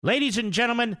Ladies and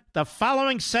gentlemen, the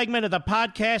following segment of the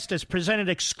podcast is presented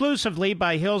exclusively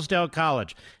by Hillsdale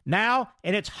College, now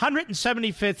in its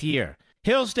 175th year.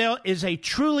 Hillsdale is a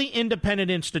truly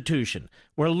independent institution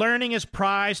where learning is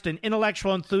prized and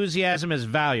intellectual enthusiasm is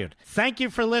valued. Thank you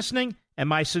for listening, and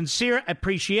my sincere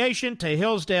appreciation to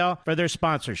Hillsdale for their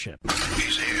sponsorship.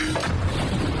 He's here.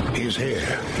 He's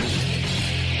here.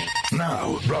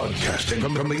 Now, broadcasting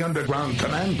from the underground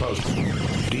command post,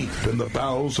 deep in the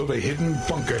bowels of a hidden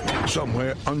bunker,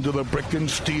 somewhere under the brick and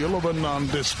steel of a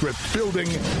nondescript building,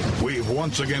 we've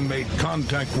once again made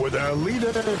contact with our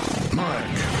leader, Mark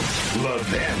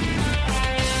Levin.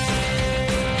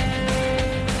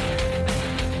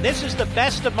 This is the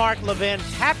best of Mark Levin.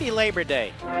 Happy Labor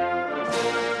Day.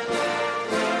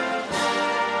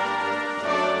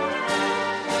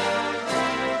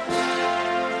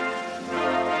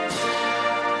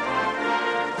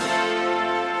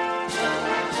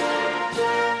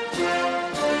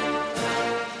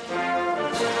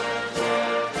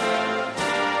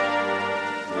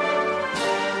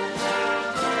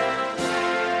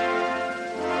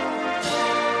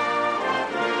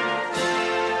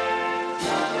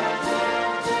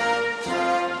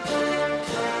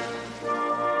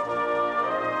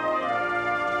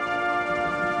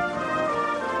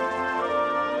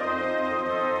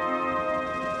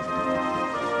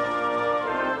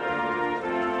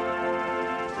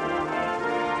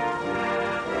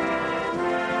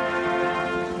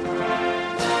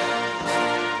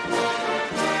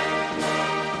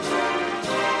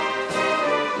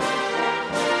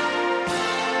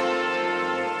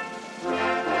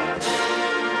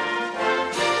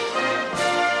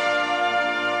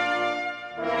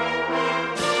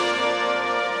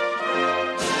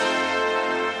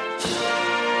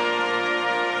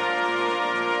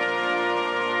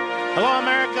 Hello,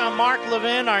 America. I'm Mark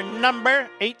Levin. Our number,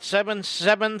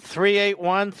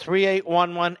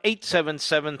 877-381-3811,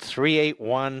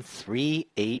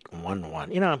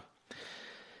 877-381-3811. You know,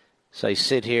 so I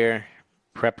sit here,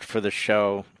 prepped for the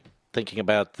show, thinking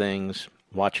about things,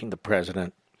 watching the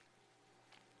president.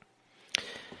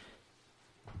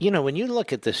 You know, when you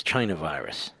look at this China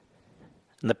virus,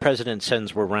 and the president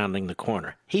says we're rounding the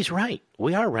corner, he's right.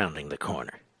 We are rounding the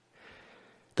corner.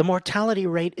 The mortality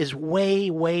rate is way,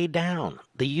 way down.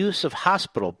 The use of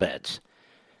hospital beds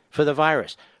for the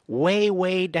virus, way,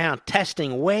 way down.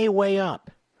 Testing, way, way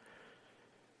up.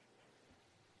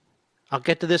 I'll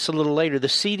get to this a little later. The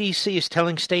CDC is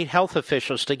telling state health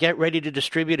officials to get ready to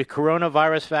distribute a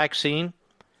coronavirus vaccine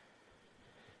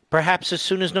perhaps as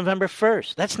soon as November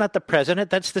 1st. That's not the president,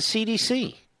 that's the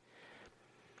CDC.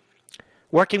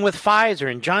 Working with Pfizer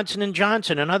and Johnson &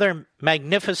 Johnson and other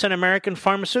magnificent American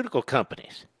pharmaceutical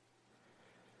companies.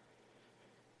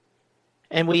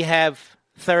 And we have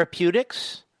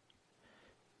therapeutics.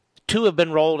 2 have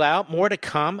been rolled out, more to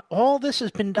come. All this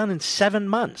has been done in 7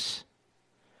 months.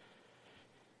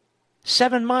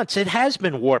 7 months. It has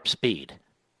been warp speed.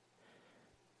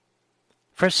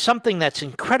 For something that's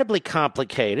incredibly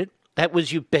complicated, that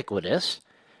was ubiquitous.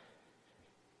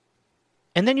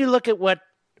 And then you look at what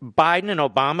Biden and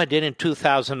Obama did in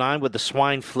 2009 with the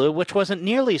swine flu, which wasn't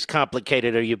nearly as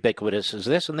complicated or ubiquitous as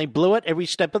this, and they blew it every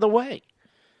step of the way.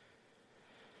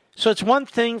 So it's one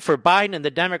thing for Biden and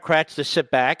the Democrats to sit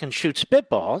back and shoot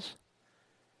spitballs,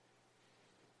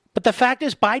 but the fact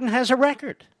is Biden has a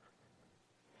record.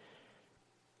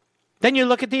 Then you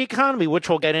look at the economy, which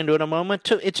we'll get into in a moment,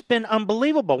 too. It's been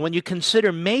unbelievable when you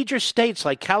consider major states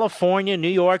like California, New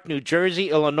York, New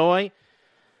Jersey, Illinois,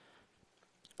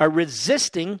 are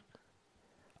resisting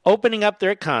opening up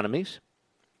their economies,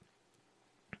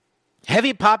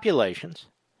 heavy populations,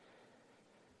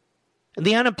 and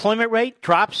the unemployment rate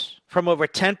drops from over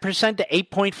 10% to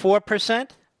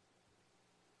 8.4%.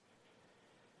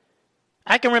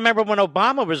 I can remember when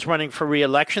Obama was running for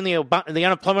re-election, the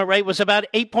unemployment rate was about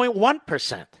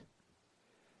 8.1%.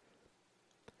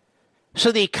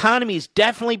 So the economy is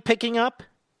definitely picking up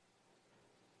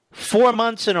 4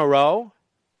 months in a row.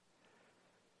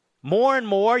 More and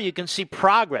more, you can see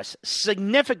progress,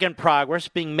 significant progress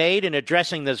being made in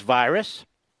addressing this virus,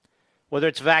 whether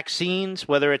it's vaccines,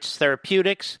 whether it's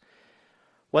therapeutics,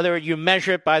 whether you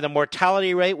measure it by the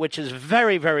mortality rate, which is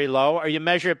very, very low, or you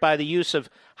measure it by the use of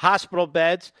hospital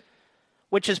beds,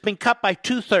 which has been cut by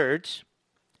 2/3.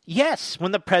 Yes,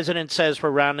 when the president says we're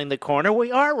rounding the corner,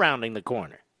 we are rounding the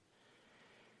corner.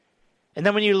 And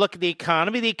then when you look at the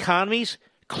economy's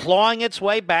clawing its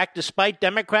way back despite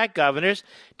Democrat governors,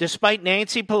 despite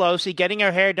Nancy Pelosi getting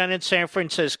her hair done in San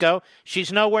Francisco.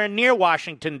 She's nowhere near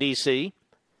Washington, D.C.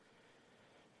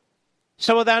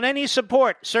 So without any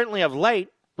support, certainly of late,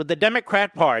 with the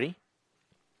Democrat Party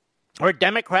or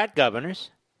Democrat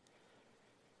governors,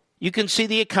 you can see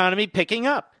the economy picking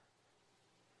up.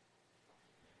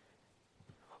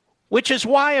 Which is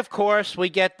why, of course, we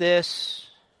get this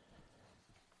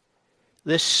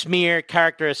smear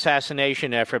character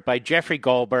assassination effort by Jeffrey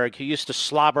Goldberg, who used to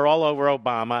slobber all over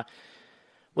Obama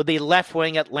with the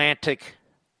left-wing Atlantic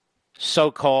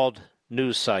so-called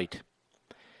news site.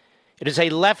 It is a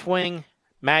left-wing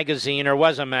magazine, or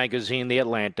was a magazine, The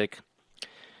Atlantic,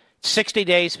 60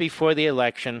 days before the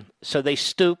election, so they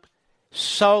stoop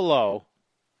so low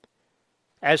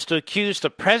as to accuse the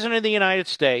President of the United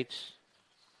States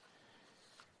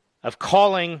of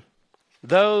calling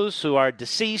those who are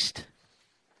deceased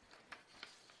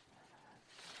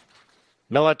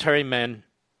military men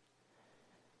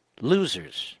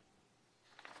losers.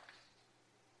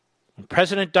 And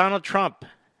President Donald Trump,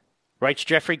 writes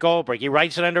Jeffrey Goldberg, he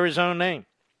writes it under his own name,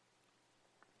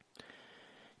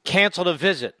 canceled a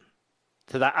visit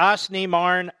to the Osni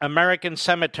Marne American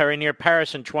Cemetery near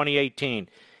Paris in 2018.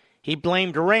 He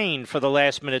blamed rain for the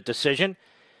last-minute decision,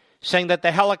 saying that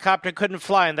the helicopter couldn't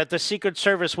fly and that the Secret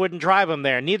Service wouldn't drive him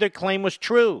there. Neither claim was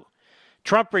true.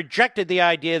 Trump rejected the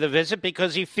idea of the visit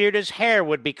because he feared his hair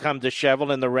would become disheveled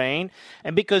in the rain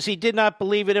and because he did not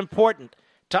believe it important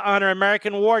to honor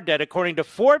American war dead, according to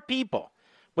 4 people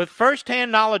with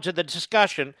first-hand knowledge of the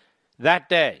discussion that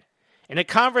day. In a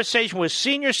conversation with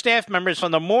senior staff members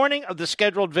on the morning of the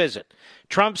scheduled visit,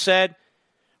 Trump said,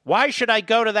 "Why should I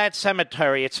go to that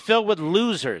cemetery? It's filled with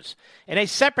losers." In a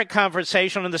separate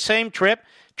conversation on the same trip,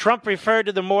 Trump referred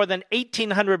to the more than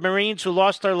 1,800 Marines who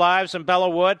lost their lives in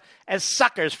Belleau Wood as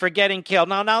suckers for getting killed.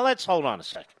 Now let's hold on a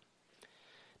second.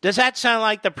 Does that sound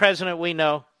like the president we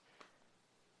know?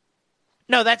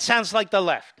 No, that sounds like the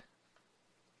left.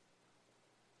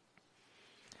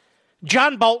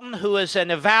 John Bolton, who is an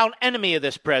avowed enemy of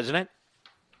this president,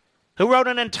 who wrote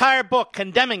an entire book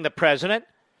condemning the president,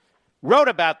 wrote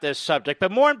about this subject,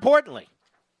 but more importantly,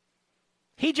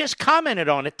 he just commented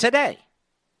on it today.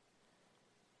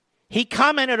 He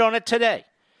commented on it today.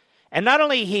 And not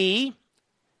only he,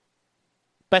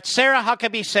 but Sarah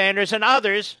Huckabee Sanders and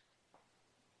others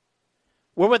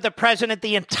were with the president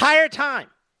the entire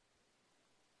time.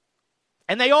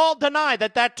 And they all deny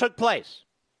that that took place.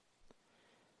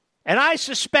 And I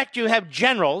suspect you have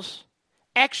generals,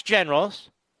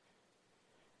 ex-generals,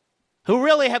 who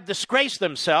really have disgraced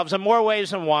themselves in more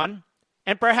ways than one,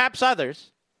 and perhaps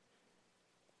others,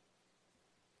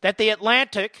 that the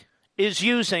Atlantic is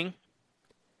using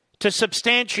to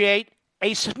substantiate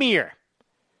a smear.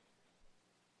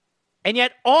 And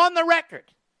yet, on the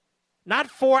record,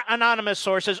 not 4 anonymous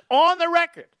sources, on the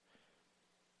record,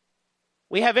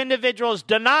 we have individuals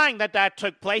denying that that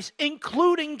took place,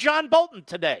 including John Bolton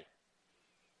today.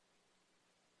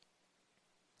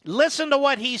 Listen to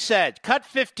what he said. Cut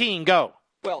 15, go.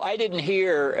 Well, I didn't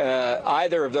hear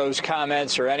either of those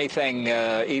comments or anything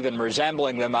even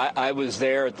resembling them. I was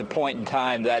there at the point in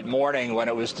time that morning when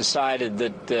it was decided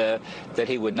that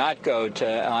he would not go to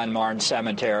An Marne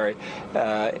Cemetery.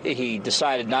 He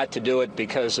decided not to do it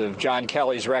because of John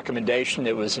Kelly's recommendation.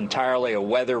 It was entirely a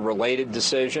weather-related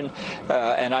decision,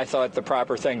 and I thought the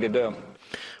proper thing to do.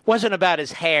 Wasn't about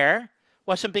his hair.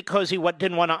 Wasn't because he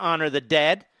didn't want to honor the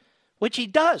dead, which he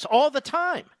does all the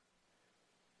time.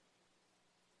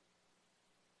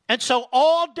 And so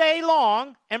all day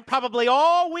long, and probably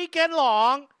all weekend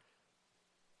long,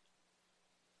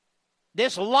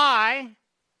 this lie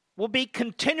will be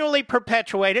continually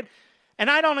perpetuated. And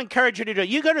I don't encourage you to do it.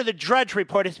 You go to the Drudge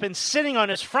Report. It's been sitting on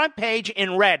his front page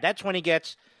in red. That's when he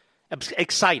gets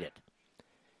excited.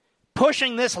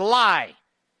 Pushing this lie.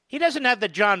 He doesn't have the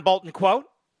John Bolton quote.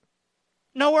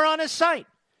 Nowhere on his site.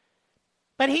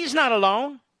 But he's not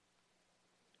alone.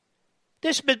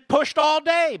 This has been pushed all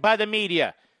day by the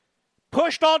media.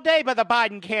 Pushed all day by the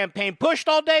Biden campaign. Pushed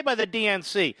all day by the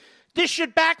DNC. This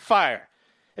should backfire.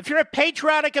 If you're a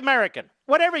patriotic American,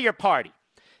 whatever your party,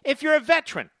 if you're a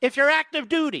veteran, if you're active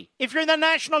duty, if you're in the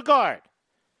National Guard,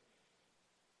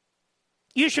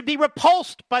 you should be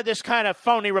repulsed by this kind of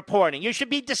phony reporting. You should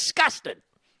be disgusted.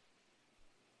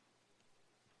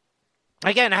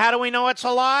 Again, how do we know it's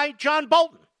a lie? John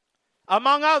Bolton,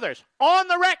 among others, on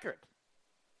the record.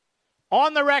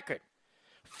 On the record.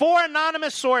 4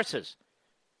 anonymous sources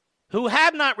who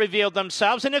have not revealed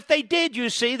themselves, and if they did, you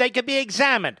see, they could be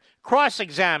examined,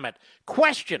 cross-examined,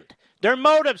 questioned. Their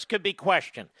motives could be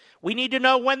questioned. We need to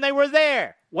know when they were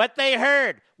there, what they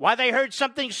heard, why they heard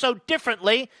something so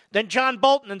differently than John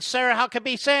Bolton and Sarah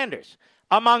Huckabee Sanders,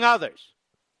 among others.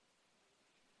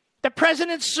 The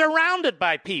president's surrounded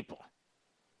by people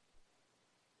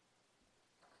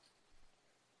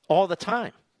all the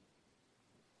time.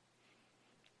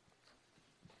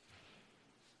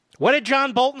 What did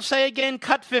John Bolton say again?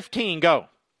 Cut 15, go.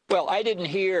 Well, I didn't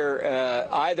hear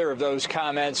either of those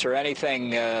comments or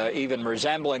anything even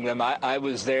resembling them. I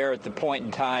was there at the point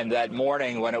in time that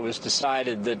morning when it was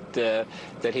decided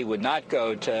that he would not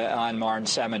go to Anmarn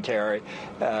Cemetery.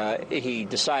 He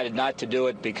decided not to do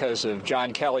it because of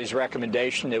John Kelly's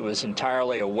recommendation. It was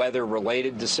entirely a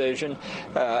weather-related decision,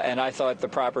 and I thought the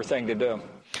proper thing to do.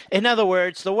 In other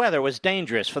words, the weather was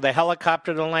dangerous for the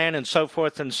helicopter to land and so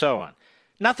forth and so on.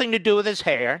 Nothing to do with his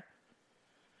hair.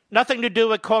 Nothing to do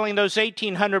with calling those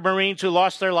 1,800 Marines who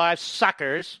lost their lives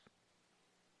suckers.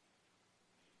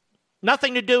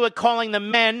 Nothing to do with calling the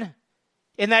men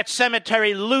in that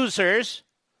cemetery losers.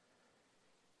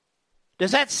 Does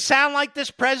that sound like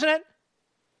this president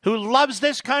who loves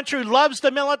this country, loves the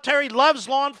military, loves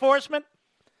law enforcement,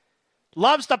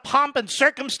 loves the pomp and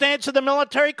circumstance of the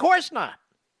military? Of course not.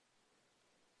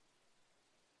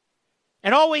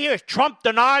 And all we hear is Trump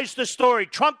denies the story.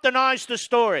 Trump denies the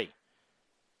story.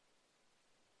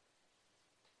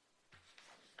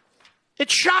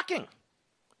 It's shocking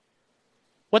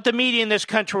what the media in this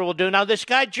country will do. Now, this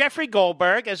guy, Jeffrey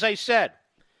Goldberg, as I said,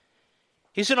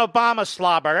 he's an Obama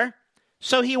slobber,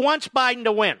 so he wants Biden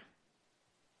to win.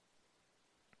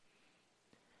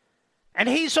 And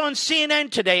he's on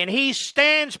CNN today, and he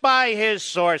stands by his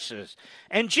sources.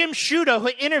 And Jim Sciutto,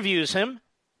 who interviews him,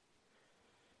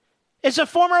 is a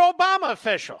former Obama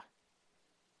official.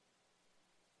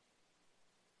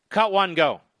 Cut one,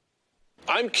 go.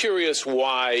 I'm curious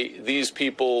why these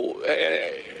people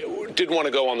didn't want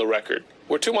to go on the record.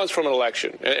 We're 2 months from an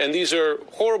election, and these are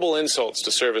horrible insults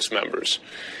to service members.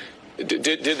 Did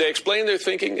they explain their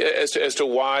thinking as to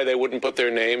why they wouldn't put their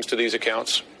names to these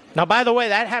accounts? Now, by the way,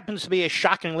 that happens to be a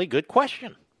shockingly good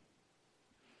question.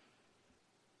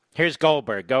 Here's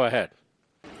Goldberg. Go ahead.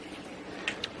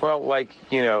 Well, like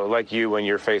you, when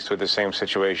you're faced with the same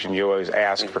situation, you always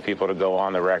ask for people to go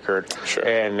on the record. Sure.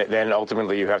 And then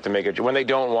ultimately you have to make it when they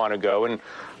don't want to go. And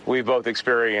we've both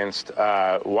experienced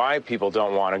why people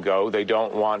don't want to go. They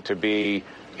don't want to be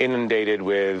inundated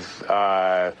with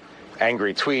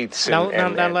angry tweets.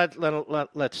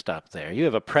 Let's stop there. You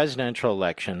have a presidential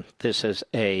election. This is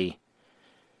a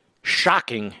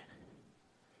shocking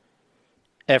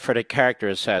effort at character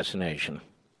assassination.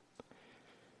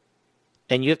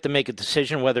 And you have to make a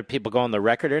decision whether people go on the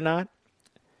record or not.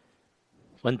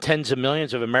 When tens of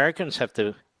millions of Americans have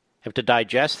to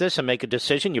digest this and make a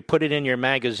decision, you put it in your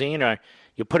magazine or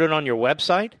you put it on your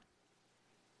website.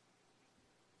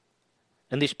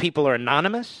 And these people are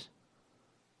anonymous.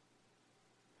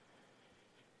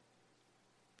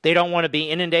 They don't want to be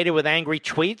inundated with angry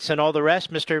tweets and all the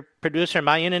rest. Mr. Producer, am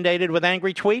I inundated with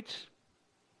angry tweets?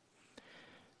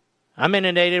 I'm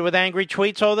inundated with angry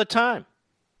tweets all the time.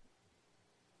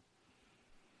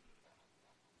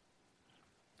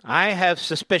 I have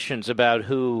suspicions about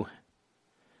who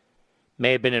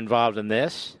may have been involved in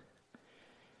this.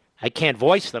 I can't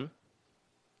voice them,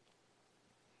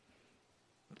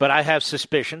 but I have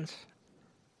suspicions.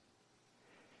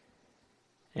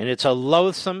 And it's a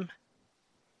loathsome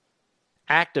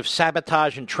act of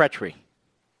sabotage and treachery.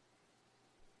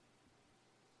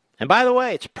 And by the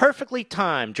way, it's perfectly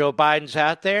timed. Joe Biden's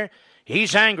out there.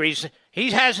 He's angry. He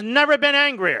has never been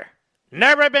angrier.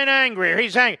 Never been angrier.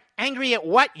 He's angry. Angry at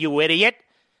what, you idiot?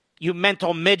 You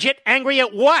mental midget. Angry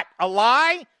at what? A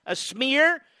lie? A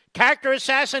smear? Character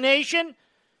assassination?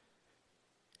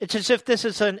 It's as if this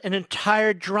is an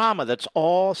entire drama that's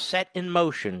all set in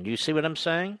motion. Do you see what I'm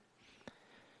saying?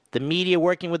 The media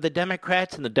working with the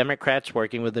Democrats and the Democrats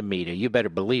working with the media. You better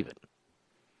believe it.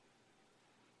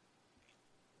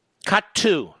 Cut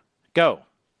 2. Go.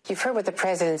 You've heard what the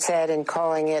president said in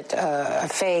calling it a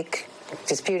fake,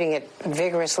 disputing it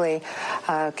vigorously.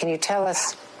 Can you tell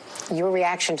us your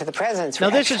reaction to the president's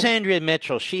reaction? Now, this is Andrea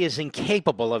Mitchell. She is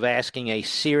incapable of asking a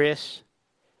serious,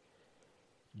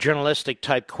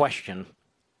 journalistic-type question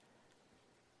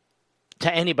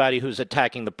to anybody who's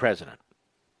attacking the president.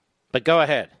 But go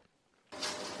ahead.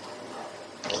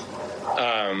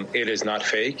 It is not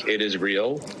fake. It is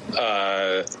real.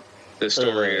 The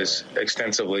story is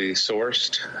extensively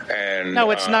sourced. And no,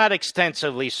 it's not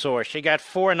extensively sourced. You got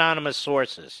 4 anonymous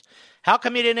sources. How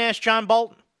come you didn't ask John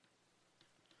Bolton?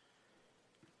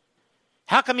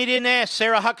 How come you didn't ask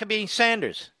Sarah Huckabee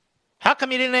Sanders? How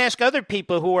come you didn't ask other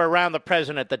people who were around the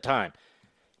president at the time?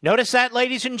 Notice that,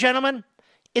 ladies and gentlemen?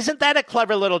 Isn't that a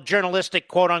clever little journalistic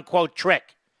quote-unquote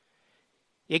trick?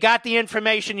 You got the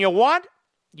information you want?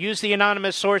 Use the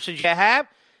anonymous sources you have.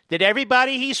 Did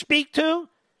everybody he speak to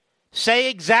say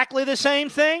exactly the same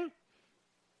thing?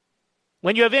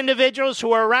 When you have individuals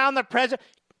who are around the president,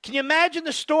 can you imagine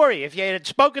the story if you had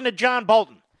spoken to John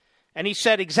Bolton and he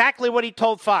said exactly what he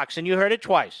told Fox, and you heard it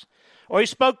twice. Or he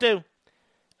spoke to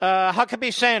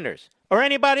Huckabee Sanders or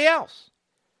anybody else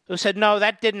who said, no,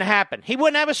 that didn't happen. He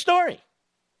wouldn't have a story.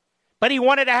 But he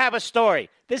wanted to have a story.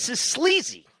 This is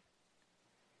sleazy.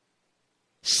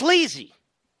 Sleazy.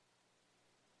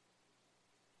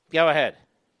 Go ahead.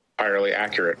 Entirely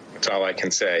accurate. That's all I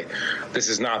can say. This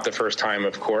is not the first time,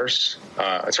 of course.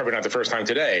 It's probably not the first time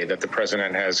today that the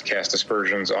president has cast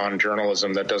aspersions on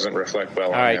journalism that doesn't reflect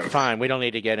well on him. All right, fine. We don't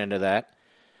need to get into that.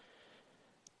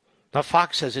 Now,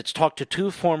 Fox says it's talked to 2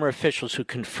 former officials who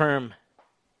confirm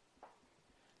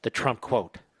the Trump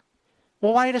quote.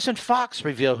 Well, why doesn't Fox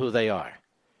reveal who they are?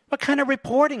 What kind of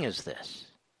reporting is this?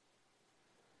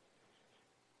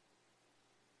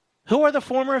 Who are the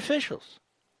former officials?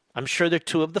 I'm sure they're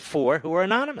 2 of the 4 who are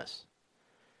anonymous.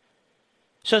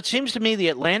 So it seems to me the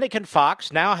Atlantic and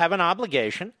Fox now have an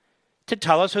obligation to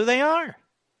tell us who they are.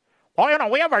 Well,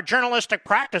 we have our journalistic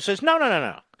practices.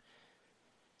 No.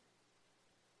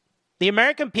 The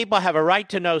American people have a right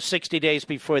to know 60 days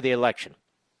before the election.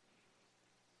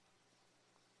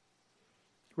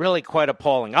 Really quite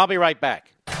appalling. I'll be right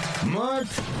back. Mark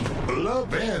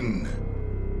Levin.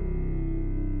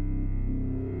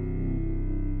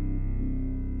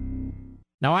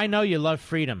 Now, I know you love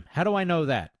freedom. How do I know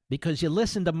that? Because you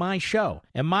listen to my show.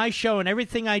 And my show and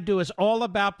everything I do is all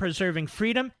about preserving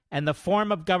freedom and the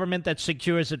form of government that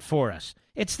secures it for us.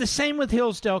 It's the same with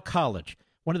Hillsdale College,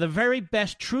 one of the very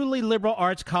best truly liberal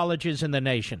arts colleges in the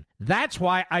nation. That's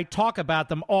why I talk about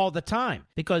them all the time,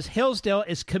 because Hillsdale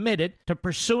is committed to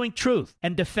pursuing truth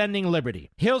and defending liberty.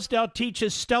 Hillsdale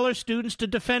teaches stellar students to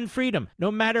defend freedom,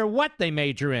 no matter what they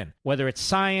major in, whether it's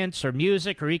science or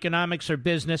music or economics or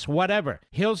business, whatever.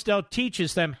 Hillsdale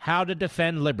teaches them how to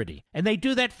defend liberty. And they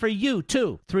do that for you,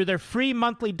 too, through their free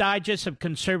monthly digest of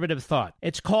conservative thought.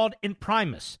 It's called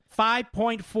Imprimis.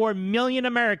 5.4 million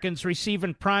Americans receive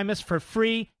Imprimis for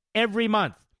free every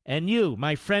month. And you,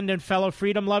 my friend and fellow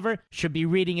freedom lover, should be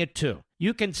reading it too.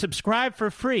 You can subscribe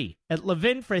for free at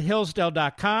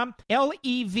levinforhillsdale.com,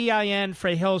 Levin for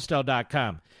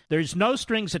Hillsdale.com. There's no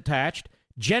strings attached.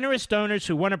 Generous donors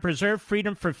who want to preserve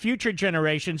freedom for future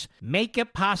generations make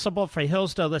it possible for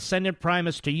Hillsdale to send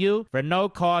Imprimis to you for no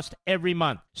cost every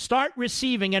month. Start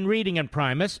receiving and reading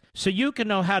Imprimis so you can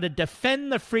know how to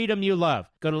defend the freedom you love.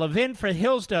 Go to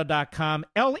levinforhillsdale.com,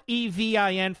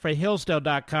 Levin for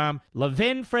Hillsdale.com,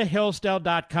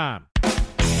 levinforhillsdale.com.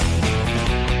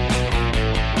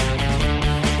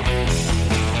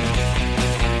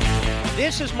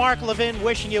 This is Mark Levin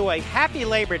wishing you a happy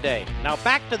Labor Day. Now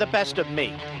back to the best of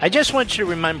me. I just want you to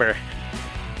remember,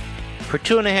 for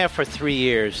 2.5 or 3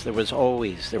 years, there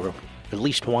were at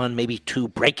least 1, maybe 2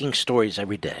 breaking stories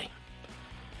every day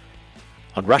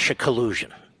on Russia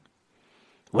collusion.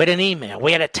 We had an email,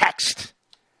 we had a text,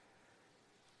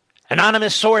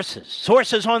 anonymous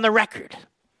sources on the record,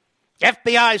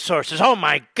 FBI sources. Oh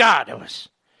my God,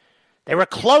 they were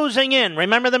closing in.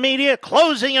 Remember the media?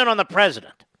 Closing in on the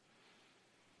president.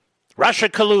 Russia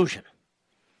collusion.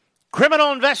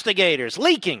 Criminal investigators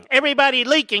leaking. Everybody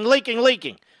leaking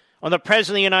on the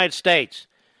President of the United States.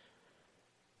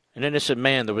 An innocent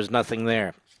man, there was nothing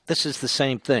there. This is the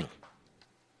same thing.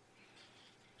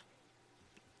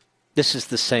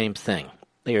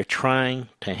 They are trying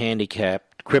to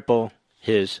cripple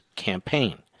his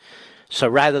campaign. So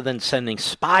rather than sending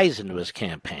spies into his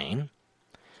campaign,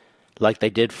 like they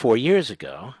did 4 years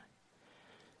ago,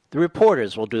 the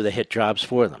reporters will do the hit jobs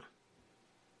for them.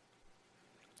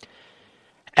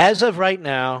 As of right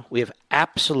now, we have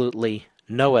absolutely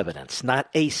no evidence, not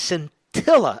a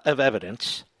scintilla of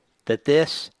evidence, that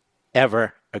this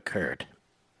ever occurred.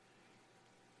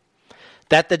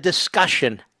 That the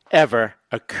discussion ever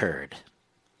occurred.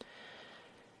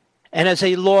 And as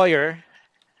a lawyer,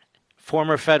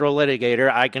 former federal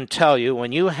litigator, I can tell you,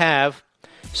 when you have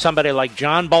somebody like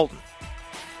John Bolton,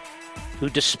 who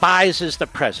despises the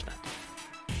president,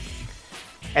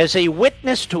 as a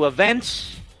witness to events,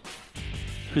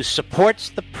 who supports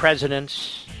the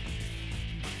president's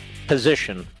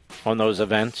position on those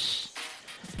events,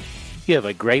 you have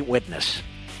a great witness.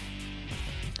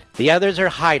 The others are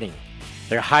hiding.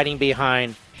 They're hiding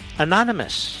behind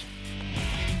anonymous.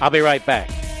 I'll be right back.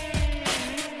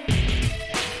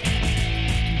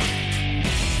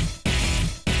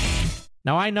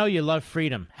 Now, I know you love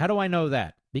freedom. How do I know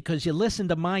that? Because you listen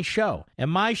to my show. And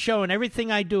my show and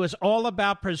everything I do is all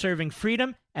about preserving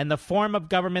freedom and the form of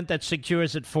government that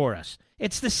secures it for us.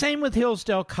 It's the same with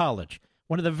Hillsdale College,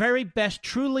 one of the very best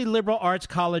truly liberal arts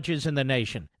colleges in the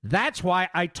nation. That's why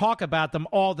I talk about them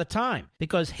all the time,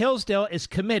 because Hillsdale is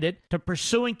committed to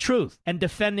pursuing truth and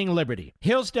defending liberty.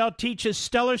 Hillsdale teaches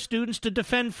stellar students to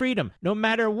defend freedom, no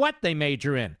matter what they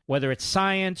major in, whether it's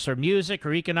science or music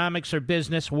or economics or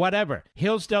business, whatever.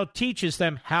 Hillsdale teaches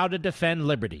them how to defend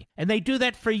liberty. And they do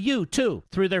that for you, too,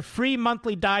 through their free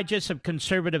monthly digest of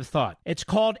conservative thought. It's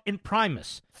called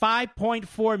Imprimis.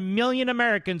 5.4 million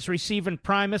Americans receive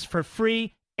Imprimis for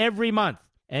free every month.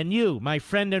 And you, my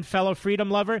friend and fellow freedom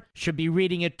lover, should be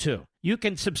reading it too. You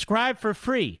can subscribe for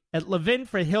free at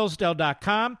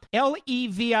levinforhillsdale.com,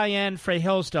 Levin for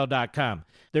Hillsdale.com.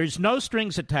 There's no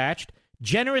strings attached.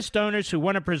 Generous donors who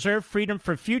want to preserve freedom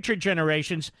for future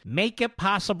generations make it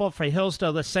possible for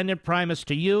Hillsdale to send Imprimis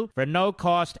to you for no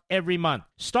cost every month.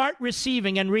 Start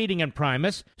receiving and reading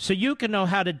Imprimis so you can know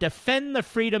how to defend the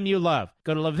freedom you love.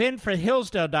 Go to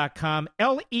levinforhillsdale.com,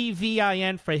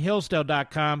 Levin for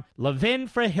Hillsdale.com,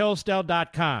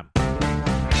 levinforhillsdale.com.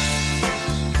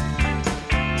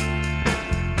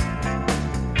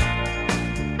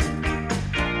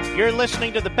 You're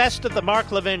listening to the best of the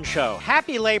Mark Levin Show.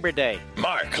 Happy Labor Day.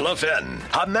 Mark Levin,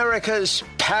 America's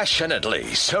passionately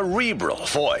cerebral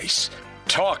voice.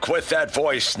 Talk with that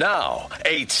voice now.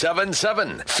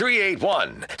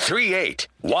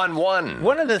 877-381-3811.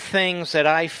 One of the things that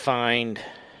I find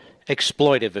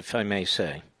exploitive, if I may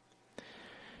say,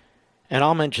 and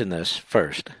I'll mention this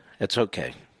first. It's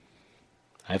okay.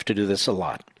 I have to do this a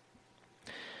lot.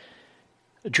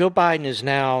 Joe Biden is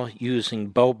now using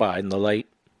Beau Biden, the late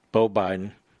Beau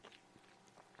Biden,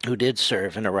 who did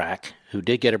serve in Iraq, who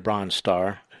did get a Bronze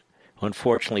Star, who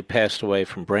unfortunately passed away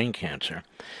from brain cancer.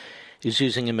 He's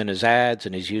using him in his ads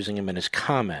and he's using him in his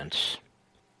comments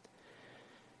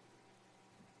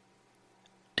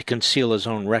to conceal his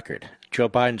own record. Joe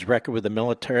Biden's record with the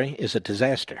military is a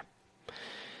disaster.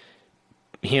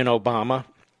 He and Obama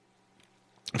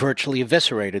virtually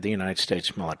eviscerated the United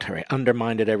States military,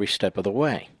 undermined it every step of the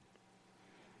way.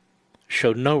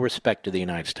 Showed no respect to the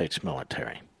United States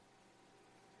military.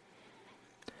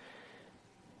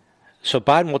 So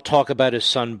Biden will talk about his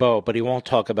son Beau, but he won't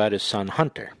talk about his son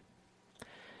Hunter.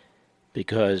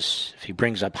 Because if he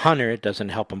brings up Hunter, it doesn't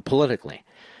help him politically.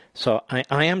 So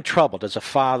I am troubled as a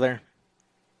father,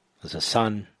 as a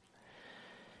son,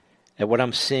 at what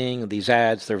I'm seeing, these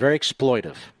ads. They're very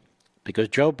exploitive. Because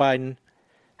Joe Biden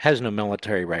has no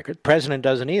military record. The president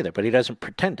doesn't either, but he doesn't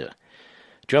pretend to.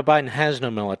 Joe Biden has no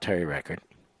military record.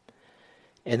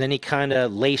 And then he kind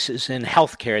of laces in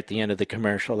health care at the end of the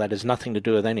commercial. That has nothing to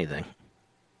do with anything.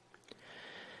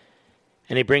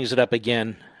 And he brings it up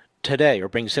again today, or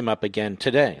brings him up again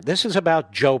today. This is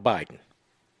about Joe Biden.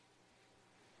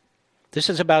 This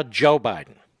is about Joe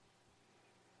Biden.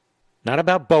 Not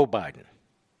about Beau Biden.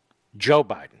 Joe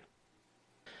Biden.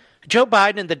 Joe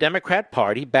Biden and the Democrat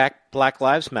Party back Black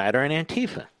Lives Matter and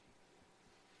Antifa.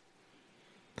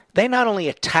 They not only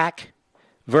attack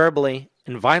verbally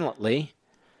and violently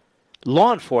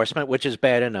law enforcement, which is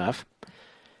bad enough,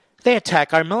 they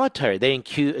attack our military. They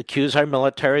accuse our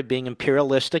military of being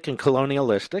imperialistic and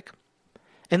colonialistic,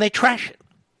 and they trash it.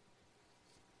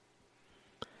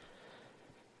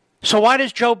 So why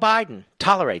does Joe Biden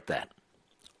tolerate that?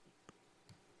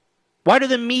 Why do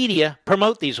the media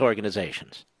promote these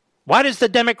organizations? Why does the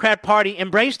Democrat Party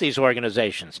embrace these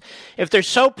organizations if they're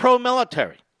so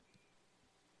pro-military?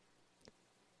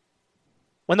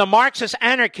 When the Marxist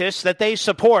anarchists that they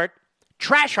support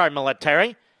trash our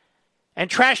military and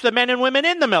trash the men and women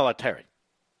in the military.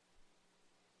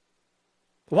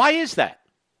 Why is that?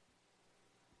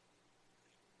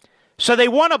 So they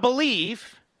want to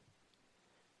believe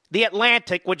the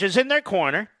Atlantic, which is in their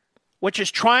corner, which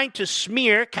is trying to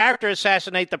smear, character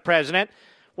assassinate the president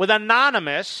with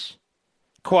anonymous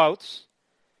quotes.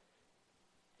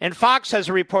 And Fox, as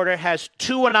a reporter, has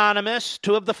two anonymous,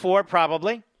 two of the four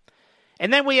probably.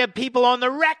 And then we have people on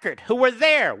the record who were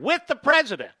there with the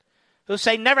president who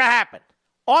say never happened.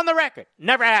 On the record,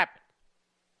 never happened.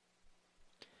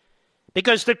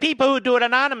 Because the people who do it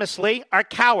anonymously are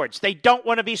cowards. They don't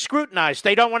want to be scrutinized.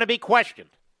 They don't want to be questioned.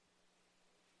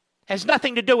 It has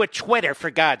nothing to do with Twitter,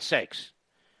 for God's sakes.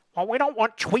 Well, we don't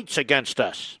want tweets against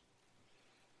us.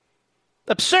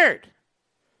 Absurd.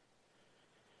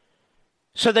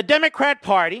 So the Democrat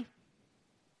Party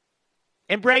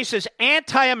embraces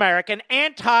anti-American,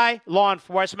 anti-law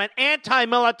enforcement,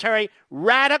 anti-military,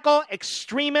 radical,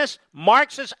 extremist,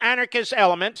 Marxist, anarchist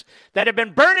elements that have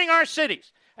been burning our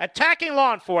cities, attacking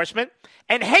law enforcement,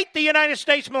 and hate the United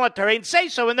States military and say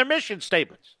so in their mission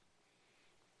statements.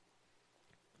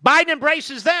 Biden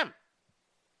embraces them.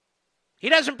 He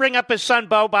doesn't bring up his son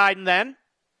Beau Biden then,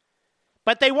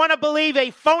 but they want to believe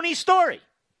a phony story,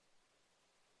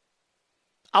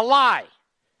 a lie,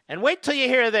 And wait till you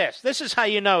hear this. This is how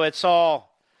you know it's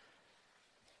all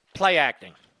play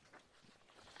acting.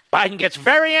 Biden gets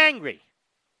very angry.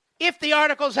 If the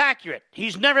article's accurate,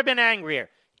 he's never been angrier.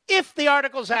 If the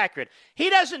article's accurate, he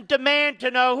doesn't demand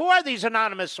to know who are these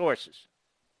anonymous sources.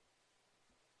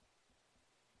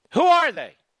 Who are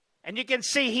they? And you can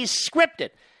see he's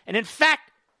scripted. And in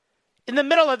fact, in the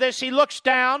middle of this, he looks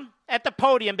down at the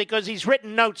podium because he's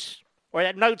written notes, or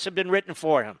that notes have been written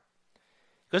for him.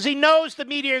 Because he knows the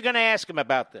media are going to ask him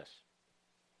about this.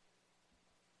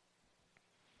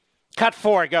 Cut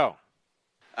 4, go.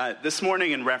 This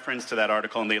morning, in reference to that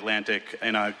article in The Atlantic,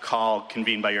 in a call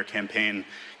convened by your campaign,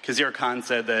 Khizr Khan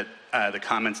said that the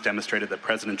comments demonstrated that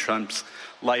President Trump's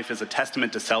life is a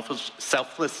testament to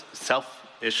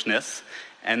selfishness,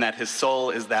 and that his soul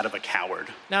is that of a coward.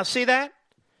 Now, see that?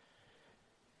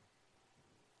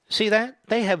 See that?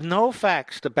 They have no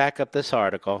facts to back up this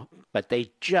article, but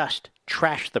they just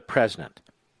trashed the president.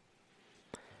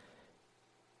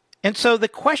 And so the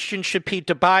question should be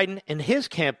to Biden and his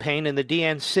campaign in the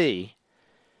DNC,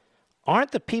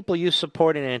 aren't the people you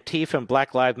support in Antifa and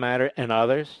Black Lives Matter and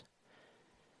others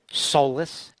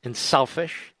soulless and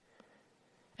selfish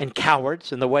and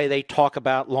cowards in the way they talk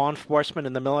about law enforcement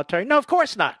and the military? No, of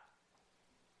course not.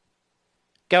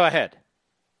 Go ahead.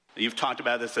 You've talked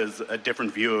about this as a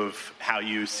different view of how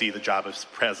you see the job as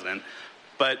president.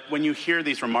 But when you hear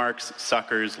these remarks,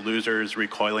 suckers, losers,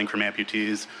 recoiling from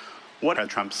amputees, what are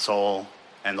Trump's soul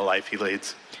and the life he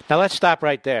leads? Now let's stop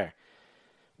right there.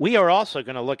 We are also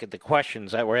going to look at the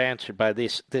questions that were answered by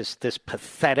this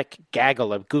pathetic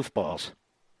gaggle of goofballs.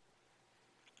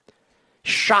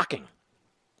 Shocking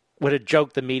what a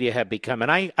joke the media have become.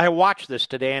 And I watched this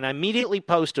today and I immediately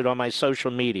posted on my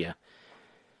social media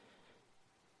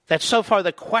that so far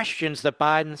the questions that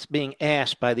Biden's being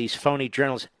asked by these phony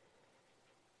journalists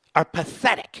are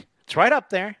pathetic. It's right up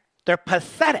there. They're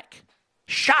pathetic.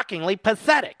 Shockingly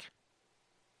pathetic.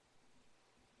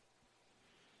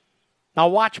 Now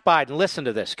watch Biden. Listen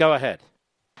to this. Go ahead.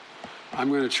 I'm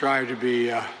going to try to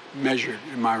be measured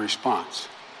in my response.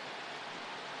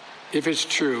 If it's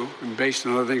true, and based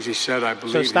on other things he said, I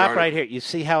believe... So stop right here. You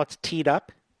see how it's teed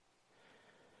up?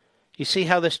 You see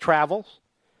how this travels?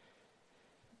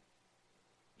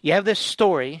 You have this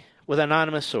story with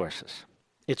anonymous sources.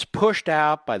 It's pushed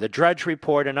out by the Drudge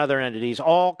Report and other entities,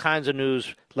 all kinds of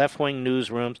news, left-wing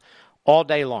newsrooms, all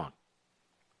day long.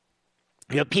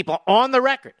 You have people on the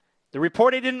record. The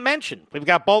report he didn't mention. We've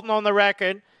got Bolton on the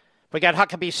record. We got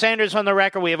Huckabee Sanders on the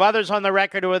record. We have others on the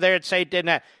record who are there to say it didn't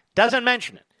happen. Doesn't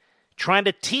mention it. Trying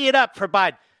to tee it up for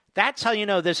Biden. That's how you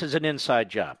know this is an inside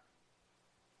job.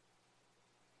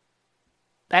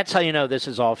 That's how you know this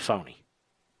is all phony.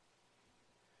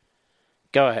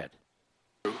 Go ahead.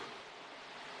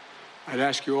 I'd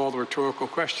ask you all the rhetorical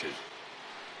question.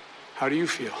 How do you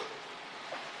feel?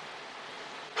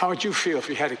 How would you feel if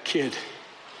you had a kid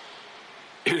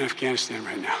in Afghanistan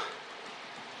right now?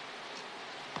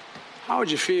 How would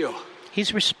you feel?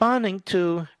 He's responding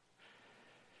to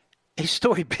a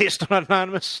story based on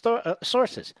anonymous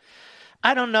sources.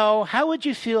 I don't know. How would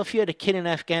you feel if you had a kid in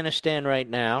Afghanistan right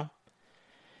now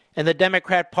and the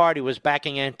Democrat Party was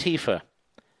backing Antifa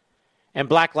and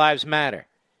Black Lives Matter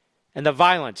and the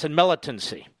violence and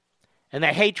militancy and the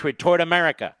hatred toward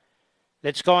America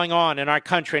that's going on in our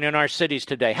country and in our cities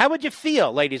today? How would you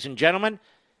feel, ladies and gentlemen?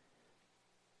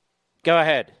 Go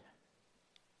ahead.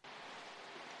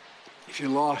 If you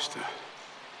lost a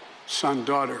son,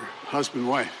 daughter, husband,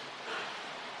 wife,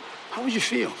 how would you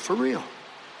feel, for real?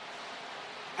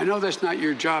 I know that's not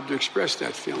your job to express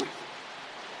that feeling,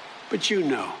 but you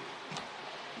know.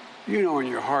 You know in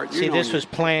your heart. See, this was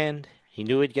planned. He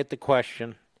knew he'd get the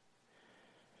question.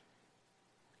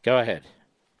 Go ahead.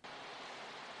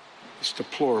 It's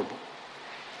deplorable.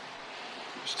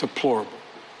 It's deplorable.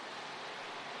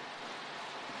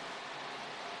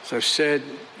 As I've said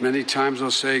many times,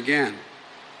 I'll say again,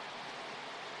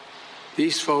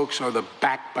 these folks are the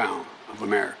backbone of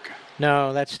America.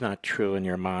 No, that's not true in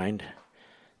your mind.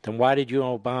 Then why did you,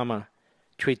 Obama,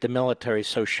 treat the military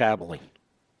so shabbily?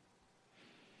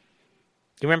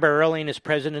 You remember early in his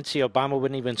presidency, Obama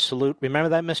wouldn't even salute. Remember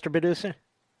that, Mr. Bedusa?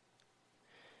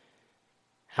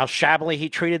 How shabbily he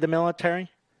treated the military?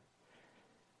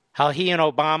 How he and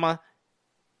Obama,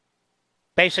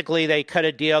 basically they cut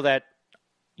a deal that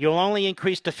you'll only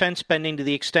increase defense spending to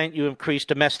the extent you increase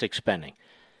domestic spending.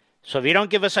 So if you don't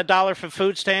give us $1 for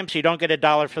food stamps, you don't get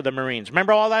 $1 for the Marines.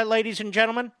 Remember all that, ladies and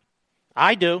gentlemen?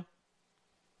 I do.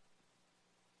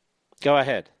 Go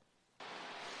ahead.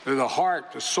 They're the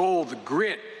heart, the soul, the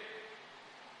grit.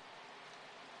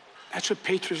 That's what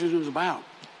patriotism is about.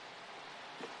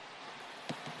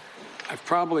 I've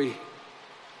probably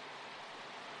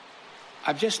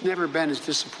I've just never been as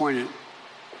disappointed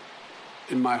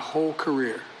in my whole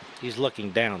career. He's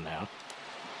looking down now.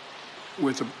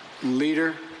 With a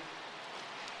leader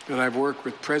that I've worked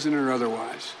with, president or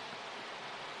otherwise,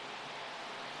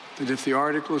 that if the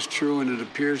article is true, and it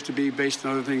appears to be based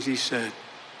on other things he said,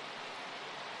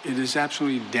 it is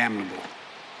absolutely damnable.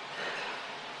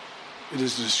 It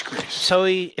is a disgrace. So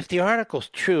if the article's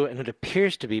true and it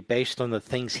appears to be based on the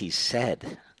things he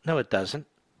said, no, it doesn't.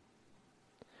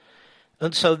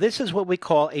 And so this is what we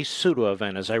call a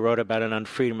pseudo-event, as I wrote about it on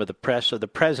Freedom of the Press, or the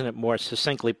president more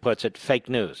succinctly puts it, fake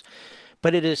news.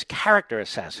 But it is character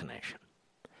assassination.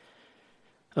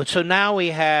 And so now we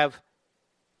have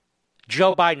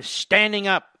Joe Biden standing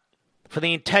up for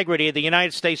the integrity of the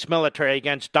United States military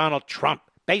against Donald Trump.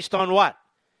 Based on what?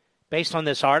 Based on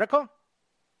this article?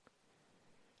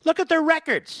 Look at their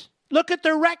records. Look at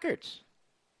their records.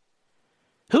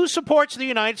 Who supports the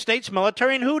United States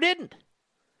military and who didn't?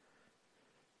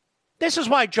 This is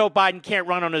why Joe Biden can't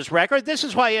run on his record. This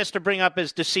is why he has to bring up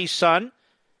his deceased son,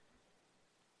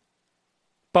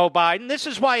 Beau Biden. This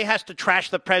is why he has to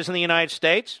trash the President of the United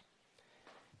States.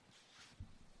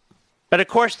 But, of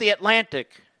course, the Atlantic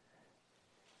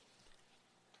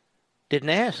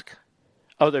didn't ask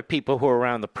other people who were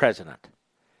around the president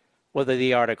whether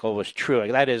the article was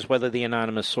true. That is, whether the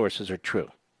anonymous sources are true.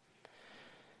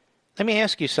 Let me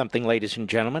ask you something, ladies and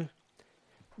gentlemen.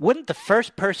 Wouldn't the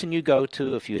first person you go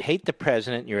to if you hate the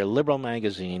president and you're a liberal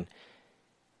magazine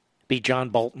be John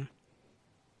Bolton?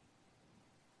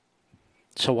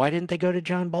 So why didn't they go to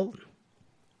John Bolton?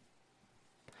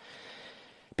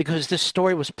 Because this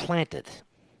story was planted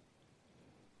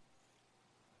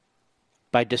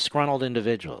by disgruntled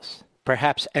individuals,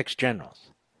 perhaps ex-generals.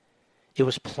 It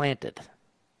was planted.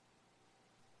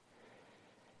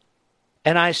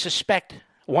 And I suspect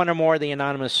one or more of the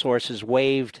anonymous sources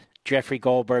waved Jeffrey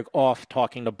Goldberg off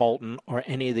talking to Bolton or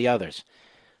any of the others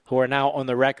who are now on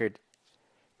the record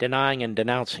denying and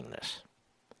denouncing this.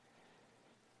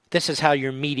 This is how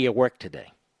your media work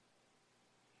today.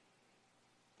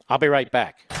 I'll be right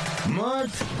back. Mark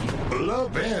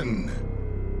Levin.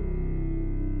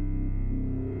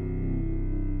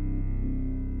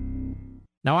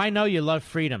 Now, I know you love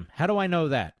freedom. How do I know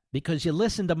that? Because you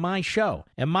listen to my show.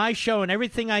 And my show and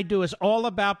everything I do is all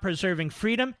about preserving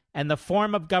freedom and the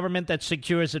form of government that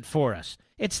secures it for us.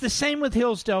 It's the same with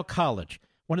Hillsdale College,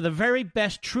 one of the very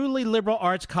best truly liberal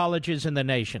arts colleges in the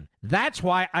nation. That's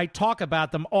why I talk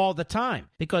about them all the time,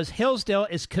 because Hillsdale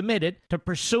is committed to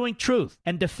pursuing truth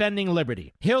and defending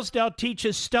liberty. Hillsdale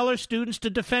teaches stellar students to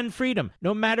defend freedom,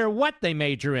 no matter what they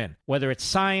major in, whether it's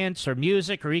science or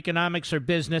music or economics or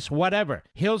business, whatever.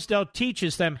 Hillsdale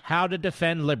teaches them how to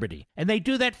defend liberty. And they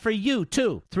do that for you,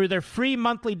 too, through their free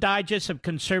monthly digest of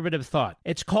conservative thought.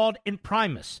 It's called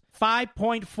Imprimis.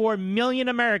 5.4 million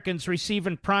Americans receive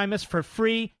Imprimis for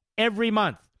free every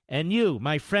month. And you,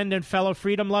 my friend and fellow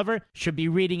freedom lover, should be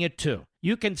reading it too.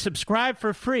 You can subscribe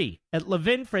for free at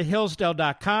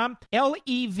levinforhillsdale.com,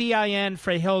 Levin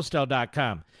for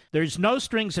Hillsdale.com. There's no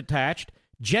strings attached.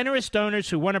 Generous donors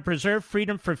who want to preserve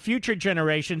freedom for future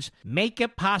generations make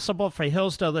it possible for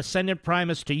Hillsdale to send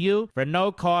Imprimis to you for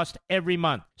no cost every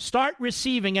month. Start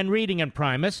receiving and reading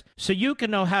Imprimis so you can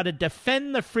know how to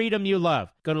defend the freedom you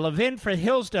love. Go to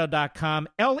levinforhillsdale.com,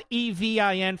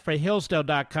 Levin for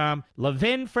Hillsdale.com,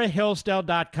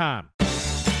 levinforhillsdale.com.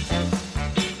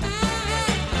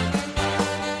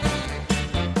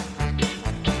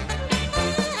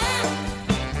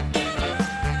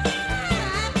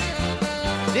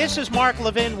 This is Mark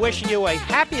Levin wishing you a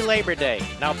happy Labor Day.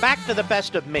 Now back to the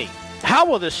best of me. How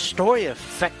will this story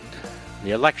affect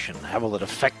the election? How will it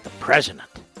affect the president?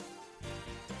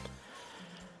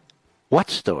 What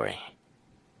story?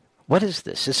 What is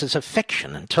this? This is a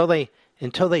fiction until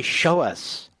they show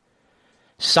us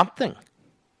something.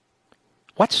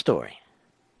 What story?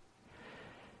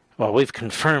 Well, we've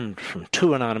confirmed from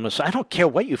two anonymous. I don't care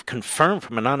what you've confirmed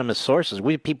from anonymous sources.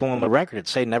 We have people on the record that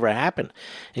say it never happened,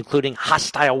 including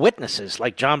hostile witnesses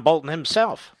like John Bolton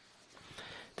himself.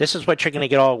 This is what you're going to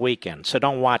get all weekend, so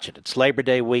don't watch it. It's Labor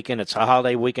Day weekend. It's a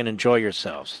holiday weekend. Enjoy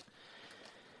yourselves.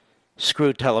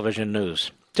 Screw television news.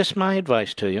 Just my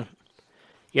advice to you.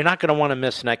 You're not going to want to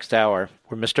miss next hour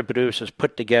where Mr. Producer's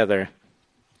put together.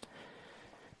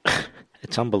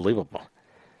 It's unbelievable.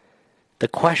 The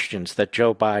questions that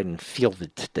Joe Biden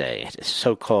fielded today at his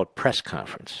so-called press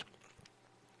conference.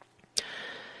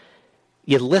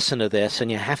 You listen to this and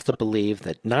you have to believe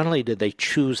that not only did they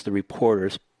choose the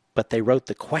reporters, but they wrote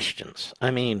the questions.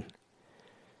 I mean,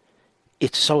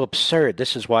 it's so absurd.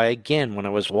 This is why, again, when I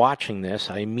was watching this,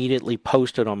 I immediately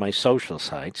posted on my social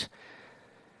sites,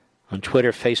 on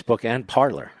Twitter, Facebook, and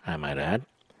Parler, I might add,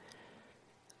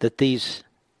 that these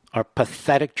are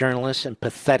pathetic journalists and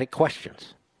pathetic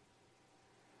questions.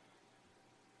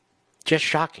 Just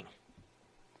shocking.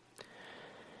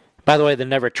 By the way, the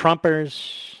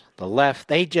Never-Trumpers, the left,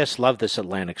 they just love this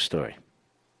Atlantic story.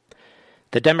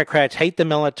 The Democrats hate the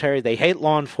military. They hate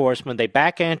law enforcement. They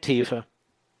back Antifa.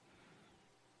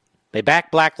 They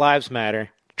back Black Lives Matter.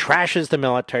 Trashes the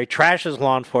military. Trashes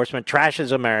law enforcement.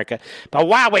 Trashes America. But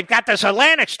wow, we've got this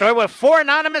Atlantic story with 4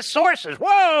 anonymous sources.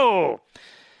 Whoa!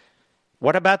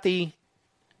 What about the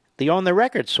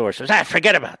on-the-record sources?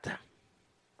 Forget about them.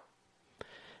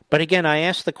 But again, I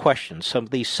ask the question. Some of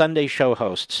these Sunday show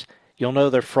hosts, you'll know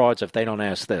they're frauds if they don't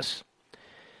ask this.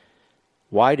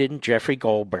 Why didn't Jeffrey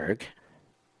Goldberg,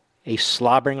 a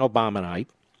slobbering Obamanite,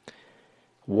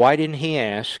 why didn't he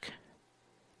ask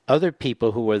other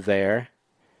people who were there,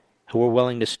 who were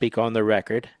willing to speak on the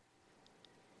record,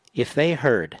 if they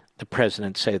heard the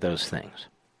president say those things?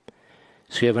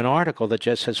 So you have an article that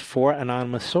just has 4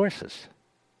 anonymous sources.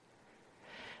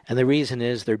 And the reason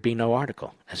is there'd be no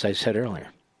article, as I said earlier.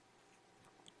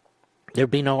 There'd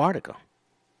be no article.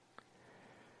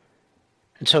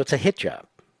 And so it's a hit job.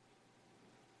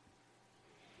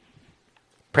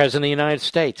 President of the United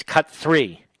States, cut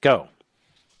 3, go.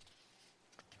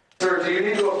 Sir, do you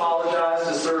need to apologize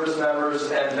to service members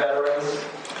and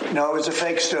veterans? No, it was a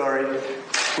fake story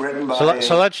written by...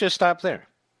 So let's just stop there.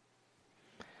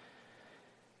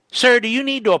 Sir, do you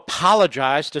need to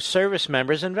apologize to service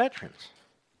members and veterans?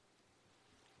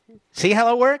 See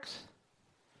how it works?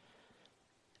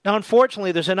 Now,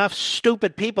 unfortunately, there's enough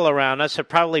stupid people around us that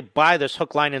probably buy this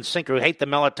hook, line, and sinker, who hate the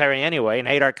military anyway and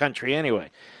hate our country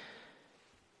anyway.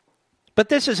 But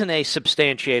this isn't a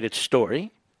substantiated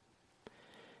story.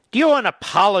 Do you want an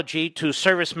apology to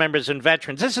service members and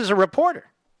veterans? This is a reporter.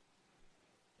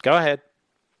 Go ahead.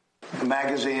 A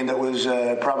magazine that was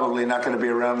probably not going to be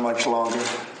around much longer,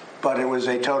 but it was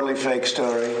a totally fake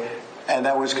story, and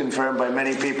that was confirmed by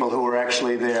many people who were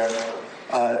actually there.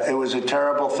 It was a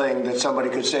terrible thing that somebody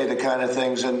could say the kind of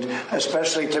things, and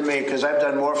especially to me, because I've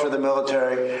done more for the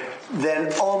military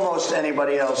than almost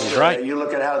anybody else. He's right. You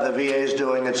look at how the VA is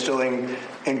doing; it's doing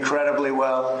incredibly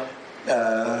well.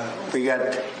 We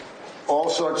got all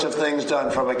sorts of things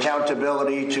done, from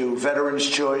accountability to veterans'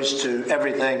 choice to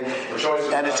everything,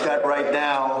 and it's got right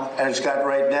now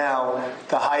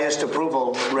the highest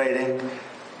approval rating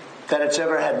that it's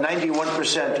ever had.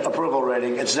 91% approval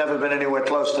rating. It's never been anywhere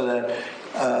close to that.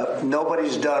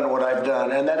 Nobody's done what I've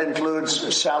done, and that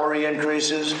includes salary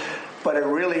increases, but it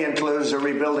really includes the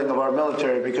rebuilding of our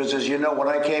military, because as you know, when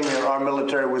I came here, our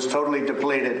military was totally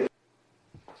depleted.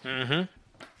 Mm-hmm.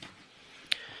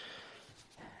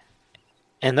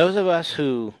 And those of us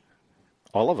who,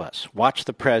 all of us, watch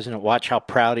the president, watch how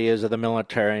proud he is of the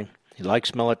military. He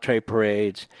likes military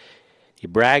parades. He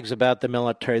brags about the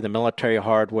military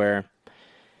hardware.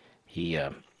 He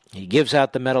gives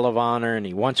out the Medal of Honor, and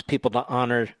he wants people to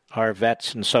honor our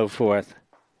vets and so forth.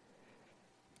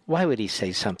 Why would he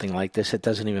say something like this? It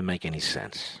doesn't even make any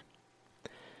sense.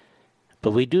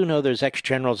 But we do know there's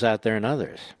ex-generals out there and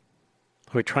others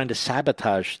who are trying to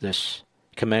sabotage this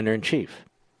commander-in-chief.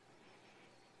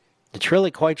 It's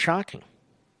really quite shocking.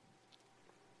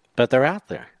 But they're out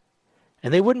there.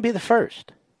 And they wouldn't be the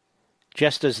first.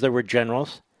 Just as there were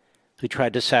generals who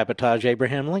tried to sabotage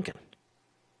Abraham Lincoln.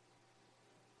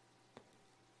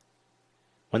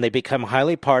 When they become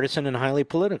highly partisan and highly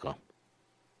political.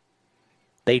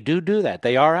 They do that.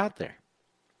 They are out there.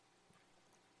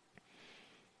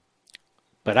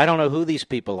 But I don't know who these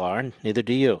people are, and neither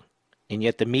do you. And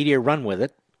yet the media run with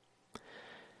it.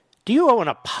 Do you owe an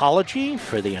apology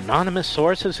for the anonymous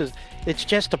sources? It's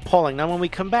just appalling. Now, when we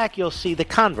come back, you'll see the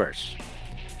converse.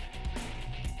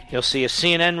 You'll see a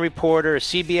CNN reporter, a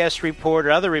CBS reporter,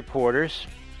 other reporters,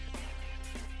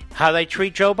 how they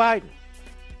treat Joe Biden.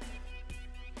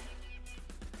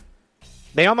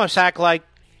 They almost act like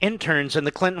interns in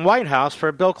the Clinton White House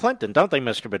for Bill Clinton, don't they,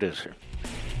 Mr. Producer?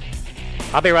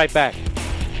 I'll be right back.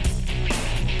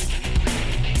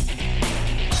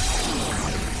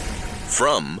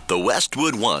 From the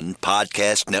Westwood One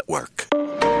Podcast Network.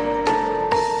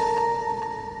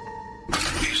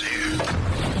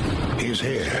 He's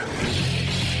here.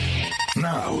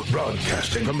 Now,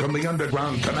 broadcasting from the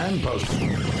underground command post,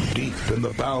 deep in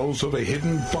the bowels of a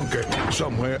hidden bunker,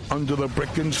 somewhere under the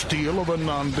brick and steel of a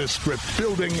nondescript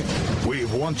building,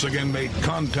 we've once again made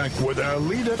contact with our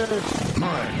leader,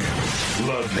 Mark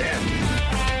Levin.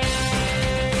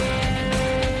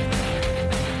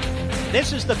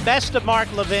 This is the best of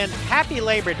Mark Levin. Happy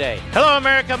Labor Day. Hello,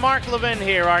 America. Mark Levin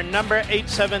here. Our number,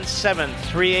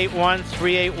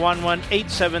 877-381-3811,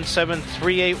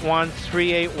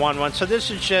 877-381-3811. So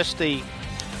this is just the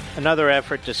Another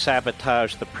effort to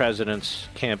sabotage the president's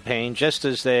campaign, just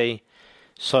as they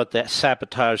sought to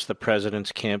sabotage the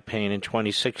president's campaign in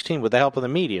 2016 with the help of the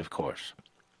media, of course.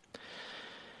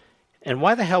 And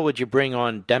why the hell would you bring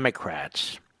on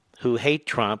Democrats who hate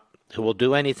Trump, who will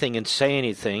do anything and say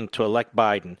anything to elect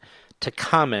Biden, to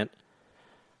comment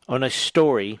on a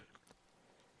story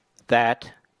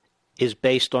that is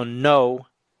based on no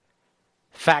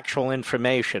factual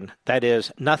information, that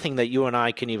is, nothing that you and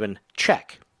I can even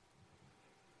check,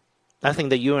 nothing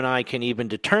that you and I can even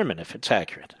determine if it's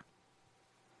accurate.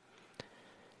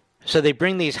 So they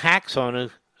bring these hacks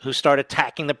on who start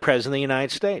attacking the President of the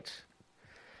United States.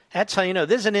 That's how you know.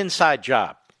 This is an inside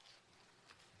job.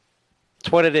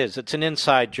 It's what it is. It's an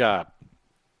inside job.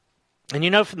 And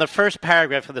you know from the first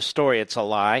paragraph of the story it's a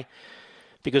lie,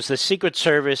 because the Secret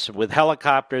Service, with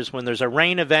helicopters, when there's a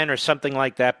rain event or something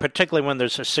like that, particularly when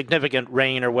there's a significant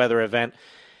rain or weather event,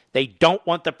 they don't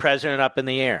want the president up in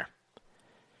the air.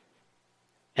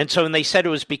 And so when they said it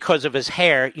was because of his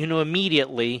hair, you knew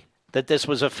immediately that this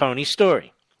was a phony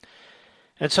story.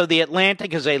 And so the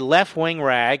Atlantic is a left-wing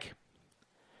rag.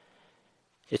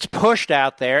 It's pushed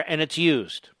out there, and it's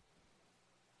used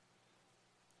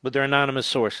with their anonymous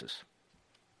sources.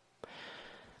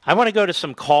 I want to go to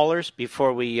some callers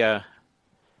before we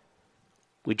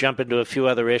jump into a few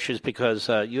other issues, because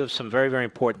you have some very, very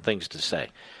important things to say.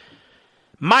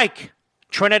 Mike,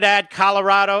 Trinidad,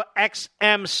 Colorado,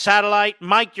 XM Satellite.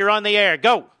 Mike, you're on the air.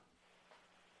 Go.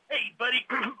 Hey, buddy.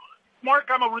 Mark,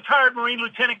 I'm a retired Marine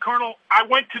Lieutenant Colonel. I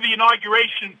went to the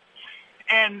inauguration,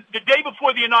 and the day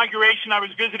before the inauguration, I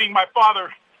was visiting my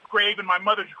father's grave and my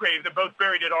mother's grave. They're both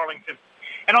buried at Arlington.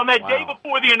 And on that day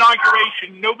before the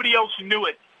inauguration, nobody else knew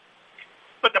it,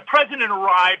 but the president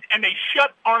arrived, and they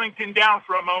shut Arlington down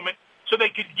for a moment so they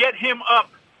could get him up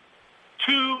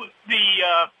to the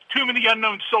Tomb of the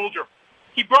Unknown Soldier.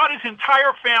 He brought his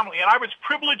entire family, and I was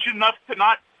privileged enough to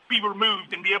not be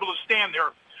removed and be able to stand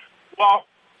there while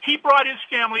he brought his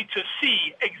family to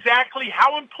see exactly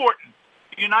how important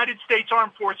the United States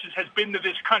Armed Forces has been to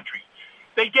this country.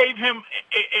 They gave him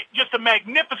just a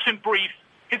magnificent brief.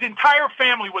 His entire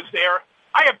family was there.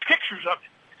 I have pictures of it.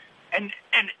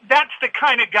 And that's the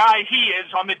kind of guy he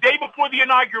is. On the day before the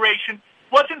inauguration,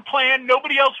 wasn't planned.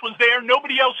 Nobody else was there.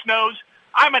 Nobody else knows.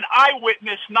 I'm an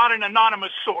eyewitness, not an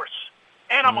anonymous source.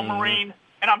 And I'm a Marine,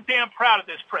 and I'm damn proud of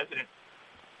this president.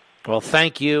 Well,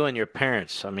 thank you and your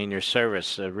parents. I mean, your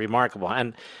service, remarkable.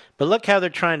 But look how they're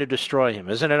trying to destroy him.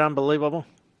 Isn't it unbelievable?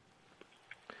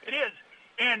 It is.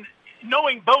 And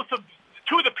knowing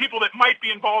two of the people that might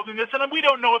be involved in this, and we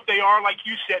don't know if they are, like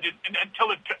you said,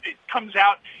 until it comes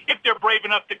out, if they're brave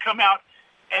enough to come out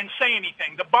and say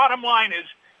anything. The bottom line is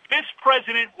this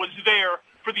president was there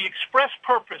for the express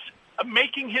purpose of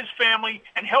making his family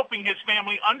and helping his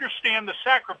family understand the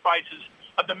sacrifices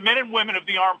of the men and women of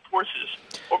the armed forces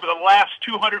over the last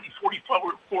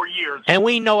 244 years. And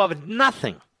we know of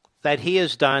nothing that he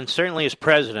has done, certainly as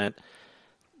president,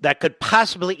 that could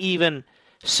possibly even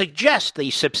suggest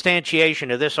the substantiation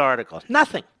of this article.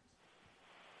 Nothing.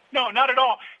 No, not at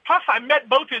all. Plus, I met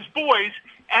both his boys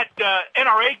at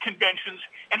NRA conventions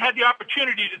and had the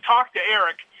opportunity to talk to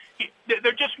Eric.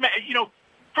 They're just,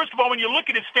 first of all, when you look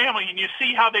at his family and you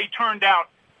see how they turned out,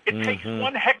 it takes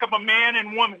one heck of a man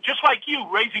and woman, just like you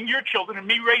raising your children and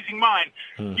me raising mine.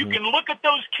 You can look at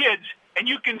those kids and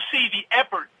you can see the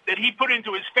effort that he put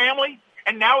into his family,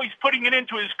 and now he's putting it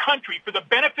into his country for the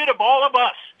benefit of all of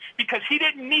us, because he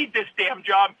didn't need this damn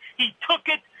job. He took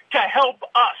it to help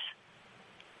us.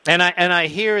 And I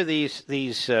hear these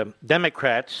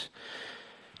Democrats,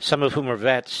 some of whom are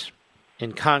vets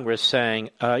in Congress,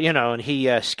 saying, and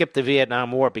he skipped the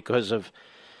Vietnam War because of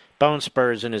bone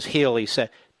spurs in his heel. He said,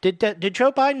 did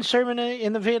Joe Biden serve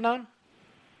in the Vietnam?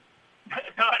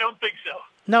 No, I don't think so.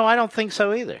 No, I don't think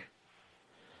so either.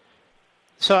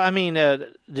 So, I mean,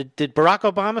 did Barack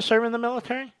Obama serve in the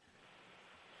military?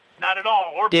 Not at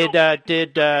all. Or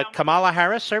did Kamala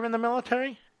Harris serve in the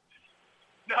military?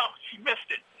 No, she missed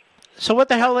it. So what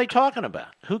the hell are they talking about?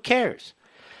 Who cares?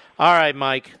 All right,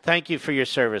 Mike. Thank you for your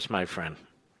service, my friend.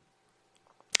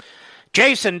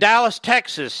 Jason, Dallas,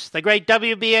 Texas, the great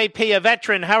WBAP, a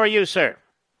veteran. How are you, sir?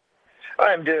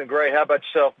 I'm doing great. How about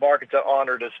yourself, Mark? It's an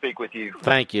honor to speak with you.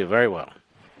 Thank you. Very well.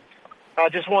 I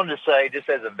just wanted to say, just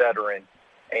as a veteran,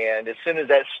 and as soon as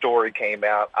that story came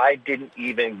out, I didn't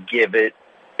even give it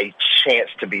a chance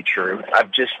to be true.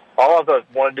 All I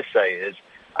wanted to say is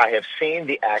I have seen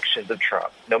the actions of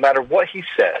Trump. No matter what he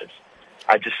says,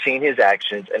 I've just seen his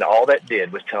actions, and all that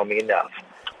did was tell me enough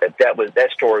that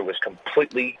story was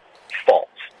completely false.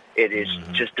 It is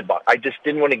I just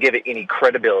didn't want to give it any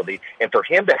credibility, and for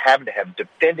him to have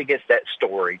defend against that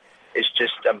story is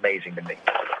just amazing to me.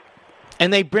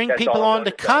 And they bring That's people all on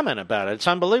to comment about it. It's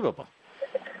unbelievable.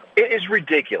 It is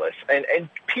ridiculous. And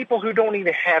people who don't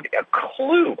even have a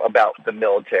clue about the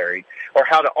military or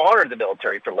how to honor the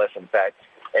military, for less in fact.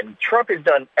 And Trump has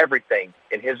done everything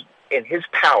in his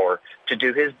power to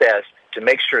do his best to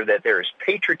make sure that there is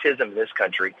patriotism in this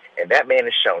country, and that man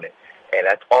has shown it. And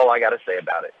that's all I got to say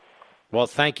about it. Well,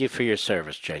 thank you for your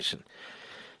service, Jason.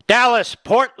 Dallas,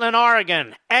 Portland,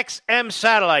 Oregon, XM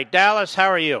Satellite. Dallas, how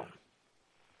are you?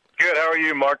 Good. How are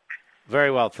you, Mark?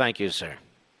 Very well, thank you, sir.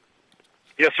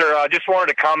 Yes, sir. I just wanted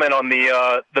to comment on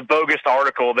the bogus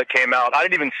article that came out. I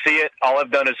didn't even see it. All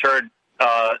I've done is heard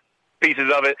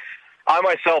pieces of it. I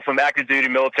myself am active duty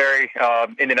military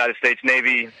in the United States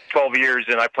Navy, 12 years,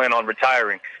 and I plan on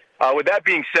retiring. With that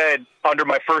being said, under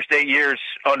my first 8 years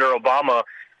under Obama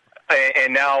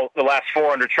and now the last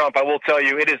 4 under Trump, I will tell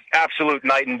you it is absolute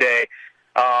night and day.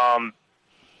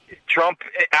 Trump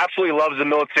absolutely loves the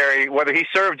military. Whether he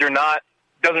served or not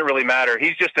doesn't really matter.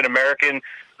 He's just an American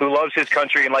who loves his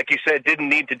country, and like you said, didn't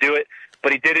need to do it,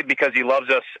 but he did it because he loves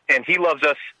us, and he loves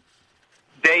us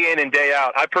day in and day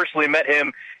out. I personally met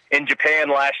him in Japan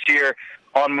last year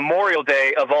on Memorial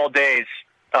Day of all days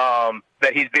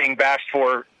that he's being bashed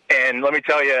for. And let me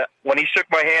tell you, when he shook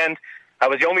my hand, I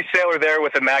was the only sailor there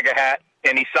with a MAGA hat,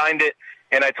 and he signed it,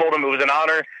 and I told him it was an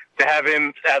honor to have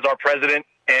him as our president,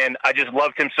 and I just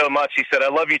loved him so much. He said, "I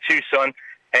love you too, son."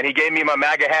 And he gave me my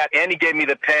MAGA hat, and he gave me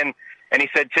the pen, and he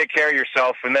said, "Take care of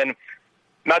yourself." And then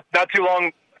not too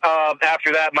long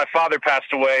after that, my father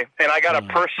passed away, and I got a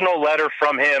personal letter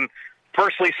from him,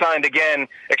 personally signed again,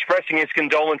 expressing his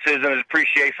condolences and his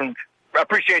appreciation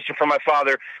for my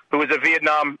father, who was a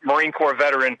Vietnam Marine Corps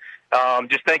veteran,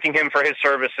 just thanking him for his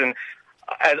service. And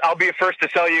I'll be the first to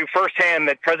tell you firsthand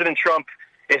that President Trump,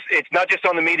 it's not just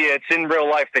on the media, it's in real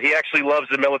life, that he actually loves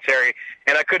the military,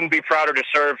 and I couldn't be prouder to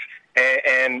serve,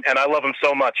 and I love him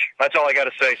so much. That's all I got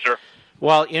to say, sir.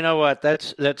 Well, you know what?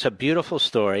 That's a beautiful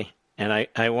story, and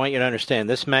I want you to understand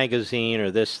this magazine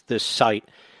or this site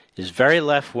is very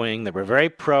left-wing. They were very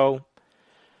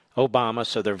pro-Obama,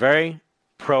 so they're very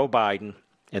pro-Biden,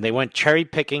 and they went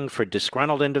cherry-picking for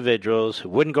disgruntled individuals who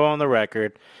wouldn't go on the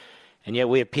record, and yet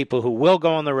we have people who will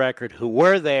go on the record, who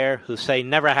were there, who say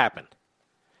never happened.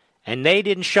 And they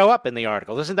didn't show up in the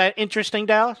article. Isn't that interesting,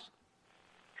 Dallas?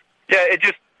 Yeah,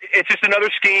 it's just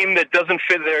another scheme that doesn't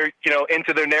fit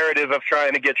into their narrative of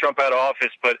trying to get Trump out of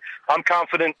office. But I'm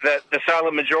confident that the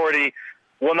silent majority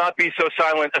will not be so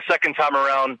silent a second time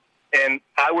around. And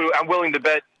I'm willing to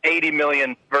bet 80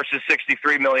 million versus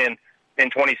 63 million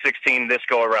in 2016 this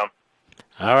go around.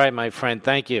 All right, my friend.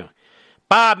 Thank you.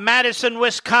 Bob, Madison,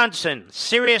 Wisconsin.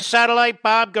 Sirius Satellite.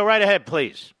 Bob, go right ahead,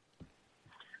 please.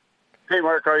 Hey,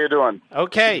 Mark, how you doing?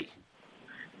 Okay.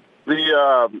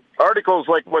 The articles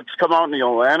like what's come out in the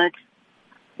Atlantic,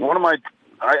 what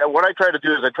I try to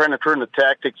do is I try to turn the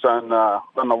tactics on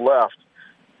the left.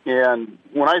 And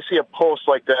when I see a post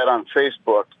like that on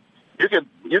Facebook,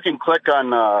 you can click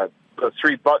on the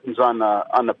 3 buttons on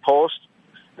the post,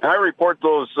 and I report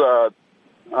those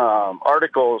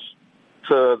articles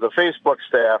to the Facebook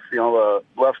staff, the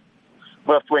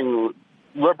left-wing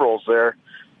liberals there,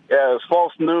 as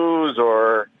false news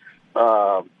or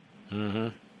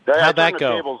How'd that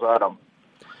go? Tables on them.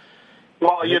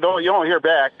 Well, you don't hear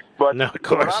back, but no, of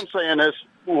course.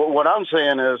 What I'm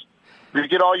saying is you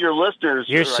get all your listeners.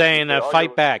 You're saying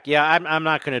fight back. Yeah, I'm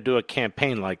not going to do a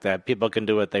campaign like that. People can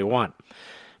do what they want.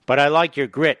 But I like your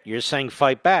grit. You're saying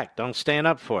fight back. Don't stand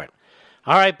up for it.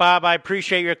 All right, Bob, I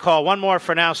appreciate your call. One more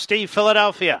for now. Steve,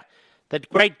 Philadelphia, the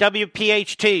great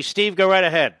WPHT. Steve, go right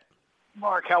ahead.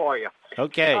 Mark, how are you?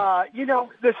 Okay.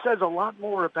 This says a lot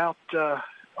more about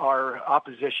our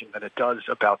opposition than it does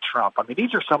about Trump. I mean,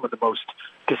 these are some of the most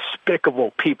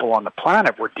despicable people on the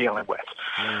planet we're dealing with.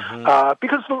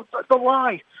 Because the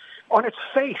lie, on its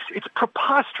face, it's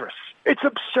preposterous. It's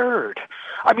absurd.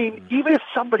 I mean, even if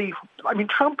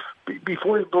Trump,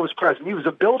 before he was president, he was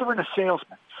a builder and a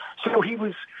salesman. So he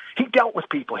dealt with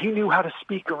people. He knew how to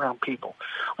speak around people.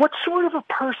 What sort of a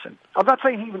person, I'm not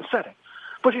saying he even said it,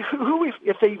 but who,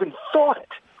 if they even thought it,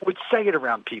 would say it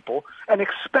around people and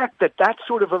expect that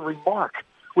sort of a remark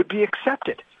would be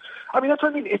accepted? I mean, that's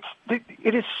what I mean.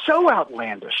 It is so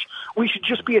outlandish. We should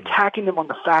just be attacking them on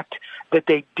the fact that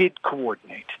they did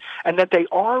coordinate and that they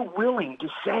are willing to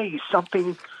say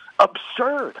something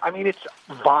absurd. I mean, it's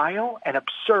vile and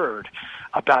absurd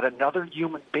about another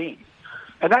human being.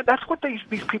 And that's what these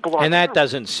people are. And that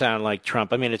doesn't sound like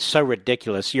Trump. I mean, it's so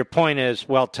ridiculous. Your point is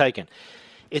well taken.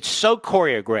 It's so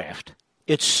choreographed.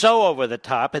 It's so over the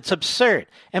top. It's absurd.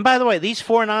 And by the way, these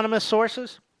 4 anonymous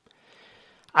sources,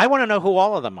 I want to know who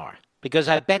all of them are because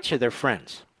I bet you they're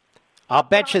friends. I'll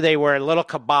bet you they were a little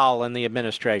cabal in the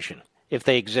administration, if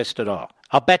they exist at all.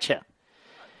 I'll bet you.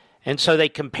 And so they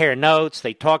compare notes.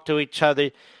 They talk to each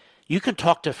other. You can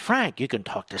talk to Frank. You can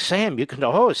talk to Sam. You can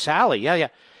talk, oh, Sally. Yeah.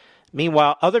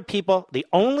 Meanwhile, other people, the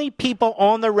only people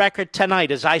on the record tonight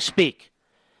as I speak,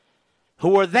 who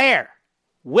were there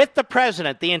with the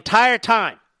president the entire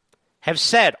time, have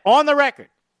said on the record,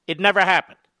 it never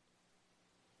happened.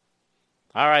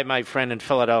 All right, my friend in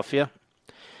Philadelphia,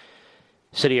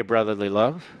 city of brotherly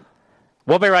love.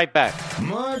 We'll be right back.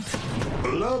 Mark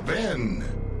Levin.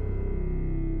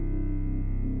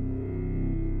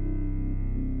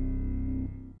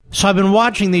 So I've been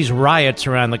watching these riots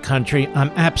around the country. I'm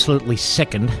absolutely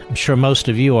sickened. I'm sure most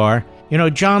of you are. You know,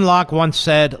 John Locke once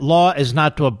said, law is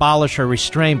not to abolish or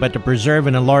restrain, but to preserve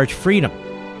and enlarge freedom.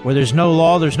 Where there's no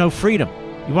law, there's no freedom.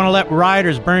 You want to let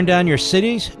rioters burn down your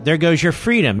cities? There goes your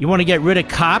freedom. You want to get rid of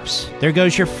cops? There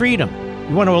goes your freedom.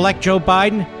 You want to elect Joe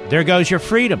Biden? There goes your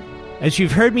freedom. As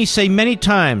you've heard me say many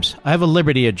times, I have a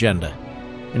liberty agenda.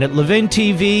 And at Levin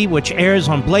TV, which airs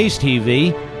on Blaze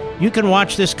TV, you can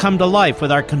watch this come to life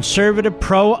with our conservative,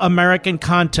 pro-American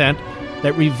content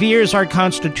that reveres our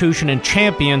Constitution and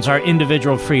champions our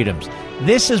individual freedoms.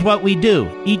 This is what we do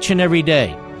each and every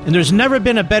day. And there's never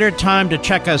been a better time to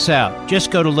check us out.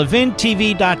 Just go to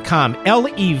levintv.com,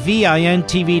 Levin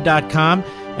TV.com,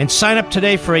 and sign up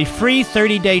today for a free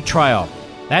 30-day trial.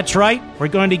 That's right, we're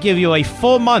going to give you a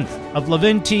full month of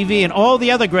Levin TV and all the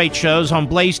other great shows on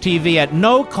Blaze TV at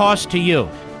no cost to you,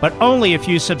 but only if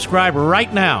you subscribe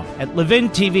right now at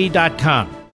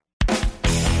levintv.com.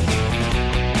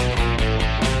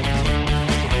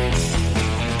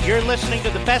 You're listening to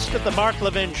the best of the Mark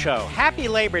Levin Show. Happy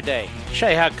Labor Day. Show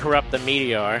you how corrupt the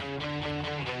media are.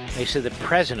 They say the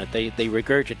president, they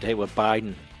regurgitate what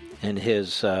Biden and his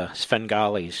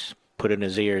Svengalis put in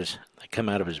his ears. They come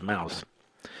out of his mouth.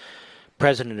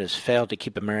 President has failed to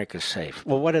keep America safe.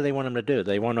 Well, what do they want him to do?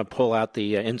 They want to pull out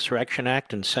the Insurrection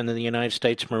Act and send the United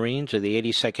States Marines or the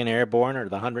 82nd Airborne or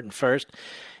the 101st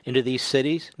into these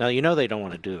cities? Now, you know they don't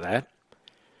want to do that.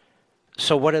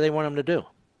 So what do they want him to do?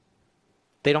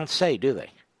 They don't say, do they?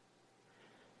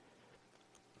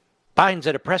 Biden's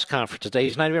at a press conference today.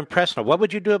 He's not even pressing. What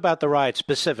would you do about the riots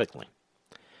specifically?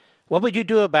 What would you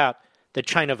do about the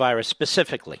China virus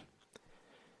specifically?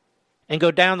 And go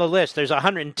down the list. There's a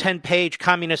 110-page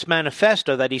Communist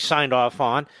Manifesto that he signed off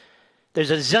on.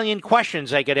 There's a zillion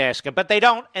questions they could ask him, but they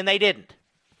don't, and they didn't.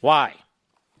 Why?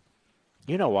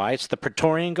 You know why. It's the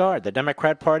Praetorian Guard, the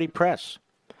Democrat Party press.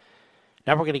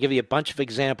 Now we're going to give you a bunch of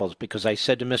examples because I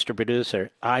said to Mr.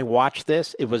 Producer, I watched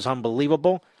this. It was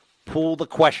unbelievable. Pull the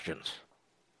questions.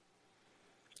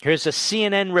 Here's a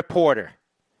CNN reporter.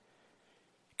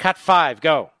 Cut 5,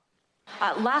 go.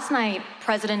 Last night,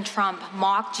 President Trump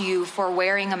mocked you for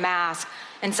wearing a mask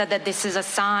and said that this is a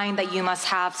sign that you must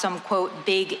have some, quote,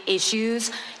 big issues.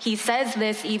 He says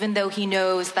this even though he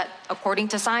knows that, according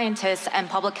to scientists and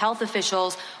public health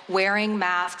officials, wearing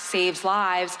masks saves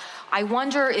lives. I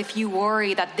wonder if you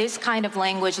worry that this kind of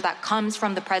language that comes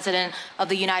from the President of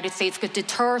the United States could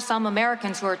deter some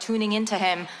Americans who are tuning into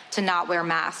him to not wear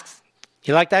masks.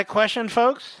 You like that question,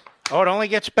 folks? Oh, it only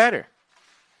gets better.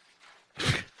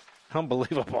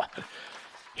 Unbelievable.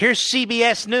 Here's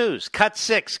CBS News. Cut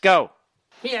 6. Go.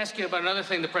 Let me ask you about another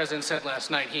thing the president said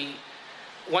last night. He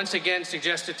once again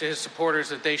suggested to his supporters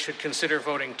that they should consider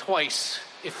voting twice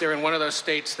if they're in one of those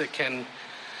states that can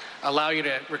allow you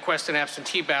to request an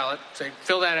absentee ballot. Say,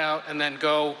 fill that out and then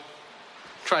go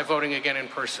try voting again in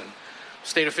person.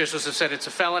 State officials have said it's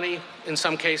a felony in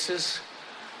some cases.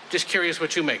 Just curious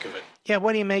what you make of it. Yeah,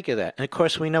 what do you make of that? And, of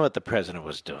course, we know what the president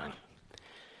was doing.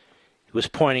 He was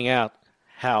pointing out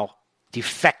how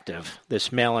defective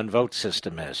this mail-in vote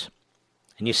system is.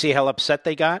 And you see how upset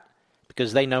they got?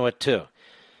 Because they know it too.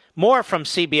 More from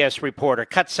CBS reporter.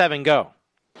 Cut 7, go.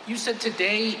 You said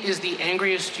today is the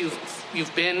angriest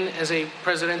you've been as a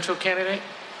presidential candidate.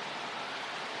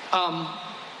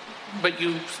 But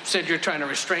you said you're trying to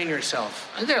restrain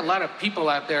yourself. There are a lot of people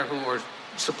out there who are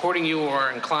supporting you or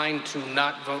are inclined to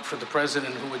not vote for the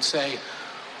president who would say,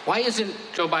 why isn't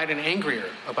Joe Biden angrier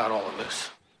about all of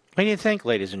this? What do you think,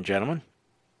 ladies and gentlemen?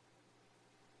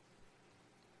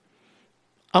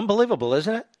 Unbelievable,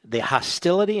 isn't it? The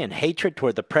hostility and hatred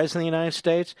toward the President of the United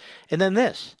States. And then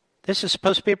this. This is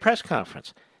supposed to be a press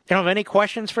conference. They don't have any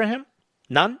questions for him?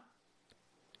 None?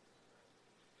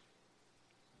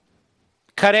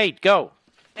 Cut 8, go.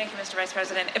 Thank you, Mr. Vice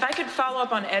President. If I could follow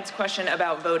up on Ed's question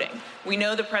about voting. We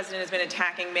know the president has been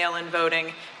attacking mail-in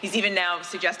voting. He's even now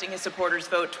suggesting his supporters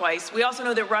vote twice. We also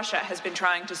know that Russia has been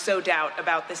trying to sow doubt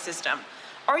about this system.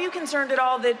 Are you concerned at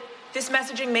all that this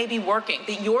messaging may be working,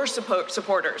 that your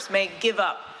supporters may give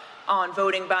up on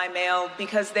voting by mail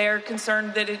because they're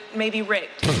concerned that it may be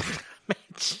rigged.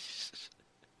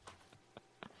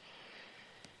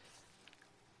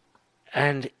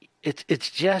 And it's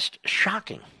just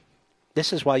shocking.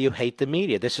 This is why you hate the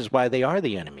media. This is why they are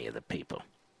the enemy of the people.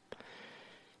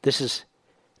 This is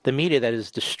the media that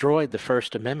has destroyed the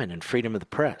First Amendment and freedom of the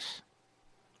press.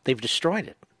 They've destroyed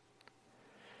it.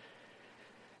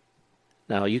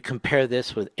 Now, you compare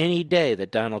this with any day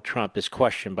that Donald Trump is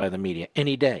questioned by the media,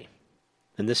 any day.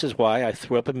 And this is why I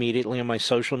threw up immediately on my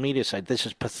social media site. This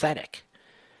is pathetic.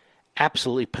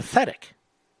 Absolutely pathetic.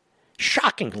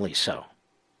 Shockingly so.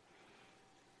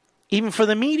 Even for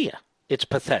the media, it's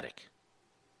pathetic.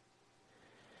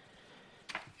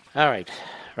 All right,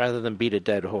 rather than beat a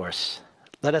dead horse,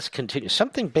 let us continue.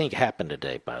 Something big happened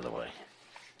today, by the way.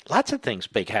 Lots of things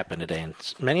big happened today, and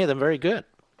many of them very good.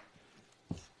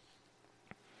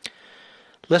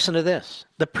 Listen to this.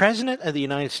 The President of the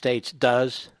United States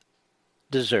does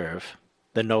deserve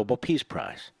the Nobel Peace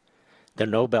Prize. The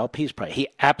Nobel Peace Prize. He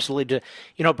absolutely did.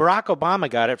 You know, Barack Obama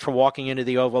got it for walking into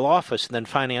the Oval Office and then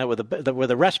finding out where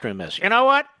the restroom is. You know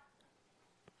what?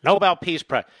 Nobel Peace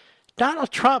Prize.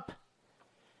 Donald Trump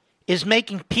is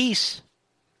making peace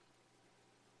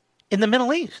in the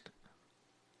Middle East.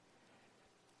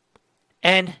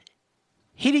 And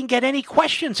he didn't get any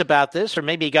questions about this, or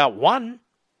maybe he got one.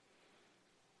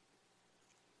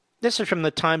 This is from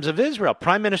the Times of Israel.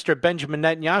 Prime Minister Benjamin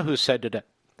Netanyahu said today,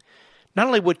 not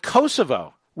only would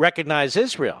Kosovo recognize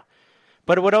Israel,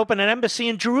 but it would open an embassy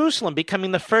in Jerusalem,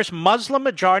 becoming the first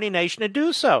Muslim-majority nation to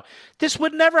do so. This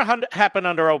would never happen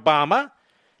under Obama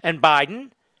and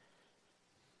Biden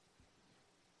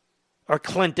or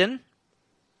Clinton.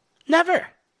 Never.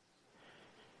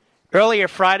 Earlier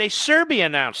Friday, Serbia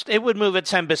announced it would move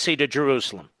its embassy to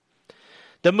Jerusalem.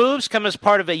 The moves come as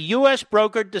part of a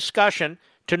U.S.-brokered discussion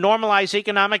to normalize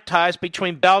economic ties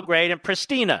between Belgrade and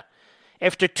Pristina.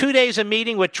 After 2 days of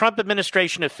meeting with Trump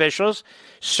administration officials,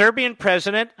 Serbian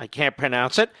president, I can't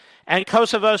pronounce it, and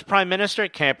Kosovo's prime minister, I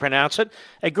can't pronounce it,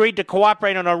 agreed to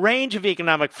cooperate on a range of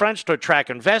economic fronts to attract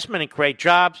investment and create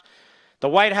jobs. The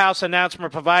White House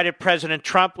announcement provided President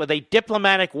Trump with a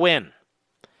diplomatic win.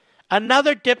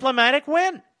 Another diplomatic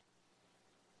win.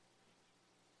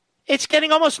 It's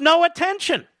getting almost no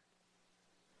attention.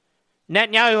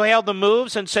 Netanyahu hailed the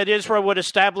moves and said Israel would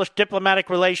establish diplomatic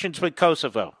relations with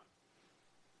Kosovo.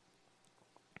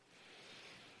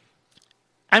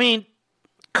 I mean,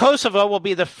 Kosovo will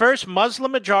be the first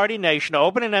Muslim-majority nation to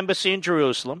open an embassy in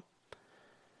Jerusalem.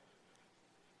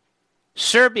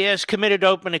 Serbia is committed to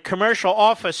open a commercial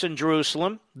office in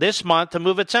Jerusalem this month to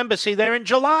move its embassy there in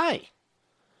July.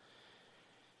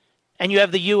 And you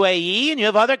have the UAE and you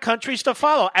have other countries to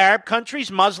follow, Arab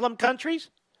countries, Muslim countries.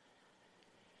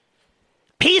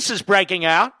 Peace is breaking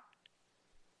out,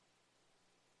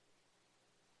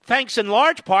 thanks in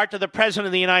large part to the President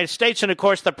of the United States and, of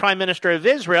course, the Prime Minister of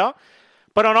Israel.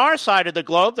 But on our side of the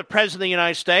globe, the President of the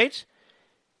United States.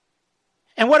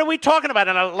 And what are we talking about?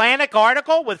 An Atlantic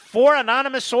article with 4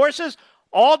 anonymous sources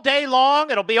all day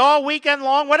long? It'll be all weekend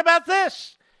long. What about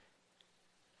this?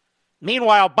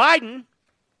 Meanwhile, Biden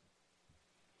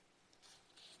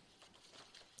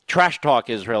trash talk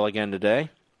Israel again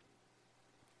today.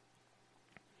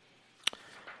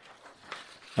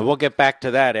 And we'll get back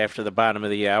to that after the bottom of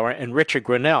the hour. And Richard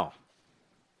Grenell.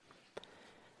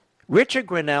 Richard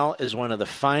Grenell is one of the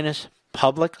finest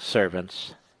public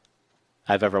servants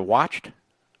I've ever watched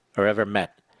or ever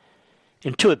met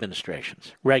in 2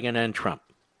 administrations, Reagan and Trump.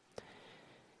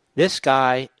 This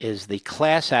guy is the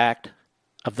class act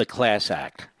of the class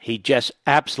act. He just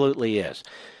absolutely is.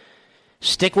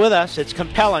 Stick with us. It's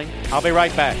compelling. I'll be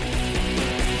right back.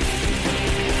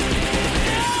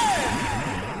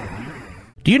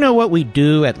 Do you know what we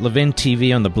do at Levin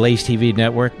TV on the Blaze TV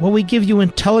network? Well, we give you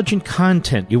intelligent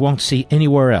content you won't see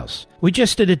anywhere else. We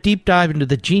just did a deep dive into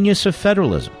the genius of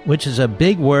federalism, which is a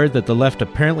big word that the left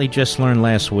apparently just learned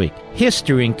last week.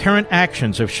 History and current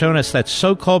actions have shown us that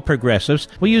so-called progressives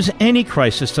will use any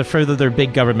crisis to further their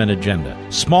big government agenda.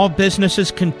 Small businesses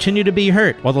continue to be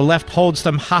hurt, while the left holds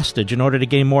them hostage in order to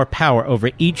gain more power over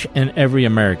each and every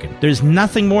American. There's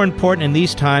nothing more important in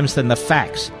these times than the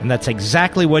facts, and that's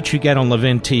exactly what you get on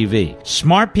Levin TV.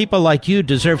 Smart people like you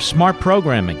deserve smart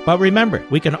programming, but remember,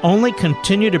 we can only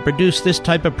continue to produce this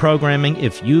type of programming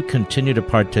if you continue to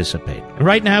participate. And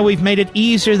right now, we've made it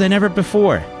easier than ever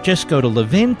before. Just go to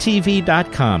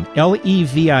levintv.com,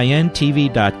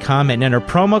 LEVIN-TV.com, and enter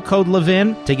promo code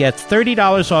LEVIN to get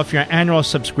 $30 off your annual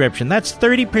subscription. That's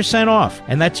 30% off,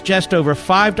 and that's just over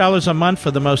 $5 a month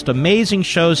for the most amazing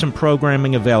shows and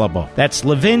programming available. That's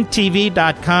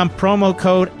levintv.com, promo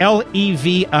code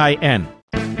LEVIN.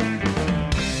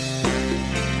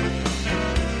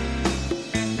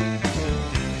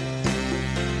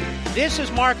 This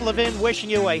is Mark Levin wishing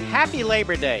you a happy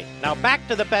Labor Day. Now back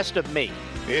to the best of me.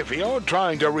 If you're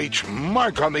trying to reach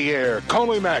Mark on the air,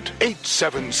 call him at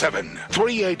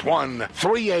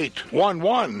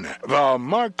 877-381-3811. The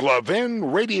Mark Levin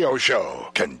Radio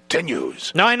Show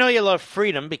continues. Now, I know you love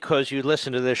freedom because you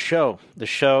listen to this show. The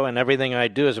show and everything I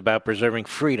do is about preserving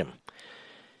freedom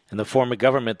and the form of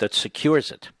government that secures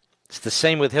it. It's the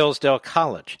same with Hillsdale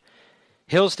College.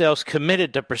 Hillsdale's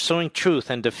committed to pursuing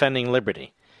truth and defending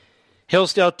liberty.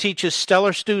 Hillsdale teaches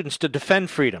stellar students to defend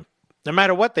freedom, no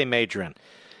matter what they major in.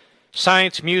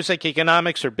 Science, music,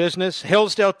 economics, or business,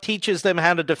 Hillsdale teaches them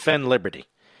how to defend liberty.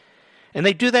 And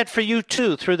they do that for you,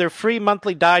 too, through their free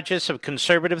monthly digest of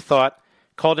conservative thought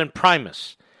called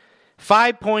Imprimis.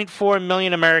 5.4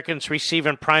 million Americans receive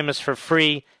Imprimis for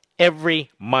free every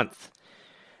month.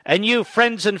 And you,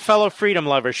 friends and fellow freedom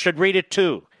lovers, should read it,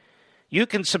 too. You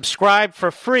can subscribe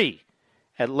for free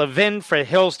at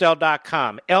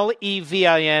levinforhillsdale.com,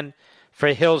 Levin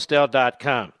for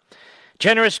Hillsdale.com.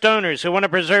 Generous donors who want to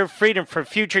preserve freedom for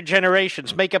future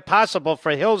generations make it possible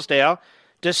for Hillsdale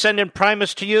to send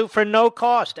Imprimis to you for no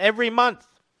cost every month.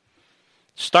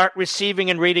 Start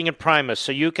receiving and reading Imprimis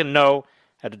so you can know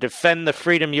how to defend the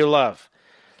freedom you love.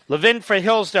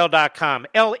 levinforhillsdale.com,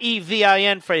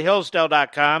 Levin for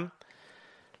Hillsdale.com,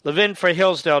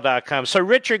 levinforhillsdale.com. So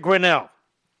Richard Grenell,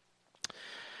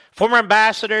 former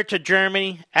ambassador to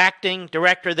Germany, acting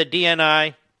director of the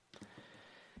DNI,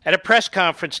 at a press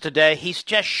conference today, he's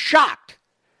just shocked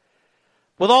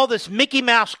with all this Mickey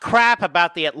Mouse crap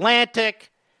about the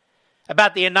Atlantic,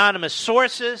 about the anonymous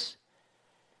sources.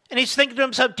 And he's thinking to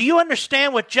himself, do you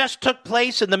understand what just took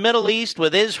place in the Middle East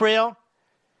with Israel,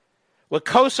 with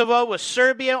Kosovo, with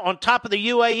Serbia, on top of the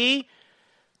UAE?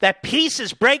 That peace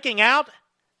is breaking out?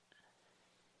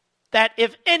 That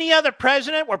if any other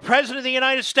president were president of the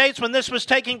United States when this was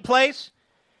taking place,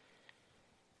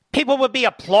 people would be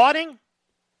applauding?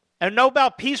 A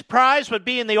Nobel Peace Prize would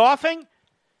be in the offing?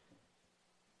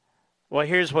 Well,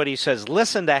 here's what he says.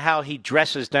 Listen to how he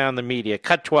dresses down the media.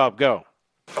 Cut 12, go.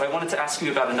 But I wanted to ask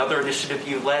you about another initiative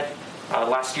you led.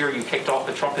 Last year, you kicked off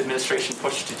the Trump administration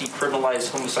push to decriminalize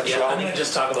homosexuality. Yeah, I'm going to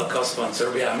just talk about Kosovo and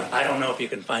Serbia. I don't know if you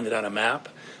can find it on a map,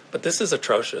 but this is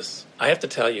atrocious. I have to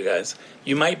tell you guys,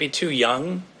 you might be too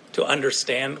young to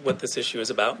understand what this issue is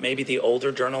about. Maybe the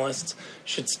older journalists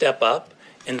should step up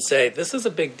and say, this is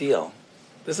a big deal.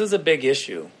 This is a big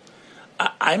issue.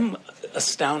 I'm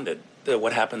astounded at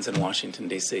what happens in Washington,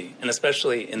 D.C., and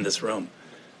especially in this room.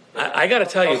 I got to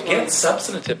tell you, get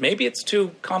substantive. Maybe it's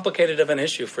too complicated of an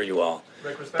issue for you all.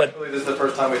 Rick, respectfully, this is the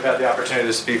first time we've had the opportunity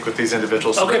to speak with these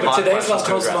individuals. Okay, but today's about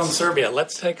Kosovo and Serbia.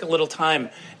 Let's take a little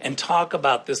time and talk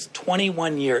about this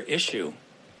 21-year issue,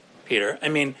 Peter. I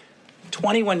mean,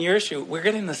 21-year issue. We're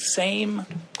getting the same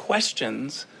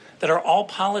questions that are all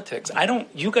politics.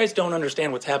 You guys don't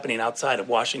understand what's happening outside of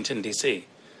Washington, D.C.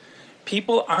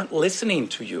 People aren't listening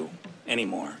to you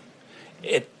anymore.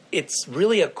 It's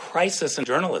really a crisis in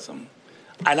journalism.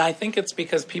 And I think it's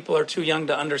because people are too young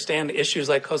to understand issues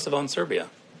like Kosovo and Serbia.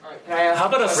 Right, how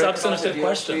about a substantive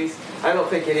question? Please? I don't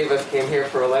think any of us came here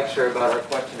for a lecture about our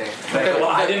questioning. Okay, well,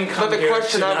 I didn't come here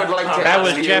question I would like to That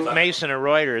ask was Jeff Mason of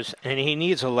Reuters, and he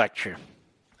needs a lecture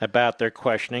about their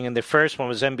questioning. And the first one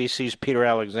was NBC's Peter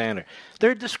Alexander.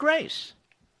 They're a disgrace.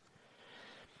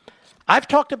 I've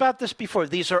talked about this before.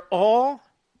 These are all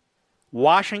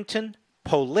Washington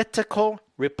political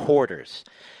reporters.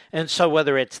 And so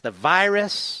whether it's the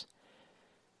virus,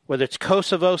 whether it's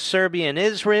Kosovo, Serbia, and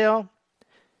Israel,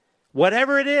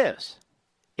 whatever it is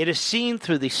seen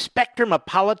through the spectrum of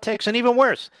politics, and even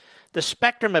worse, the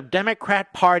spectrum of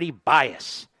Democrat Party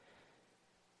bias,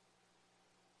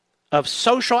 of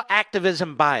social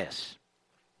activism bias.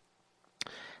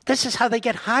 This is how they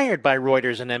get hired by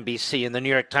Reuters and NBC and the New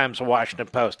York Times and Washington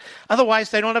Post.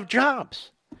 Otherwise, they don't have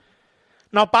jobs.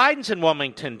 Now, Biden's in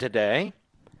Wilmington today,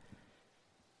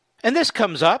 and this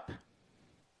comes up.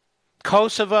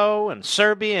 Kosovo and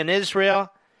Serbia and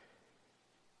Israel.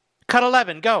 Cut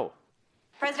 11, go.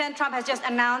 President Trump has just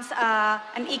announced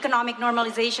an economic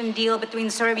normalization deal between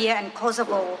Serbia and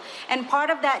Kosovo. And part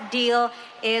of that deal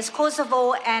is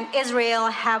Kosovo and Israel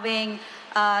having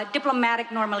diplomatic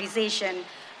normalization.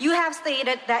 You have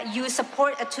stated that you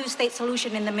support a two-state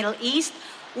solution in the Middle East.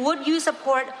 Would you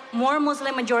support more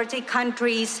Muslim-majority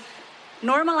countries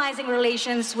normalizing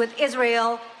relations with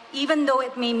Israel, even though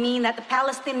it may mean that the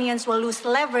Palestinians will lose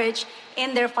leverage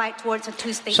in their fight towards a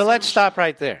two-state solution? So let's stop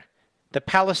right there. The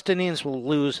Palestinians will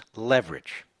lose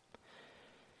leverage.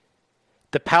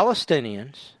 The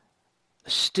Palestinians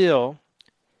still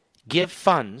give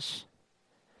funds,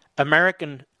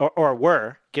 American, or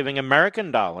were giving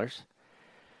American dollars,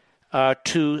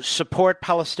 to support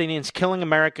Palestinians killing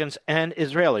Americans and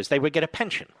Israelis. They would get a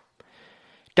pension.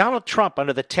 Donald Trump,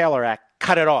 under the Taylor Act,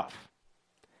 cut it off.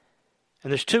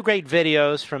 And there's two great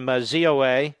videos from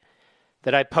ZOA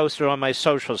that I posted on my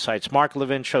social sites, Mark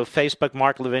Levin Show Facebook,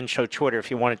 Mark Levin Show Twitter,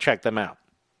 if you want to check them out.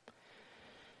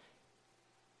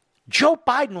 Joe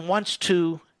Biden wants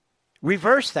to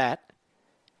reverse that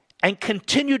and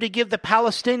continue to give the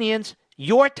Palestinians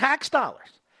your tax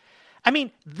dollars. I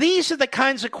mean, these are the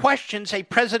kinds of questions a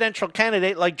presidential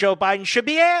candidate like Joe Biden should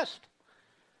be asked.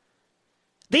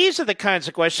 These are the kinds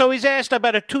of questions. So he's asked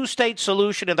about a two-state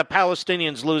solution and the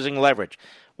Palestinians losing leverage.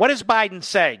 What does Biden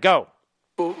say? Go.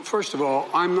 Well, first of all,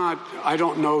 I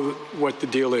don't know what the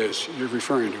deal is you're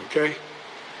referring to, okay?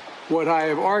 What I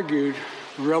have argued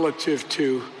relative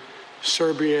to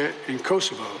Serbia and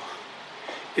Kosovo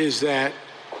is that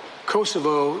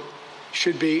Kosovo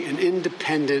should be an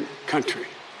independent country,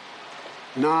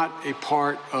 not a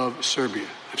part of Serbia.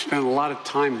 I've spent a lot of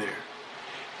time there.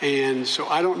 And so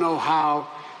I don't know how,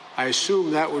 I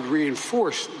assume that would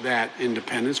reinforce that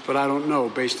independence, but I don't know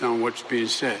based on what's being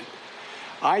said.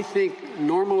 I think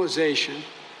normalization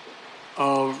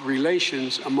of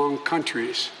relations among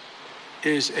countries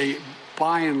is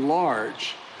by and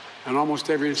large, in almost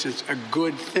every instance, a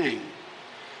good thing.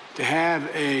 To have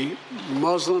a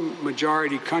Muslim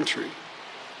majority country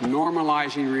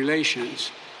normalizing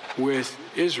relations with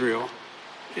Israel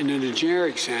in a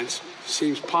generic sense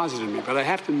seems positive to me, but I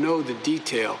have to know the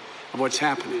detail of what's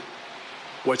happening,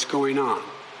 what's going on.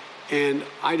 And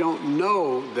I don't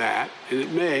know that,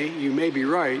 and you may be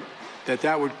right,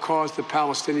 that would cause the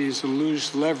Palestinians to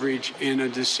lose leverage in a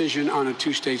decision on a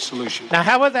two-state solution. Now,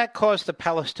 how would that cause the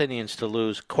Palestinians to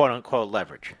lose, quote-unquote,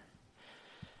 leverage?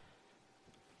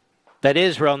 That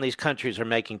Israel and these countries are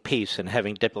making peace and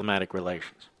having diplomatic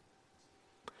relations.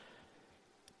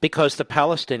 Because the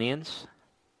Palestinians,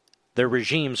 their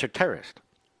regimes are terrorist.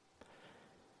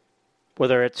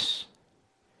 Whether it's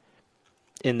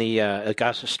in the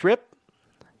Gaza Strip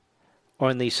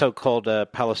or in the so-called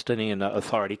Palestinian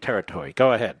Authority territory.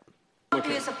 Go ahead. Do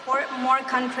you support more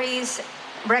countries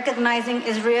recognizing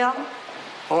Israel?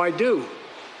 Oh, I do.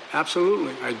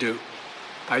 Absolutely, I do.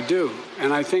 I do.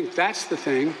 And I think that's the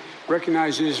thing,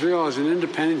 recognizing Israel as an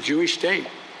independent Jewish state.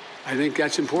 I think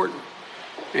that's important.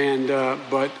 And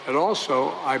but it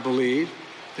also, I believe,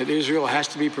 that Israel has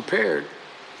to be prepared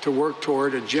to work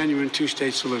toward a genuine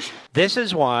two-state solution. This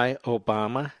is why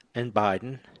Obama and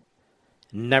Biden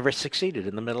never succeeded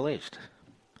in the Middle East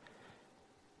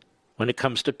when it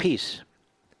comes to peace.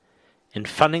 In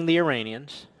funding the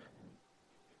Iranians,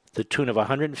 the tune of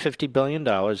 $150 billion and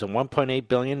 $1.8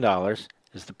 billion,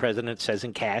 as the president says,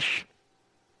 in cash.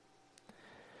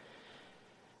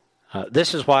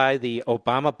 This is why the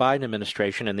Obama-Biden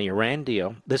administration and the Iran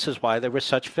deal, this is why there were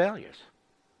such failures.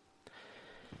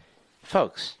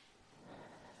 Folks,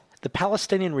 the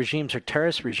Palestinian regimes are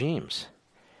terrorist regimes.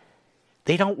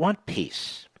 They don't want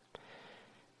peace.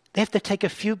 They have to take a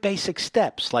few basic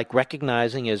steps, like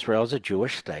recognizing Israel as a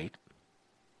Jewish state,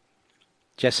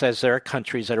 just as there are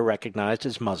countries that are recognized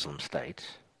as Muslim states,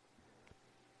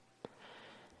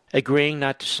 agreeing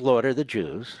not to slaughter the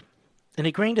Jews, and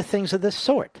agreeing to things of this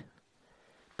sort.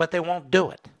 But they won't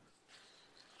do it.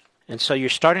 And so you're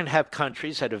starting to have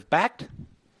countries that have backed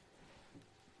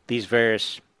these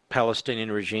various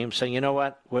Palestinian regimes saying, you know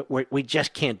what, we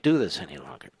just can't do this any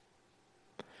longer.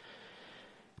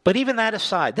 But even that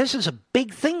aside, this is a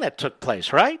big thing that took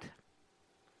place, right?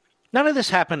 None of this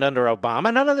happened under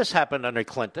Obama. None of this happened under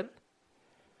Clinton.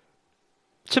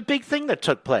 It's a big thing that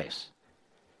took place.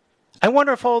 I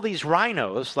wonder if all these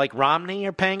rhinos like Romney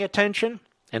are paying attention,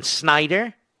 and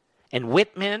Snyder, and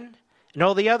Whitman, and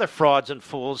all the other frauds and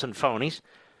fools and phonies,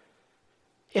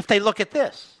 if they look at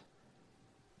this.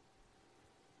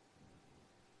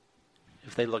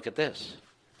 If they look at this.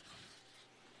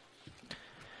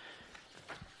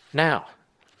 Now,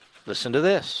 listen to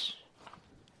this.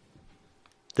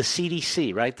 The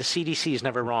CDC, right? The CDC is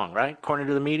never wrong, right? According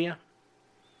to the media.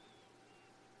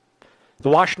 The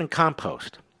Washington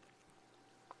Compost.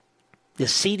 The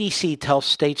CDC tells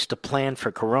states to plan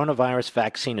for coronavirus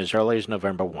vaccine as early as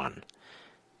November 1.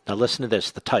 Now listen to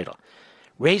this, the title.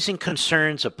 Raising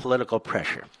concerns of political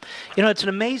pressure. You know, it's an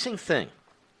amazing thing.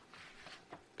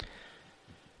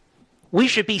 We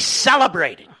should be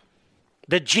celebrating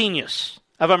the genius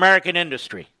of American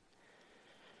industry.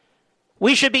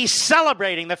 We should be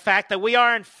celebrating the fact that we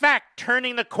are, in fact,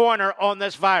 turning the corner on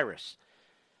this virus.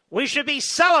 We should be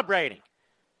celebrating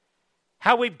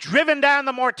how we've driven down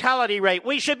the mortality rate.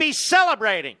 We should be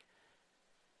celebrating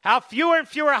how fewer and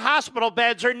fewer hospital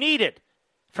beds are needed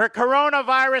for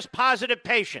coronavirus-positive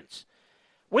patients.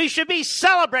 We should be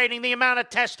celebrating the amount of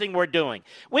testing we're doing.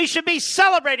 We should be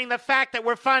celebrating the fact that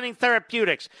we're finding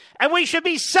therapeutics. And we should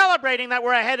be celebrating that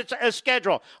we're ahead of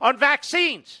schedule on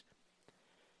vaccines.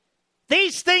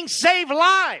 These things save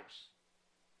lives.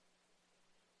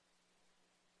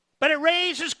 But it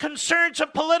raises concerns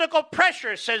of political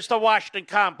pressure, says the Washington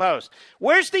Compost.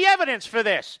 Where's the evidence for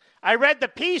this? I read the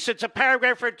piece. It's a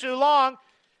paragraph or too long.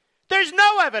 There's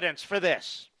no evidence for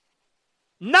this.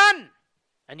 None.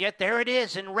 And yet there it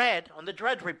is in red on the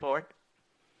Drudge Report.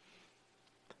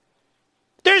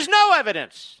 There's no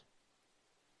evidence.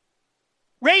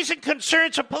 Raising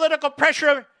concerns of political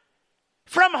pressure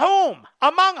from whom?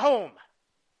 Among whom?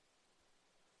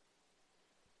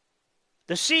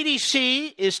 The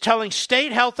CDC is telling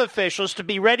state health officials to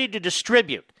be ready to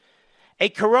distribute a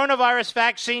coronavirus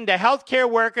vaccine to healthcare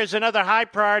workers and other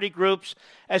high-priority groups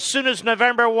as soon as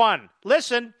November 1.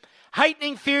 Listen,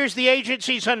 heightening fears the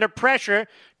agency's under pressure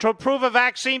to approve a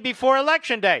vaccine before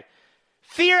Election Day.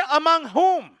 Fear among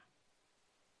whom?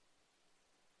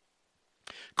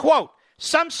 Quote,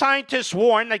 some scientists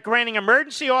warn that granting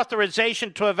emergency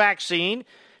authorization to a vaccine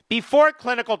before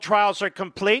clinical trials are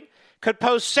complete could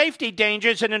pose safety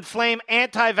dangers and inflame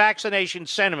anti-vaccination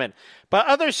sentiment. But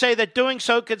others say that doing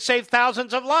so could save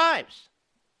thousands of lives.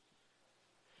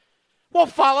 Well,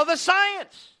 follow the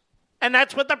science. And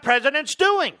that's what the president's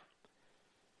doing.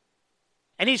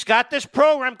 And he's got this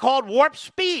program called Warp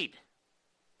Speed.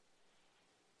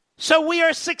 So we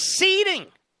are succeeding.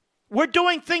 We're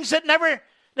doing things that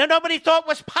nobody thought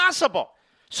was possible.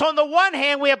 So on the one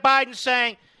hand, we have Biden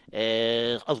saying,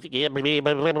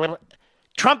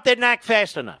 Trump didn't act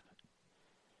fast enough.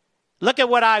 Look at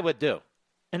what I would do.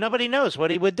 And nobody knows what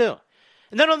he would do.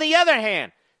 And then on the other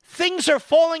hand, things are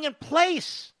falling in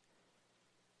place.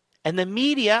 And the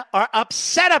media are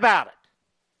upset about it.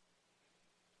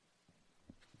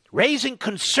 Raising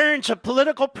concerns of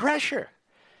political pressure.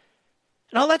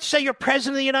 Now, let's say you're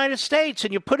president of the United States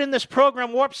and you put in this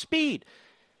program, Warp Speed,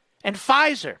 and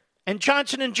Pfizer, and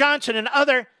Johnson & Johnson, and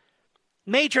other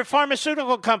major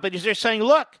pharmaceutical companies. They're saying,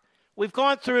 look, we've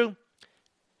gone through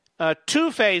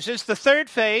 2 phases. The third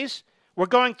phase we're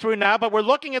going through now, but we're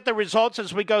looking at the results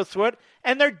as we go through it,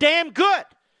 and they're damn good.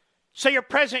 So you're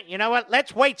president, you know what?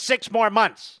 Let's wait 6 more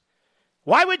months.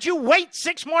 Why would you wait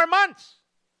 6 more months?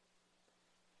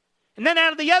 And then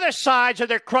out of the other sides of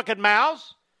their crooked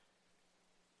mouths,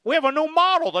 we have a new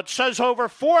model that says over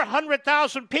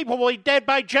 400,000 people will be dead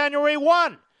by January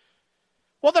 1.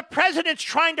 Well, the president's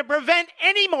trying to prevent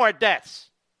any more deaths.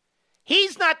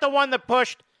 He's not the one that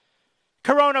pushed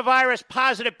coronavirus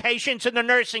positive patients in the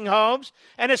nursing homes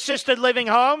and assisted living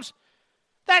homes.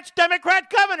 That's Democrat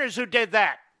governors who did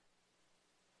that.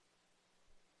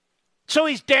 So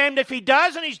he's damned if he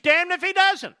does and he's damned if he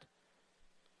doesn't.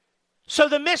 So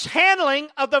the mishandling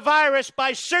of the virus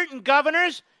by certain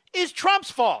governors is Trump's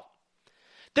fault.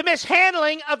 The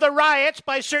mishandling of the riots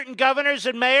by certain governors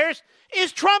and mayors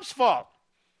is Trump's fault.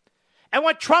 And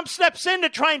when Trump steps in to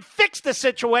try and fix the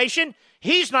situation,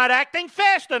 he's not acting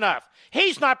fast enough.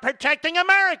 He's not protecting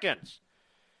Americans.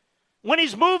 When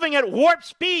he's moving at warp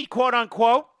speed, quote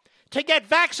unquote, to get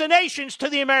vaccinations to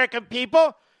the American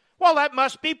people, well, that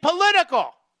must be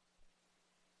political.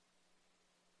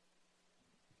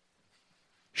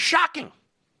 Shocking.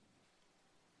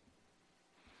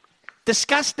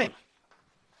 Disgusting.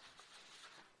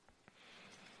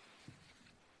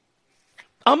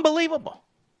 Unbelievable.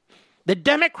 The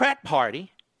Democrat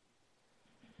Party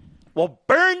will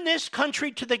burn this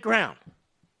country to the ground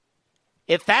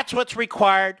if that's what's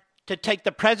required to take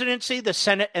the presidency, the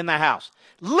Senate, and the House.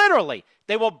 Literally,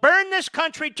 they will burn this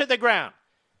country to the ground.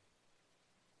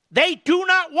 They do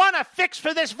not want a fix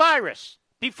for this virus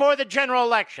before the general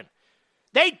election.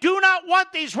 They do not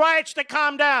want these riots to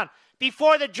calm down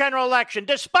before the general election,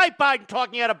 despite Biden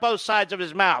talking out of both sides of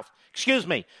his mouth.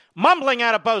 Mumbling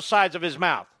out of both sides of his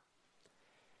mouth.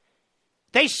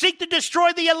 They seek to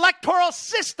destroy the electoral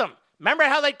system. Remember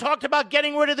how they talked about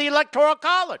getting rid of the Electoral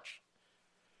College?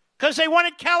 Because they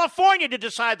wanted California to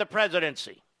decide the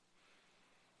presidency.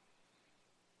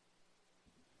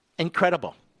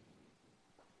 Incredible.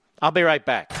 I'll be right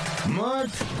back. Mark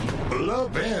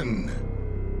Levin.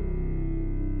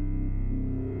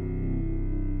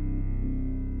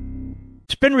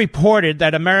 It's been reported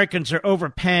that Americans are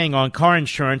overpaying on car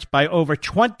insurance by over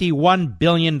 $21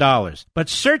 billion. But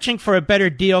searching for a better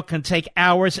deal can take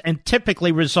hours and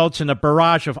typically results in a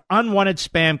barrage of unwanted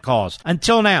spam calls.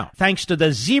 Until now, thanks to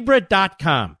the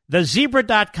Zebra.com.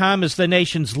 TheZebra.com is the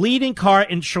nation's leading car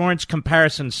insurance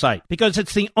comparison site because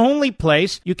it's the only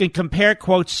place you can compare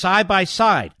quotes side by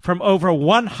side from over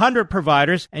 100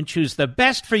 providers and choose the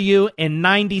best for you in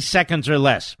 90 seconds or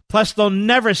less. Plus, they'll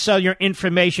never sell your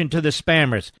information to the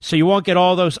spammers, so you won't get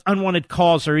all those unwanted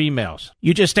calls or emails.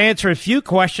 You just answer a few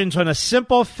questions on a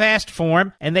simple, fast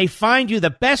form, and they find you the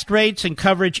best rates and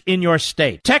coverage in your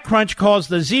state. TechCrunch calls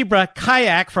the Zebra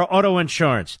Kayak for auto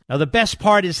insurance. Now, the best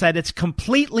part is that it's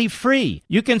completely free.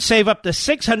 You can save up to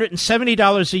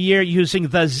 $670 a year using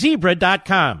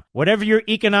TheZebra.com. Whatever your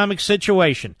economic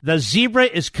situation, The Zebra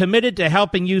is committed to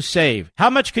helping you save. How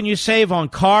much can you save on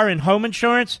car and home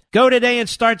insurance? Go today and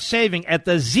start saving at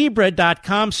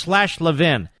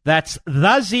TheZebra.com/Levin. That's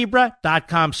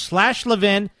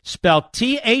TheZebra.com/Levin, spelled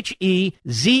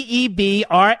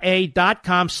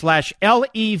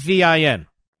TheZebra.com/LEVIN.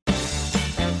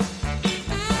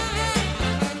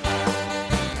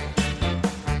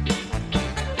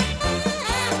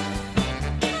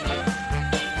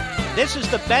 This is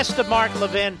the best of Mark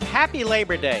Levin. Happy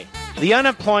Labor Day. The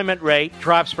unemployment rate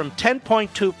drops from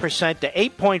 10.2% to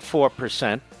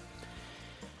 8.4%.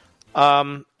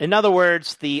 In other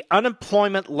words, the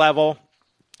unemployment level,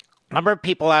 number of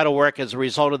people out of work as a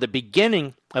result of the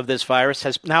beginning of this virus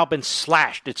has now been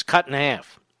slashed. It's cut in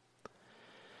half.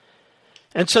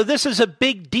 And so this is a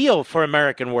big deal for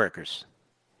American workers.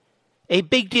 A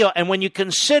big deal. And when you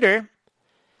consider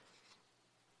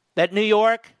that New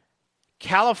York,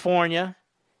 California,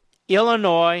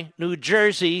 Illinois, New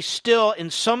Jersey still, in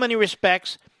so many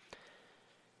respects,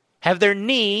 have their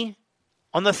knee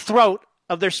on the throat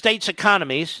of their state's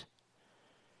economies,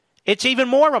 it's even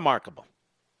more remarkable.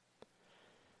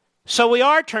 So we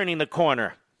are turning the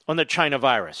corner on the China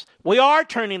virus. We are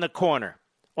turning the corner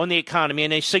on the economy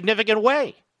in a significant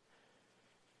way.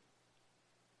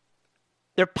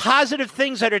 There are positive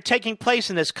things that are taking place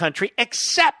in this country,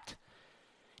 except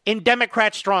in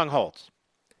Democrat strongholds.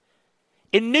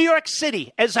 In New York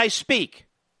City, as I speak,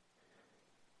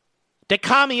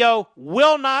 DeCamio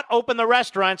will not open the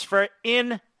restaurants for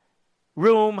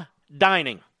in-room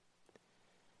dining.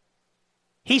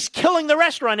 He's killing the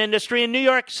restaurant industry in New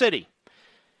York City.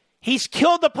 He's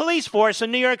killed the police force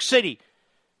in New York City.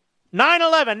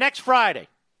 9/11 next Friday.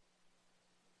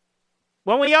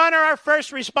 When we honor our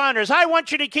first responders, I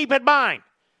want you to keep in mind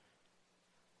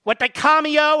what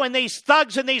DeCamio and these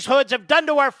thugs and these hoods have done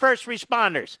to our first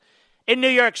responders in New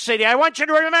York City. I want you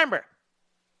to remember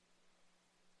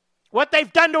what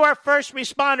they've done to our first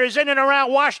responders in and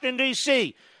around Washington,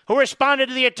 D.C., who responded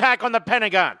to the attack on the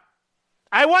Pentagon.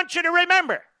 I want you to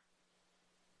remember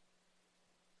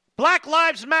Black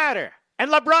Lives Matter and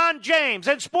LeBron James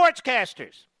and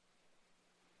sportscasters.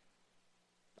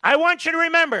 I want you to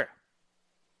remember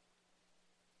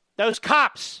those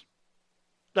cops,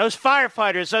 those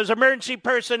firefighters, those emergency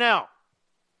personnel,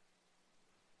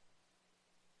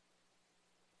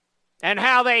 and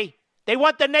how they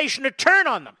want the nation to turn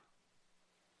on them.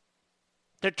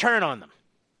 To turn on them.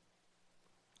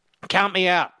 Count me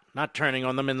out. Not turning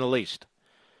on them in the least.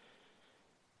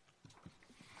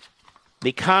 The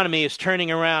economy is turning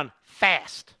around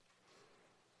fast.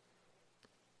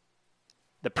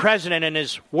 The president and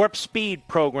his warp speed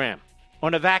program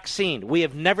on a vaccine. We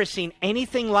have never seen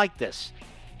anything like this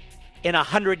in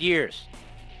 100 years.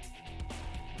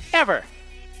 Ever.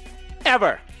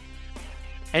 Ever.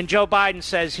 And Joe Biden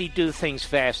says he'd do things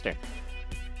faster.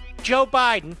 Joe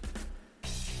Biden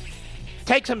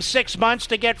takes him 6 months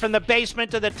to get from the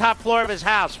basement to the top floor of his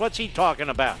house. What's he talking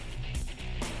about?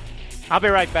 I'll be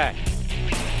right back.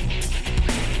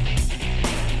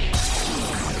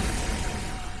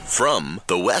 From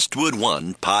the Westwood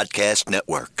One Podcast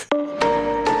Network.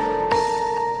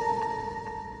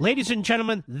 Ladies and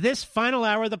gentlemen, this final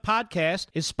hour of the podcast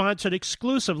is sponsored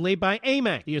exclusively by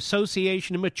AMAC, the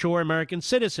Association of Mature American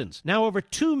Citizens. Now over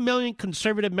 2 million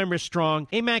conservative members strong,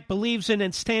 AMAC believes in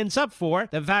and stands up for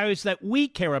the values that we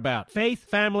care about: faith,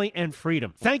 family, and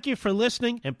freedom. Thank you for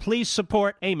listening, and please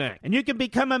support AMAC. And you can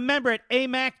become a member at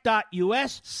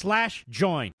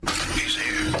amac.us/join.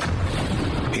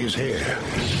 He's here.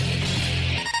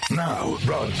 Now,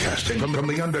 broadcasting from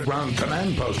the underground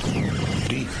command post,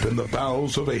 deep in the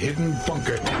bowels of a hidden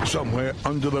bunker, somewhere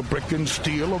under the brick and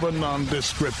steel of a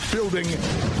nondescript building,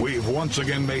 we've once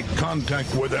again made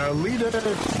contact with our leader,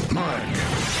 Mark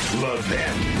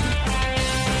Levin.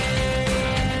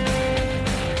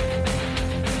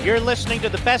 You're listening to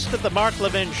the best of the Mark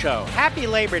Levin Show. Happy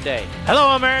Labor Day.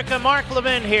 Hello, America. Mark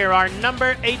Levin here. Our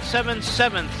number,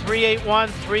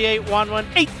 877-381-3811,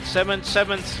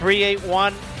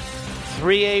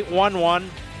 877-381-3811.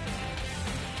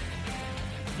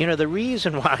 You know, the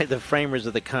reason why the framers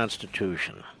of the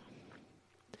Constitution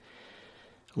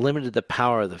limited the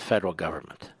power of the federal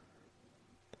government,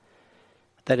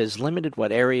 that has limited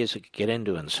what areas it could get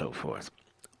into and so forth,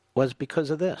 was because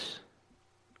of this.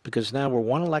 Because now we're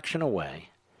one election away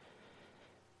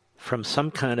from some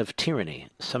kind of tyranny,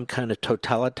 some kind of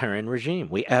totalitarian regime.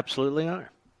 We absolutely are.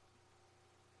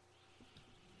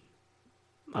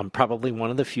 I'm probably one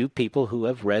of the few people who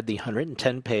have read the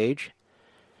 110-page,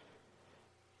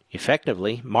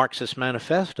 effectively, Marxist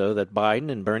manifesto that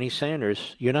Biden and Bernie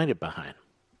Sanders united behind.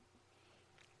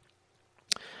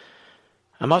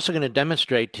 I'm also going to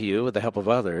demonstrate to you, with the help of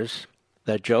others,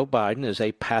 that Joe Biden is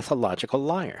a pathological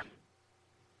liar.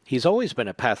 He's always been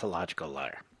a pathological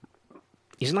liar.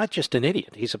 He's not just an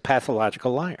idiot. He's a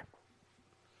pathological liar.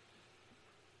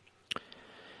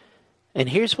 And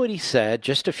here's what he said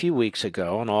just a few weeks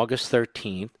ago on August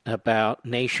 13th about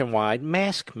nationwide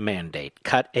mask mandate.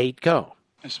 Cut 8, go.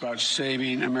 It's about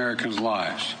saving Americans'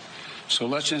 lives. So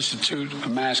let's institute a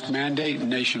mask mandate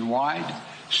nationwide,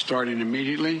 starting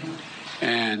immediately,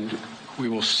 and we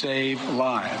will save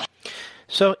lives.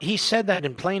 So he said that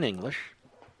in plain English.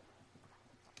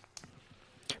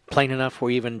 Plain enough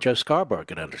where even Joe Scarborough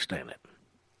could understand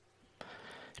it.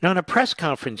 Now, in a press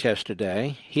conference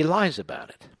yesterday, he lies about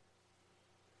it.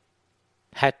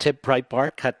 Hat tip,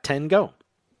 Breitbart, cut 10, go.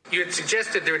 You had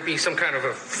suggested there would be some kind of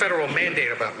a federal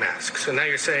mandate about masks, and now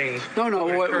you're saying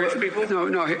encourage people?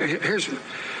 No. Here's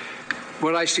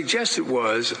what I suggested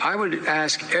was I would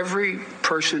ask every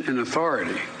person in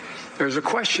authority. There's a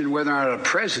question whether or not a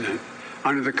president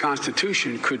under the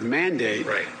Constitution could mandate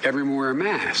everyone wear a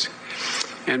mask.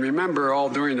 And remember, all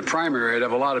during the primary, I'd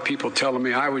have a lot of people telling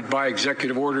me I would, by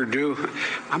executive order, do.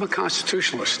 I'm a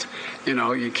constitutionalist. You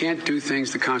know, you can't do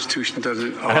things the Constitution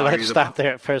doesn't allow. All right, let's stop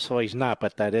there. First of all, he's not,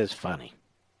 but that is funny.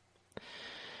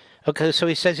 Okay, so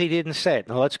he says he didn't say it.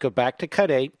 Now let's go back to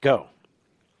cut 8. Go.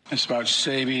 It's about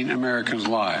saving Americans'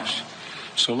 lives.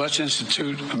 So let's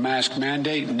institute a mask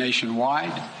mandate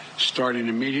nationwide, starting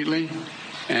immediately,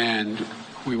 and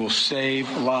we will save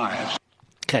lives.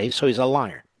 Okay, so he's a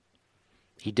liar.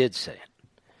 He did say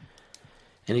it.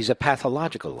 And he's a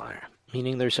pathological liar,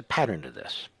 meaning there's a pattern to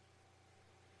this.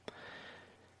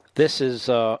 This is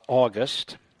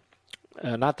August,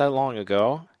 not that long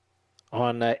ago,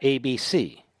 on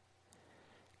ABC.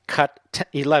 Cut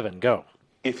 11, go.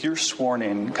 If you're sworn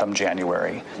in come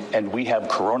January and we have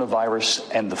coronavirus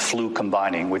and the flu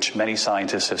combining, which many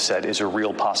scientists have said is a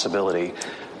real possibility,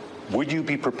 would you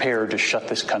be prepared to shut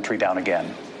this country down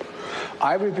again?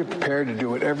 I would be prepared to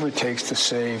do whatever it takes to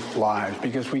save lives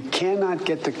because we cannot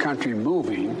get the country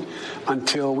moving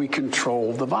until we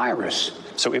control the virus.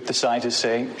 So if the scientists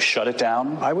say shut it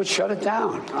down? I would shut it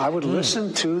down. I would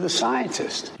listen to the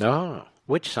scientist. Oh,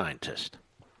 which scientist?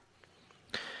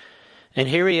 And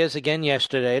here he is again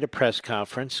yesterday at a press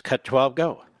conference. Cut 12,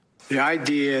 go. The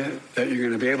idea that you're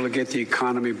going to be able to get the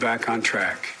economy back on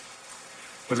track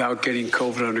without getting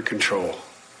COVID under control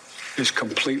is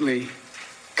completely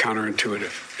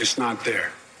counterintuitive. It's not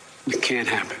there. It can't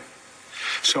happen.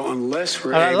 So unless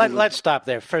we're let's stop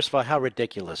there. First of all, how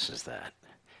ridiculous is that?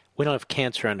 We don't have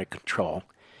cancer under control.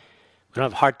 We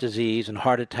don't have heart disease and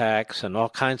heart attacks and all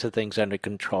kinds of things under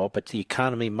control, but the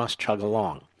economy must chug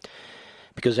along.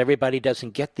 Because everybody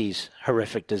doesn't get these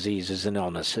horrific diseases and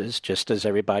illnesses, just as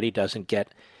everybody doesn't get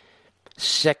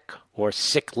sick or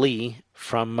sickly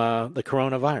from the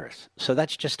coronavirus. So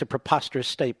that's just a preposterous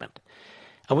statement.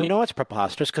 And we know it's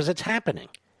preposterous because it's happening.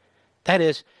 That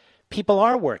is, people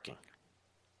are working.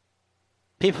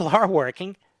 People are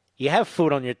working. You have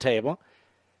food on your table.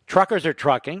 Truckers are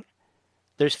trucking.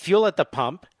 There's fuel at the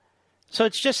pump. So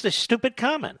it's just a stupid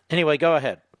comment. Anyway, go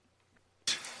ahead.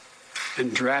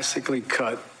 And drastically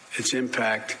cut its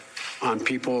impact on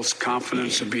people's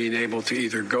confidence of being able to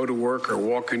either go to work or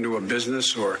walk into a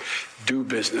business or do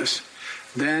business,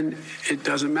 then it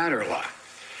doesn't matter a lot.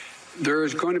 There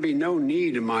is going to be no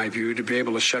need, in my view, to be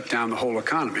able to shut down the whole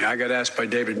economy. I got asked by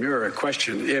David Muir a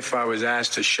question. If I was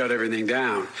asked to shut everything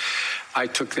down, I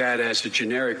took that as a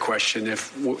generic question.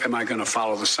 Am I going to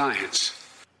follow the science?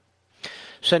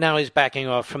 So now he's backing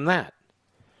off from that.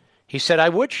 He said, I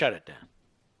would shut it down.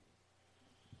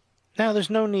 Now, there's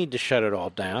no need to shut it all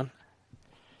down.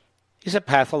 He's a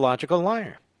pathological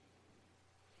liar.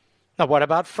 Now, what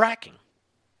about fracking?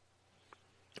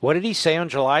 What did he say on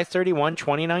July 31,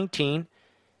 2019,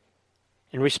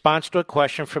 in response to a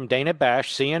question from Dana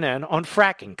Bash, CNN, on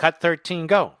fracking? Cut 13,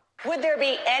 go. Would there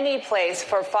be any place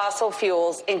for fossil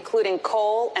fuels, including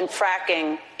coal and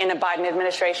fracking, in a Biden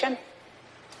administration?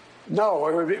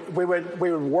 No, we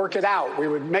would work it out. We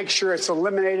would make sure it's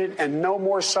eliminated and no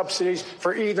more subsidies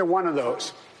for either one of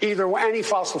those, any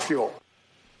fossil fuel.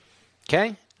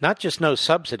 Okay, not just no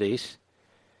subsidies.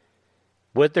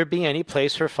 Would there be any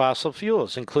place for fossil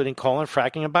fuels, including coal and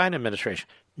fracking in Biden administration?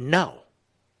 No.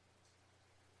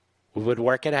 We would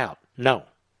work it out. No.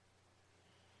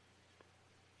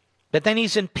 But then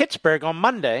he's in Pittsburgh on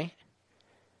Monday,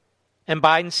 and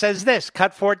Biden says this,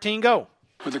 cut 14, go.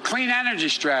 With a clean energy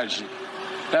strategy,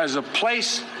 that is a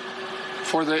place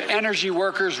for the energy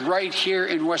workers right here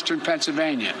in Western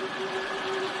Pennsylvania.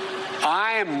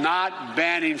 I am not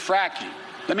banning fracking.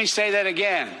 Let me say that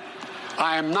again.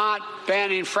 I am not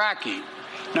banning fracking,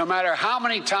 no matter how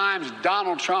many times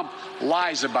Donald Trump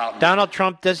lies about me. Donald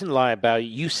Trump doesn't lie about you.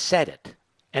 You said it.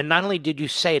 And not only did you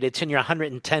say it, it's in your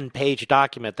 110-page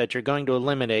document that you're going to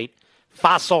eliminate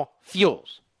fossil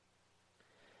fuels.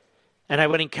 And I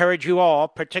would encourage you all,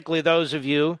 particularly those of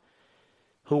you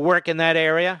who work in that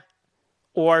area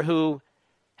or who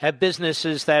have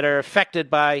businesses that are affected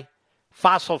by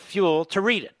fossil fuel, to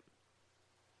read it.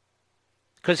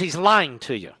 Because he's lying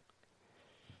to you.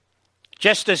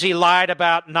 Just as he lied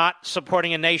about not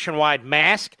supporting a nationwide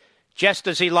mask, just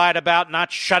as he lied about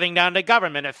not shutting down the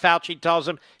government if Fauci tells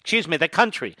him, the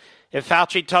country, if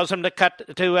Fauci tells him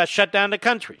to shut down the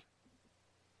country.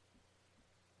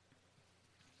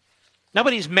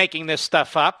 Nobody's making this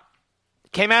stuff up.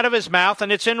 It came out of his mouth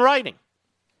and it's in writing.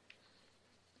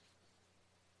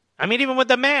 I mean, even with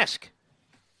the mask.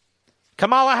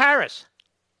 Kamala Harris,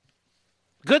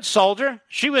 good soldier.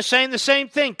 She was saying the same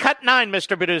thing. Cut 9,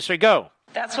 Mr. Producer, go.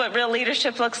 That's what real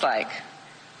leadership looks like.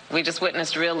 We just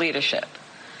witnessed real leadership,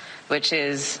 which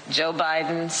is Joe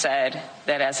Biden said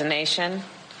that as a nation,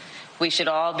 we should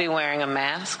all be wearing a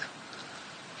mask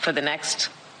for the next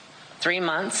 3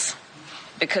 months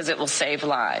because it will save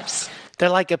lives. They're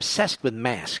like obsessed with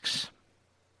masks.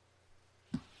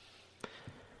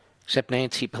 Except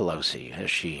Nancy Pelosi, as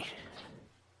she...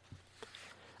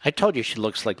 I told you she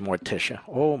looks like Morticia.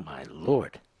 Oh, my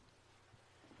Lord.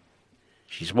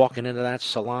 She's walking into that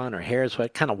salon. Her hair is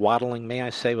kind of waddling, may I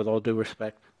say, with all due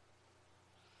respect.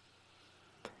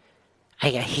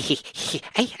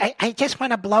 I just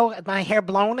want to blow my hair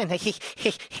blown, and I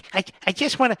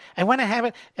just want to have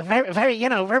it very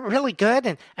really good,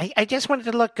 and I just want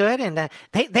it to look good, and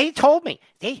they told me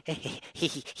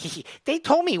they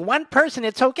told me one person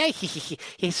it's okay,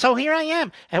 so here I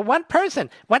am, and one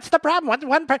person, what's the problem?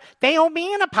 They owe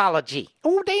me an apology.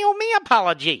 Oh, they owe me an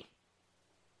apology.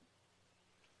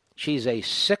 She's a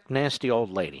sick, nasty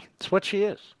old lady. That's what she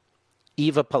is.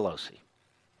 Eva Pelosi.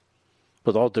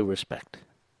 With all due respect.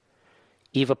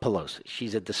 Eva Pelosi.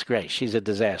 She's a disgrace. She's a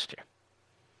disaster.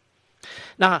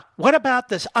 Now, what about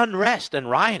this unrest and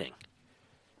rioting?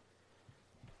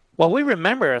 Well, we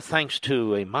remember, thanks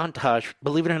to a montage,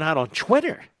 believe it or not, on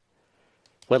Twitter,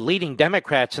 what leading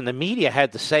Democrats in the media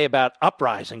had to say about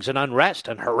uprisings and unrest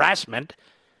and harassment.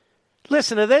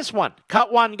 Listen to this one.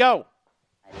 Cut 1, go.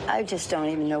 I just don't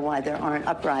even know why there aren't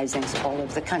uprisings all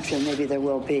over the country. Maybe there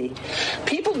will be.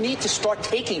 People need to start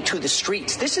taking to the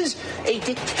streets. This is a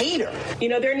dictator. You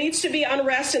know, there needs to be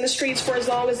unrest in the streets for as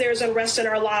long as there's unrest in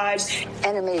our lives.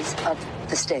 Enemies of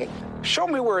the state. Show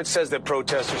me where it says that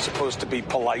protests are supposed to be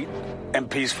polite and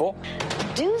peaceful.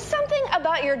 Do something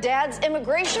about your dad's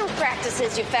immigration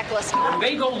practices, you feckless. When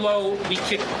they go low, we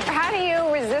kick them. How do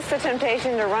you resist the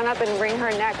temptation to run up and wring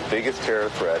her neck? The biggest terror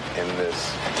threat in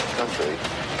this country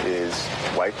is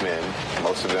white men,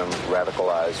 most of them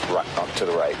radicalized to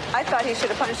the right. I thought he should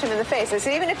have punched him in the face. I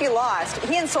said, even if you lost,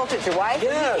 he insulted your wife.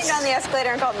 Yes. He came down the escalator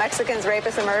and called Mexicans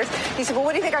rapists and murderers. He said, well,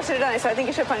 what do you think I should have done? I said, I think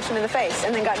you should have punched him in the face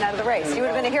and then gotten out of the race. You would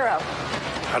have been a hero.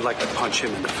 I'd like to punch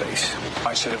him in the face.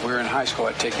 I said if we were in high school,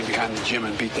 I'd take him behind the gym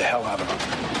and beat the hell out of him.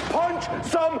 Punch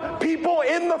some people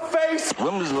in the face!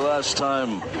 When was the last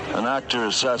time an actor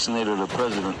assassinated a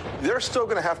president? They're still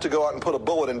going to have to go out and put a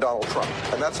bullet in Donald Trump,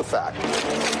 and that's a fact.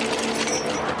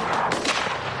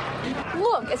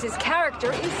 Look, as his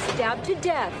character is stabbed to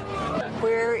death.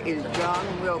 Where is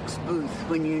John Wilkes Booth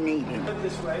when you need him?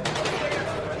 This way.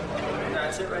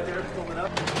 That's it right there. Pull it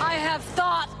up. I have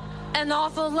thought an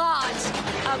awful lot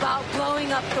about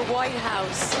blowing up the White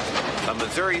House. A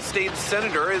Missouri state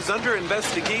senator is under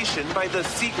investigation by the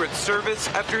Secret Service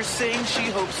after saying she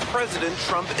hopes President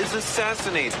Trump is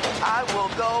assassinated. I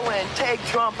will go and take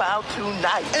Trump out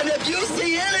tonight. And if you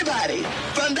see anybody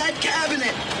from that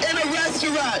cabinet in a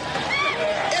restaurant,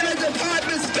 in a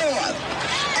department store,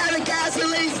 at a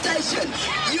gasoline station,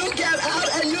 you get out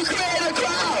and you create a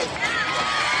crowd.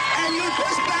 And you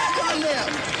push back on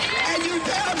them. And you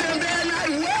tell them they're not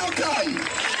welcome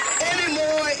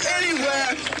anymore,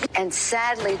 anywhere. And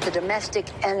sadly, the domestic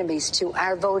enemies to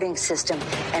our voting system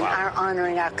and our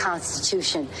honoring our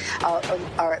Constitution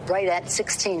are right at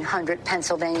 1600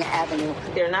 Pennsylvania Avenue.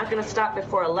 They're not going to stop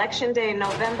before Election Day in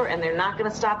November, and they're not going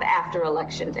to stop after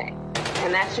Election Day.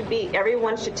 And that should be,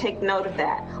 everyone should take note of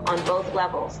that on both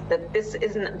levels, that this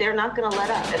isn't, they're not going to let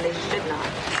up, and they should not.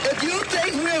 If you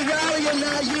think we're rallying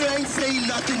now, you ain't seen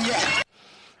nothing yet.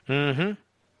 Mm-hmm.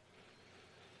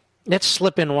 Let's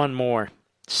slip in one more.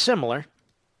 Similar,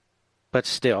 but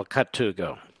still. Cut 2,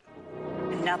 go.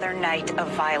 Another night of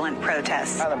violent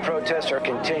protests. Violent protests are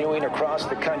continuing across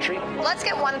the country. Let's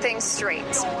get one thing straight.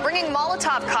 Bringing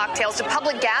Molotov cocktails to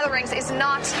public gatherings is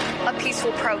not a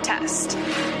peaceful protest.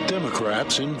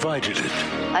 Democrats invited it.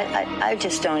 I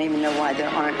just don't even know why there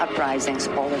aren't uprisings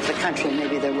all over the country.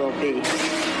 Maybe there will be. And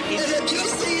if you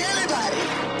see anybody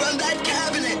from that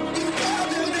cabinet, you tell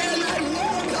them they're not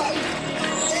welcome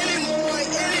anymore,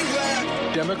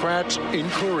 anywhere. Democrats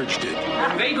encouraged it.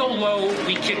 When they go low,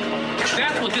 we kick them.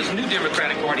 That's what this new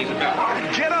Democratic Party is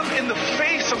about. Get up in the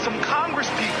face of some Congress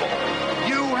people.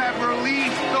 You have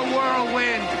released the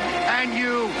whirlwind, and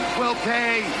you will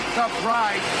pay the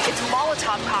price. It's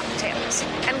Molotov cocktails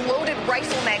and loaded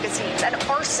rifle magazines and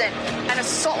arson and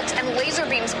assault and laser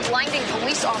beams blinding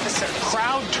police officers. The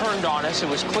crowd turned on us. It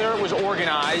was clear it was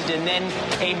organized, and then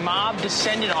a mob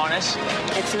descended on us.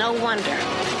 It's no wonder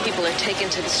people are taken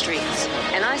to the streets,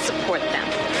 and I support them.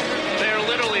 They're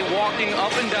literally walking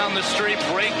up and down the street,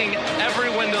 breaking every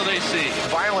window they see.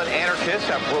 Violent anarchists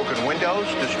have broken windows,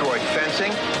 destroyed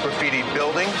fencing, graffitied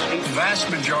buildings. The vast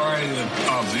majority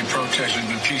of the protests have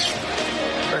been peaceful.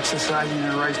 Exercising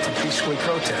their rights to peacefully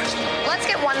protest. Let's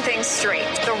get one thing straight.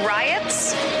 The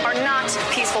riots are not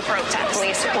peaceful protests.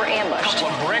 Police were ambushed. A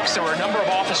couple of bricks. There were a number of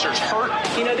officers hurt.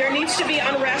 You know, there needs to be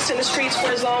unrest in the streets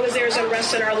for as long as there's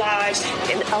unrest in our lives.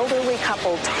 An elderly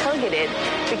couple targeted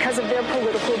because of their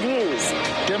political views.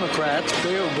 Democrats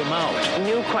bailed them out.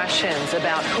 New questions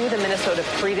about who the Minnesota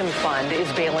Freedom Fund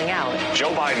is bailing out.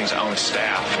 Joe Biden's own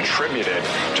staff contributed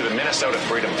to the Minnesota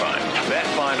Freedom Fund. That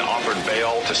fund offered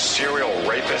bail to serial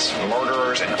rapists,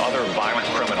 murderers, and other violent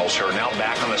criminals who are now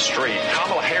back on the street.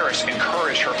 Kamala Harris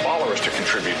encouraged her followers to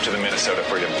contribute to the Minnesota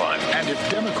Freedom Fund. And if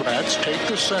Democrats take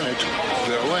the Senate,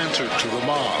 they'll answer to the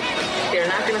mob. They're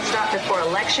not going to stop before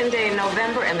Election Day in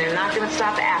November, and they're not going to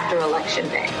stop after Election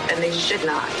Day, and they should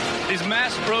not. These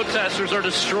mass protesters are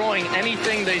destroying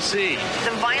anything they see.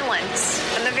 The violence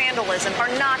and the vandalism are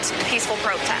not peaceful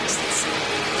protests.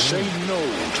 Say no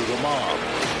to the mob.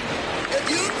 If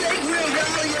you think we're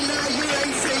rallying now, you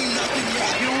ain't seen nothing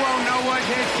yet. You won't know what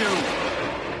hit you.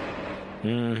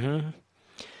 Mm-hmm.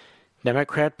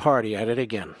 Democrat Party at it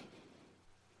again.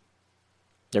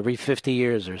 Every 50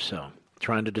 years or so,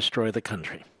 trying to destroy the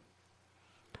country.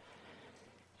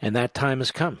 And that time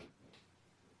has come.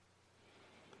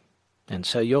 And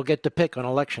so you'll get to pick on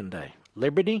Election Day.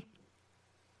 Liberty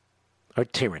or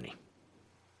tyranny?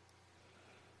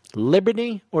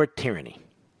 Liberty or tyranny?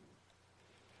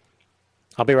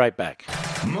 I'll be right back.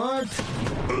 Mark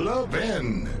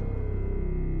Levin.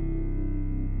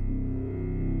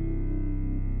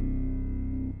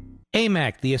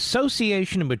 AMAC, the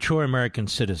Association of Mature American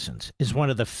Citizens, is one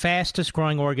of the fastest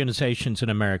growing organizations in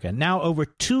America. Now over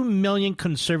 2 million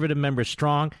conservative members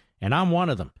strong, and I'm one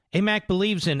of them. AMAC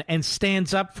believes in and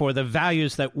stands up for the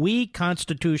values that we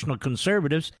constitutional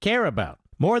conservatives care about.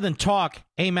 More than talk,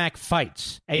 AMAC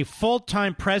fights. A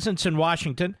full-time presence in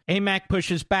Washington, AMAC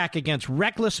pushes back against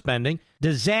reckless spending,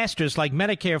 disasters like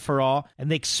Medicare for All, and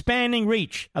the expanding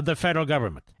reach of the federal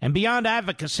government. And beyond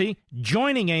advocacy,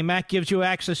 joining AMAC gives you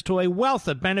access to a wealth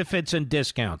of benefits and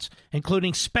discounts,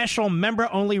 including special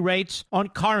member-only rates on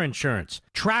car insurance,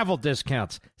 travel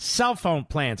discounts, cell phone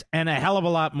plans, and a hell of a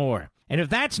lot more. And if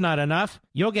that's not enough,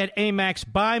 you'll get AMAC's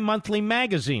bi-monthly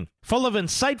magazine, full of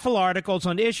insightful articles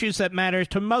on issues that matter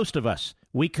to most of us,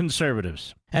 we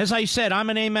conservatives. As I said, I'm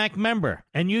an AMAC member,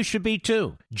 and you should be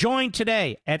too. Join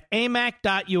today at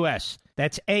amac.us.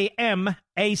 That's AMAC.us.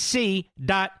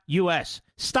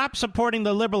 Stop supporting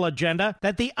the liberal agenda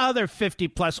that the other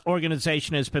 50-plus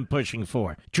organization has been pushing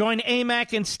for. Join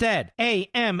AMAC instead.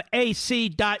 AMAC.us.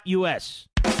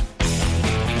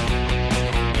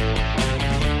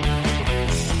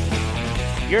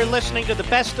 You're listening to the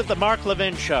best of the Mark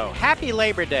Levin Show. Happy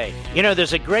Labor Day. You know,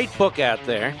 there's a great book out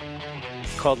there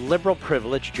called Liberal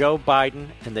Privilege, Joe Biden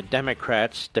and the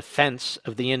Democrats' Defense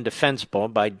of the Indefensible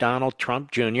by Donald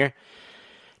Trump Jr.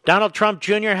 Donald Trump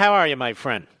Jr., how are you, my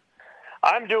friend?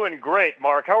 I'm doing great,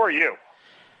 Mark. How are you?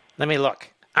 Let me look.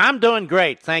 I'm doing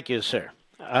great. Thank you, sir.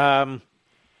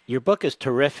 Your book is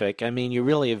terrific. I mean, you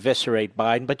really eviscerate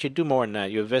Biden, but you do more than that.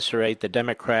 You eviscerate the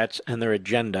Democrats and their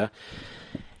agenda.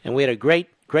 And we had a great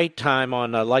time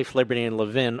on Life, Liberty, and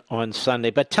Levin on Sunday.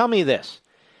 But tell me this.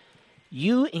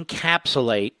 You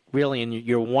encapsulate, really, in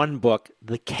your one book,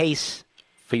 the case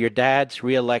for your dad's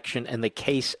reelection and the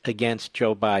case against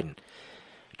Joe Biden.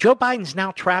 Joe Biden's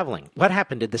now traveling. What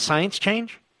happened? Did the science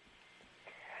change?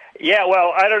 Yeah,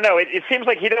 well, I don't know. It seems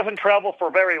like he doesn't travel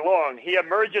for very long. He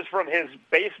emerges from his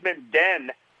basement den,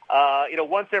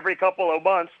 once every couple of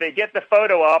months. They get the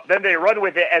photo up, then they run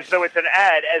with it as though it's an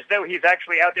ad, as though he's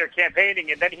actually out there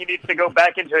campaigning, and then he needs to go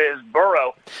back into his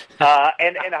burrow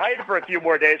and hide for a few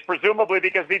more days, presumably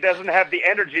because he doesn't have the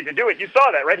energy to do it. You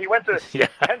saw that, right? He went to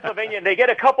Pennsylvania, and they get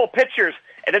a couple pictures,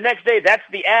 and the next day that's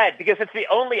the ad, because it's the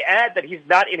only ad that he's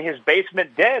not in his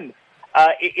basement den.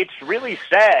 It's really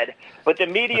sad, but the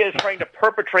media is trying to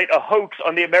perpetrate a hoax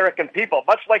on the American people,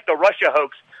 much like the Russia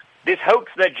hoax. This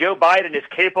hoax that Joe Biden is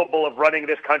capable of running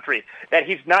this country, that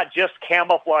he's not just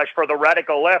camouflage for the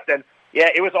radical left. And, yeah,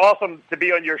 it was awesome to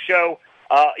be on your show,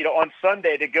 on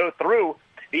Sunday to go through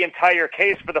the entire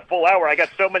case for the full hour. I got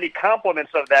so many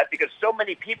compliments of that because so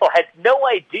many people had no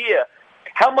idea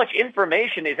how much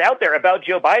information is out there about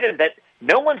Joe Biden that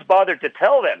no one's bothered to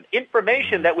tell them.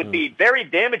 Information that would be very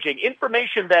damaging,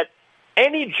 information that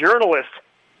any journalist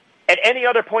at any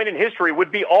other point in history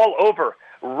would be all over,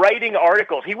 writing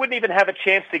articles. He wouldn't even have a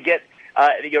chance to get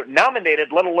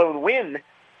nominated, let alone win.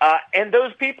 And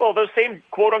those people, those same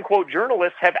quote-unquote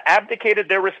journalists, have abdicated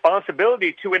their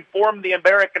responsibility to inform the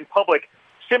American public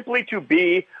simply to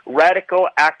be radical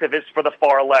activists for the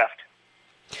far left.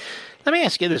 Let me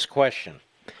ask you this question.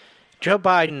 Joe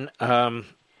Biden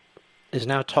is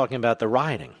now talking about the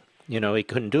rioting. He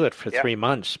couldn't do it for 3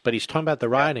 months, but he's talking about the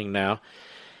rioting now.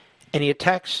 And he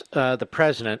attacks the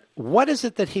president. What is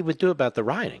it that he would do about the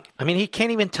rioting? I mean, he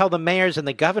can't even tell the mayors and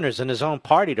the governors in his own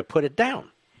party to put it down.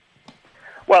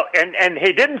 Well, and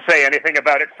he didn't say anything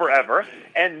about it forever.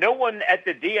 And no one at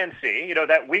the DNC,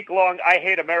 that week-long I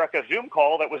Hate America Zoom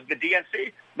call that was the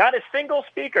DNC, not a single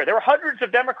speaker. There were hundreds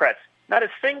of Democrats. Not a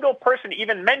single person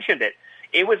even mentioned it.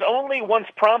 It was only once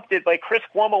prompted by Chris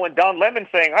Cuomo and Don Lemon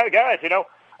saying, "Hi, guys,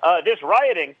 this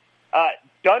rioting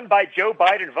done by Joe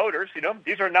Biden voters,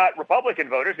 these are not Republican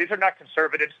voters. These are not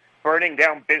conservatives burning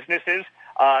down businesses,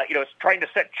 trying to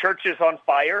set churches on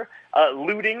fire,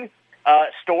 looting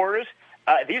stores.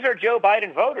 These are Joe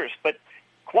Biden voters." But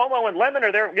Cuomo and Lemon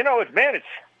are there.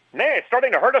 It's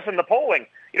starting to hurt us in the polling.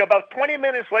 About 20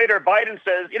 minutes later, Biden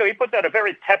says, he puts out a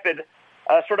very tepid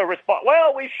sort of response.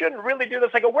 Well, we shouldn't really do this.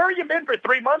 I go, where have you been for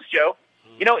 3 months, Joe?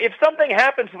 If something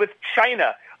happens with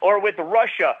China or with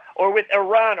Russia or with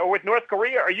Iran or with North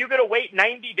Korea, are you going to wait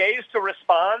 90 days to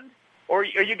respond? Or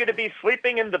are you going to be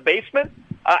sleeping in the basement?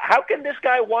 How can this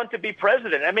guy want to be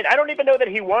president? I mean, I don't even know that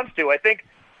he wants to. I think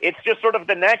it's just sort of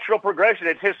the natural progression.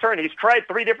 It's his turn. He's tried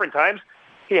 3 different times.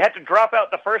 He had to drop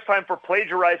out the first time for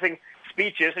plagiarizing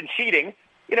speeches and cheating.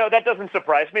 That doesn't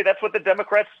surprise me. That's what the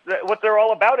Democrats, what they're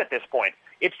all about at this point.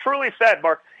 It's truly sad,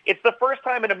 Mark. It's the first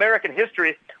time in American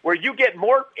history where you get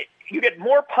more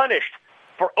punished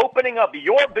for opening up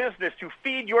your business to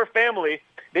feed your family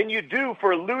than you do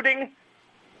for looting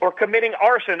or committing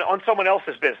arson on someone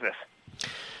else's business.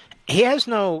 He has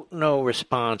no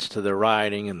response to the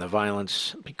rioting and the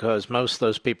violence because most of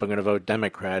those people are going to vote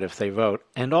Democrat if they vote.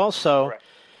 And also,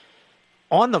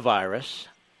 on the virus,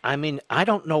 I mean, I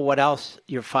don't know what else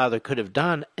your father could have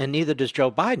done, and neither does Joe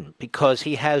Biden, because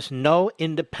he has no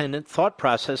independent thought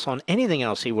process on anything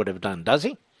else he would have done, does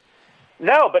he?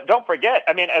 No, but don't forget,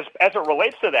 I mean, as it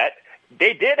relates to that,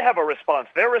 they did have a response.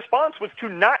 Their response was to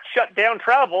not shut down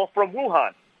travel from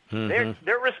Wuhan. Mm-hmm.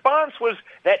 Their response was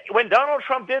that when Donald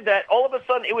Trump did that, all of a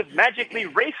sudden it was magically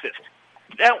racist.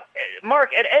 Now, Mark,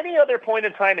 at any other point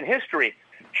in time in history,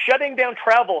 shutting down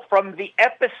travel from the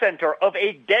epicenter of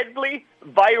a deadly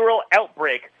viral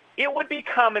outbreak, it would be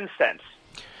common sense.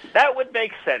 That would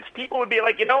make sense. People would be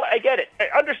like, I get it.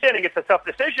 Understanding it's a tough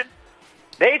decision.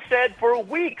 They said for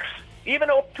weeks, even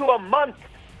up to a month,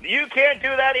 you can't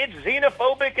do that. It's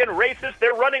xenophobic and racist.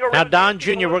 They're running around. Now, Don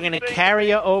Jr., we're going to carry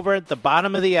you over at the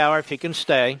bottom of the hour if you can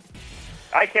stay.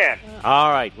 I can. All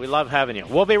right. We love having you.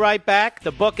 We'll be right back.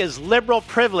 The book is Liberal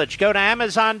Privilege. Go to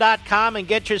Amazon.com and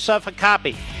get yourself a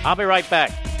copy. I'll be right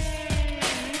back.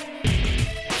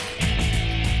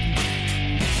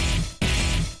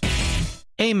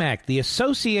 AMAC, the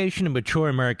Association of Mature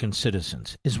American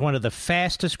Citizens, is one of the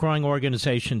fastest-growing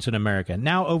organizations in America.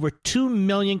 Now over 2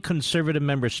 million conservative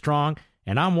members strong,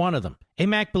 and I'm one of them.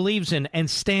 AMAC believes in and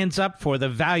stands up for the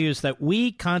values that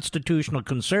we constitutional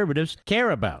conservatives care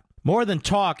about. More than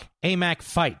talk, AMAC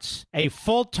fights. A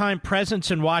full-time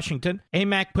presence in Washington,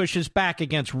 AMAC pushes back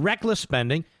against reckless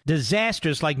spending,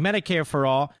 disasters like Medicare for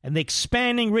All, and the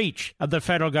expanding reach of the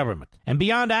federal government. And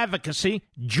beyond advocacy,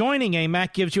 joining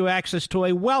AMAC gives you access to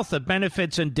a wealth of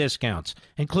benefits and discounts,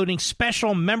 including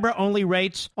special member-only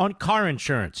rates on car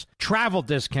insurance, travel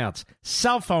discounts,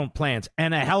 cell phone plans,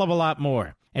 and a hell of a lot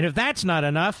more. And if that's not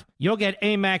enough, you'll get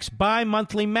AMAC's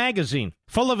bi-monthly magazine,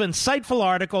 full of insightful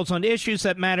articles on issues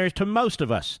that matter to most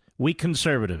of us, we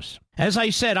conservatives. As I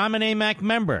said, I'm an AMAC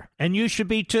member, and you should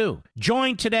be too.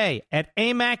 Join today at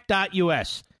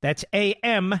amac.us. That's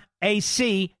AMAC.us.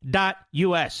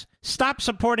 Stop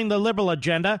supporting the liberal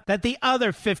agenda that the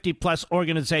other 50-plus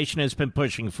organization has been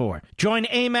pushing for. Join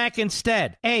AMAC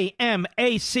instead. AMAC.us.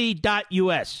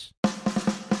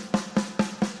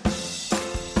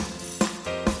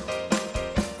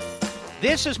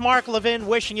 This is Mark Levin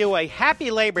wishing you a happy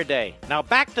Labor Day. Now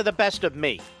back to the best of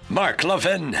me. Mark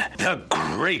Levin, the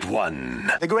great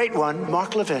one. The great one,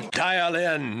 Mark Levin. Dial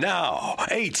in now,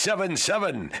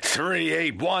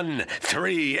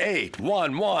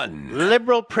 877-381-3811.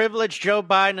 Liberal privilege, Joe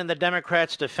Biden and the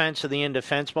Democrats' defense of the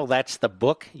indefensible. That's the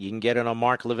book. You can get it on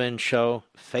Mark Levin Show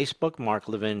Facebook, Mark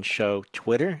Levin Show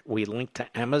Twitter. We link to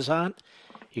Amazon.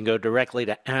 You can go directly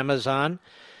to Amazon.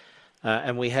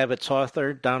 And we have its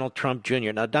author, Donald Trump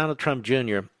Jr. Now, Donald Trump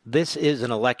Jr., this is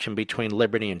an election between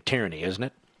liberty and tyranny, isn't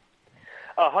it?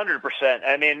 100%.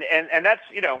 I mean, and that's,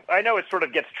 you know, I know it sort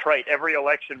of gets trite. Every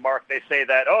election, Mark, they say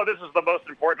that, oh, this is the most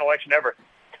important election ever.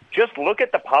 Just look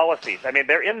at the policies. I mean,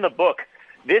 they're in the book.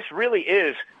 This really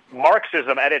is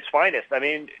Marxism at its finest. I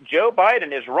mean, Joe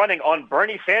Biden is running on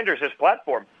Bernie Sanders'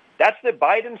 platform. That's the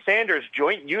Biden-Sanders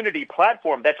Joint Unity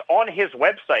platform that's on his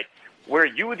website, where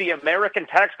you, the American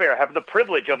taxpayer, have the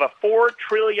privilege of a $4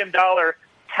 trillion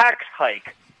tax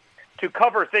hike to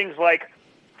cover things like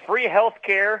free health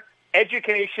care,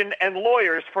 education, and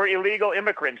lawyers for illegal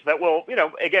immigrants that will, you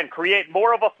know, again, create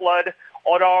more of a flood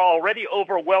on our already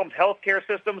overwhelmed healthcare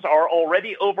systems, our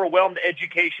already overwhelmed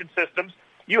education systems.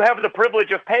 You have the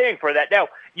privilege of paying for that. Now,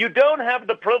 you don't have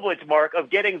the privilege, Mark, of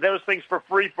getting those things for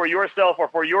free for yourself or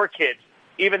for your kids,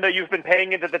 even though you've been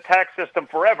paying into the tax system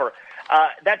forever.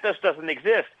 That just doesn't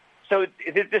exist. So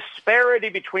the disparity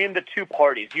between the two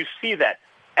parties, you see that.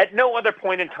 At no other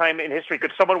point in time in history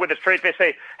could someone with a straight face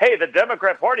say, hey, the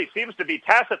Democrat Party seems to be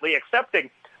tacitly accepting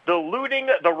the looting,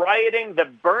 the rioting, the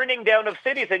burning down of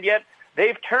cities, and yet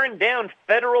they've turned down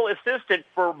federal assistance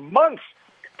for months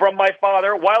from my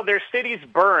father while their cities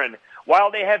burn,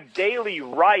 while they have daily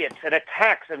riots and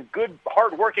attacks and good,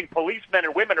 hardworking policemen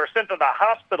and women are sent to the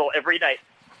hospital every night.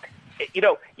 You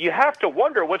know, you have to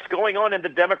wonder what's going on in the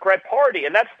Democrat Party,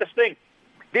 and that's the thing.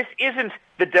 This isn't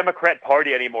the Democrat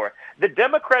Party anymore. The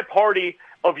Democrat Party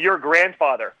of your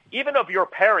grandfather, even of your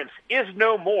parents, is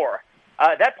no more.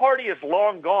 That party is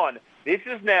long gone. This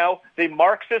is now the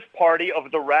Marxist Party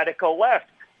of the radical left.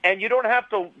 And you don't have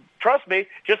to, trust me,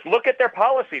 just look at their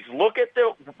policies. Look at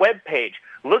the webpage.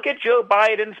 Look at Joe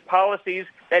Biden's policies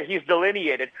that he's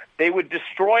delineated. They would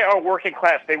destroy our working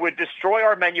class. They would destroy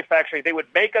our manufacturing. They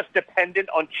would make us dependent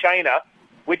on China,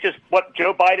 which is what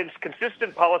Joe Biden's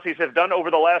consistent policies have done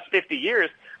over the last 50 years.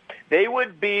 They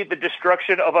would be the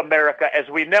destruction of America as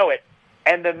we know it.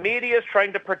 And the media is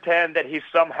trying to pretend that he's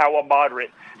somehow a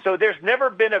moderate. So there's never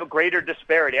been a greater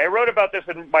disparity. I wrote about this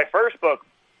in my first book,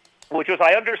 which was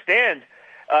I understand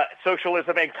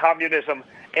socialism and communism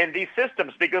and these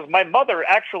systems because my mother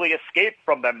actually escaped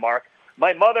from them, Mark.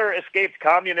 My mother escaped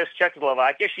communist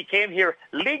Czechoslovakia. She came here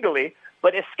legally,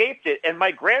 but escaped it. And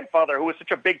my grandfather, who was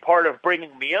such a big part of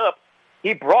bringing me up,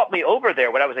 he brought me over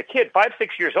there when I was a kid, 5,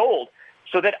 6 years old,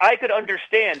 so that I could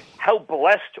understand how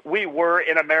blessed we were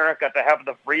in America to have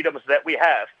the freedoms that we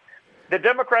have. The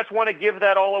Democrats want to give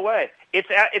that all away. It's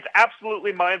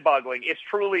absolutely mind-boggling. It's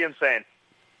truly insane.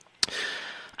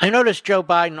 I noticed Joe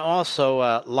Biden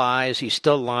also lies. He's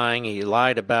still lying. He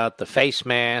lied about the face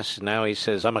mask. Now he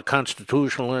says, I'm a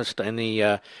constitutionalist, and he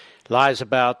lies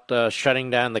about shutting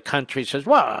down the country. He says,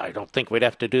 well, I don't think we'd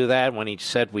have to do that when he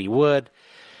said we would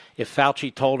if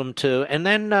Fauci told him to. And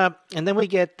then we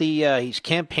get he's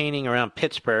campaigning around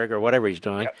Pittsburgh or whatever he's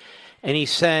doing, and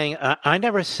he's saying, I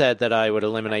never said that I would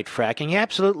eliminate fracking. He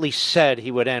absolutely said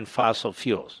he would end fossil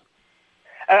fuels.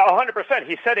 100%.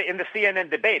 He said it in the CNN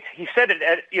debates. He said it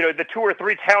at the 2 or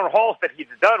 3 town halls that he's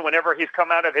done whenever he's come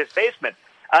out of his basement.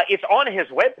 It's on his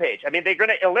webpage. I mean, they're going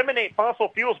to eliminate fossil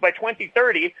fuels by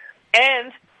 2030,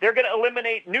 and they're going to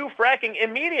eliminate new fracking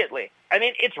immediately. I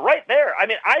mean, it's right there. I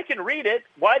mean, I can read it.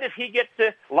 Why does he get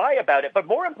to lie about it? But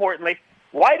more importantly,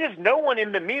 why does no one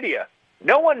in the media,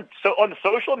 no one on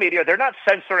social media, they're not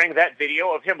censoring that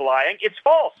video of him lying? It's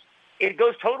false. It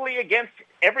goes totally against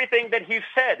everything that he's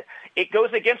said. It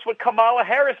goes against what Kamala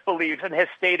Harris believes and has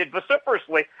stated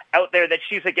vociferously out there, that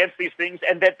she's against these things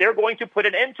and that they're going to put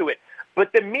an end to it.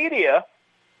 But the media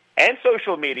and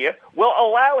social media will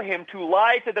allow him to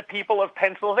lie to the people of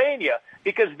Pennsylvania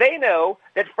because they know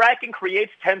that fracking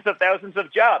creates tens of thousands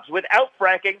of jobs. Without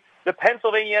fracking, the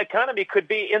Pennsylvania economy could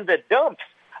be in the dumps.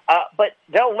 But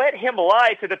they'll let him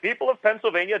lie to the people of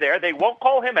Pennsylvania there. They won't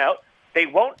call him out. They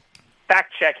won't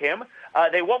fact-check him.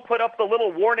 They won't put up the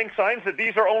little warning signs that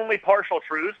these are only partial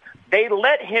truths. They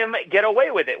let him get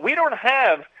away with it. We don't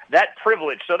have that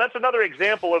privilege. So that's another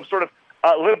example of sort of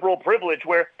liberal privilege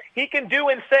where he can do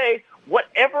and say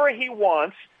whatever he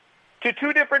wants to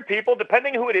two different people,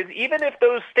 depending who it is, even if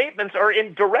those statements are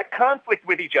in direct conflict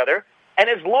with each other. And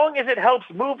as long as it helps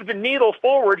move the needle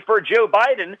forward for Joe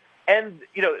Biden and,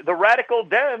 the radical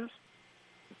Dems,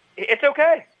 it's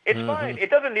okay. It's fine. It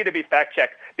doesn't need to be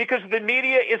fact-checked because the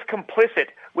media is complicit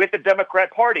with the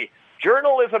Democrat Party.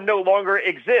 Journalism no longer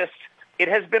exists. It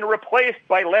has been replaced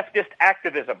by leftist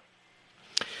activism.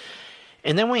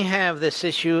 And then we have this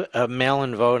issue of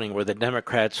mail-in voting where the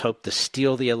Democrats hope to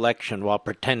steal the election while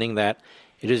pretending that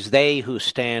it is they who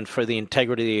stand for the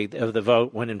integrity of the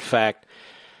vote when, in fact,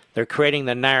 they're creating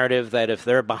the narrative that if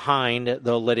they're behind,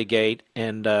 they'll litigate,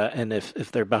 and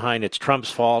if they're behind, it's Trump's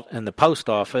fault and the post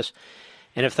office.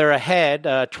 And if they're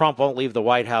ahead, Trump won't leave the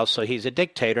White House, so he's a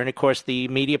dictator. And, of course, the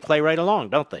media play right along,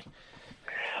 don't they?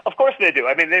 Of course they do.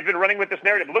 I mean, they've been running with this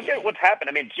narrative. Look at what's happened.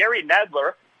 I mean, Jerry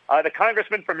Nadler, the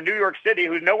congressman from New York City,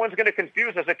 who no one's going to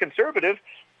confuse as a conservative,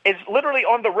 is literally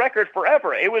on the record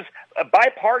forever. It was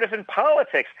bipartisan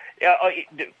politics.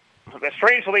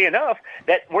 Strangely enough,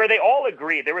 that where they all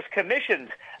agreed, there was commissions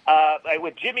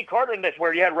with Jimmy Carter in this,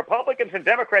 where you had Republicans and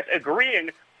Democrats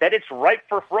agreeing that it's ripe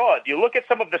for fraud. You look at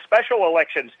some of the special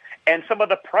elections and some of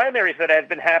the primaries that have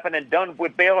been happening and done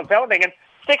with bail and balloting, and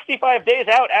 65 days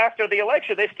out after the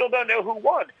election, they still don't know who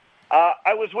won.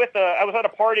 I was at a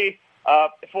party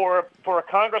for a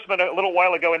congressman a little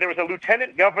while ago, and there was a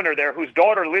lieutenant governor there whose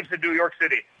daughter lives in New York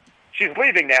City. She's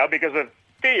leaving now because of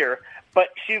fear. But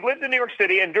she lived in New York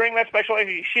City, and during that special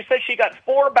election, she said she got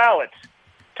 4 ballots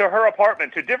to her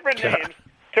apartment, to different names,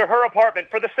 to her apartment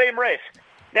for the same race.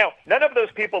 Now, none of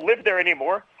those people live there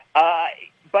anymore,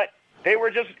 but they were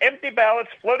just empty ballots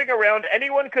floating around.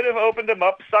 Anyone could have opened them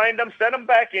up, signed them, sent them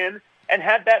back in, and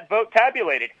had that vote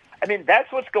tabulated. I mean,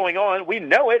 that's what's going on. We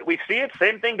know it. We see it.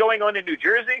 Same thing going on in New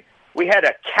Jersey. We had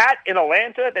a cat in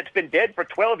Atlanta that's been dead for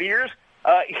 12 years.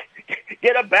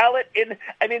 Get a ballot in.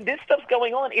 I mean, this stuff's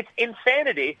going on. It's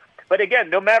insanity. But again,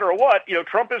 no matter what,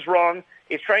 Trump is wrong.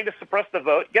 He's trying to suppress the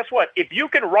vote. Guess what? If you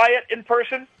can riot in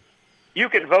person, you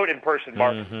can vote in person,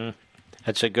 Mark. Mm-hmm.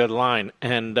 That's a good line.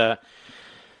 And the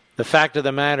fact of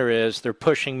the matter is they're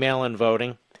pushing mail-in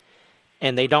voting,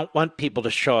 and they don't want people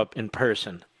to show up in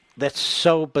person. That's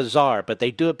so bizarre. But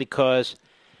they do it because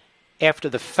after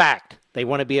the fact, they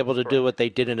want to be able to do what they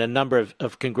did in a number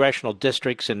of congressional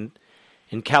districts in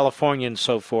California and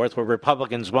so forth, where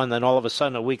Republicans won, then all of a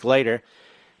sudden a week later,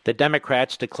 the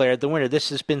Democrats declared the winner. This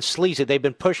has been sleazy. They've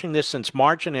been pushing this since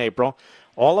March and April.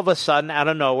 All of a sudden, out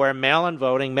of nowhere, mail-in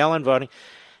voting.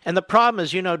 And the problem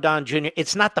is, Don Jr.,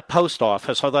 it's not the post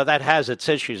office, although that has its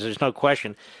issues, there's no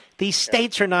question. These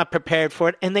states are not prepared for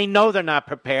it, and they know they're not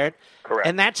prepared. Correct.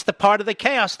 And that's the part of the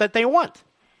chaos that they want.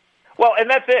 Well, and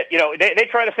that's it. They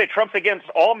try to say Trump's against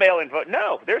all mail-in vote.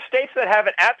 No, there's states that have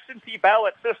an absentee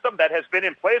ballot system that has been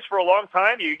in place for a long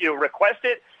time. You request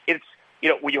it. It's,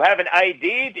 you have an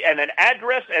ID and an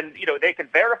address, and, they can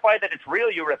verify that it's real.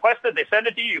 You request it. They send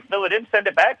it to you. You fill it in, send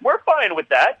it back. We're fine with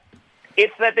that.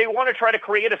 It's that they want to try to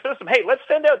create a system. Hey, let's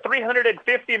send out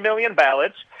 350 million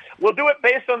ballots. We'll do it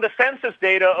based on the census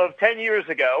data of 10 years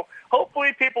ago.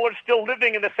 Hopefully people are still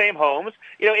living in the same homes.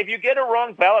 If you get a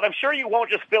wrong ballot, I'm sure you won't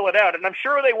just fill it out, and I'm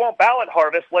sure they won't ballot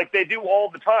harvest like they do all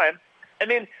the time. I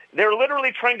mean, they're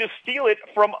literally trying to steal it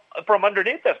from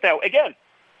underneath us. Now, again,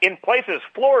 in places,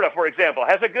 Florida, for example,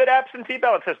 has a good absentee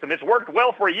ballot system. It's worked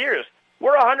well for years.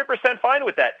 We're 100% fine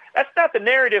with that. That's not the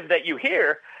narrative that you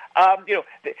hear.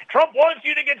 Trump wants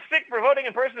you to get sick for voting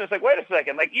in person. It's like, wait a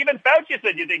second. Like, even Fauci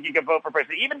said you think you can vote for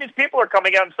person. Even these people are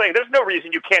coming out and saying there's no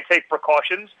reason you can't take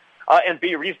precautions and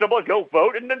be reasonable. Go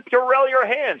vote and then Purell your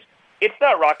hands. It's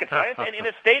not rocket science. And in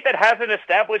a state that has an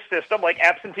established system like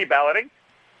absentee balloting,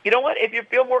 you know what? If you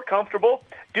feel more comfortable,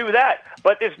 do that.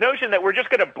 But this notion that we're just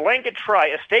going to blanket try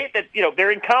a state that,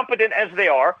 they're incompetent as they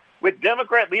are with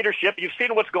Democrat leadership. You've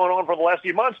seen what's going on for the last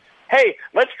few months. Hey,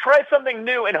 let's try something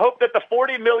new and hope that the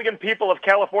 40 million people of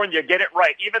California get it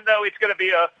right, even though it's going to be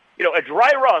a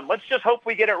dry run. Let's just hope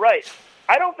we get it right.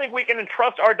 I don't think we can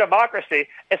entrust our democracy,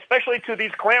 especially to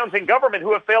these clowns in government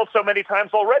who have failed so many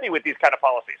times already with these kind of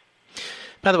policies.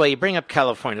 By the way, you bring up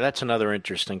California. That's another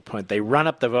interesting point. They run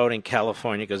up the vote in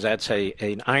California because that's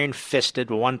an iron-fisted,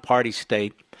 one-party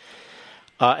state.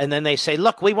 And then they say,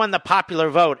 look, we won the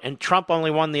popular vote, and Trump only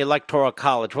won the Electoral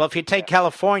College. Well, if you take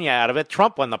California out of it,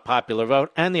 Trump won the popular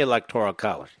vote and the Electoral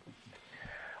College.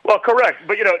 Well, correct.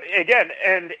 But, again,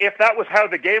 and if that was how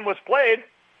the game was played,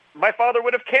 my father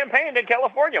would have campaigned in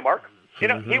California, Mark. You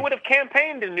know, he would have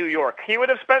campaigned in New York. He would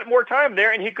have spent more time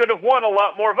there, and he could have won a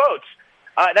lot more votes.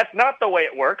 That's not the way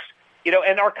it works. You know,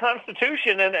 and our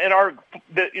Constitution and our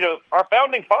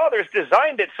founding fathers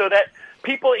designed it so that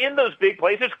people in those big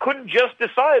places couldn't just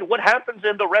decide what happens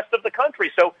in the rest of the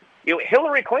country. So, you know,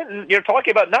 Hillary Clinton, you're talking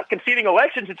about not conceding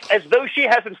elections. It's as though she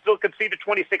hasn't still conceded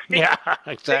 2016. Yeah,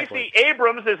 exactly. Stacey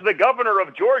Abrams is the governor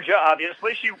of Georgia,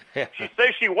 obviously. She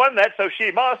says she won that, so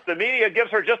she must. The media gives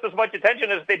her just as much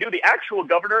attention as they do the actual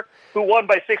governor who won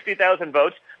by 60,000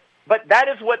 votes. But that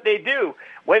is what they do.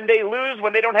 When they lose,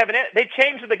 when they don't have they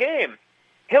change the game.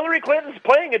 Hillary Clinton's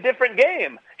playing a different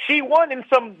game. She won in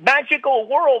some magical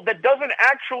world that doesn't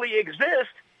actually exist,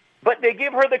 but they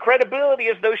give her the credibility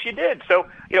as though she did. So,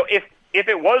 you know, if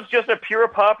it was just a pure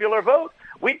popular vote,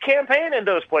 we'd campaign in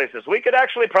those places. We could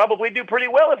actually probably do pretty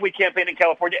well if we campaign in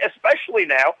California, especially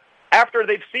now after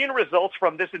they've seen results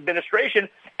from this administration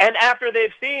and after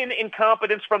they've seen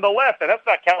incompetence from the left. And that's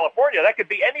not California. That could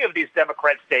be any of these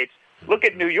Democrat states. Look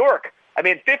at New York. I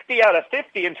mean, 50 out of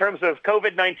 50 in terms of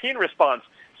COVID-19 response.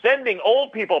 Sending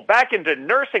old people back into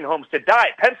nursing homes to die.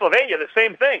 Pennsylvania, the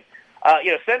same thing.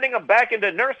 Sending them back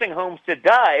into nursing homes to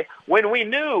die when we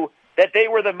knew that they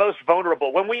were the most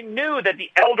vulnerable, when we knew that the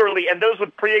elderly and those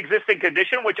with pre-existing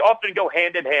condition, which often go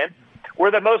hand in hand,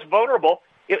 were the most vulnerable.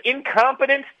 You know,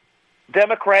 incompetent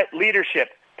Democrat leadership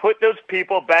put those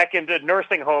people back into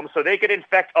nursing homes so they could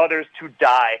infect others to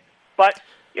die. But,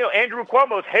 you know, Andrew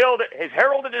Cuomo's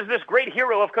heralded as this great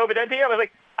hero of COVID-19. I was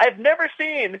like, I've never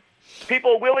seen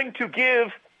people willing to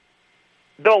give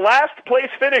the last place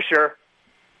finisher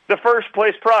the first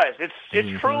place prize.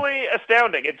 It's truly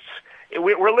astounding.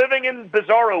 We're living in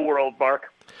bizarro world,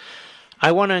 Mark.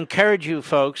 I want to encourage you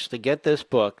folks to get this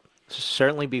book,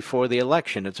 certainly before the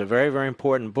election. It's a very, very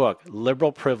important book.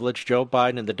 Liberal Privilege, Joe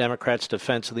Biden and the Democrats'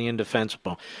 Defense of the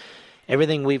Indefensible.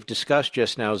 Everything we've discussed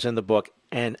just now is in the book,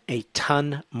 and a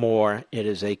ton more. It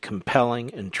is a compelling,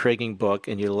 intriguing book,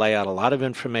 and you lay out a lot of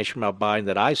information about Biden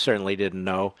that I certainly didn't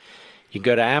know. You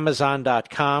go to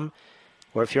Amazon.com,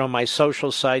 or if you're on my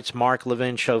social sites, Mark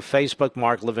Levin Show Facebook,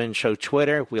 Mark Levin Show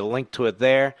Twitter, we'll link to it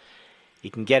there.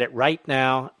 You can get it right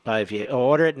now. If you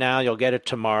order it now, you'll get it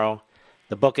tomorrow.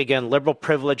 The book again, Liberal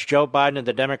Privilege, Joe Biden and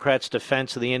the Democrats'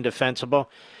 Defense of the Indefensible.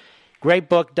 Great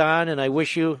book, Don, and I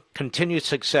wish you continued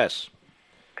success.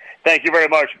 Thank you very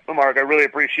much, Mark. I really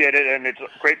appreciate it, and it's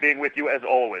great being with you as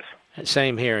always.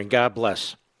 Same here, and God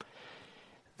bless.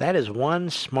 That is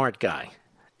one smart guy.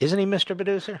 Isn't he, Mr.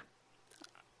 Producer?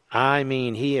 I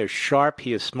mean, he is sharp,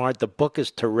 he is smart. The book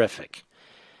is terrific.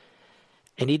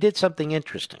 And he did something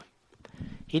interesting.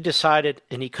 He decided,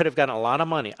 and he could have gotten a lot of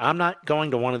money, I'm not going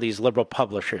to one of these liberal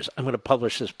publishers. I'm going to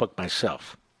publish this book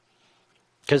myself.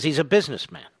 Because he's a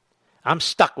businessman. I'm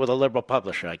stuck with a liberal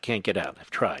publisher. I can't get out. I've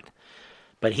tried.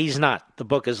 But he's not. The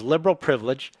book is Liberal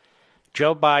Privilege,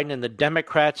 Joe Biden and the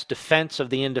Democrats' Defense of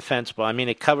the Indefensible. I mean,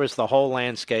 it covers the whole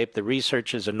landscape. The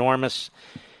research is enormous.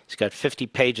 He's got 50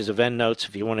 pages of endnotes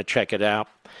if you want to check it out.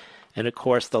 And, of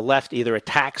course, the left either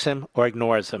attacks him or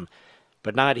ignores him.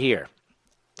 But not here.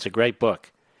 It's a great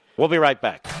book. We'll be right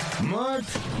back. Mark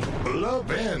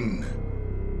Levin.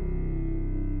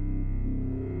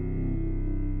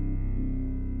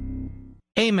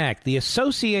 AMAC, the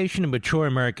Association of Mature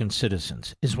American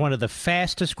Citizens, is one of the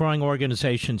fastest-growing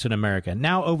organizations in America.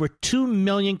 Now over 2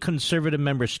 million conservative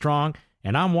members strong,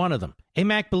 and I'm one of them.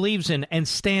 AMAC believes in and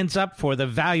stands up for the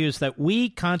values that we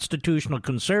constitutional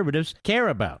conservatives care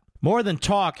about. More than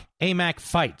talk, AMAC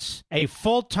fights. A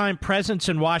full-time presence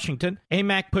in Washington,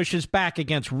 AMAC pushes back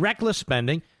against reckless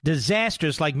spending,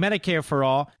 disasters like Medicare for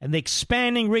All, and the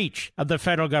expanding reach of the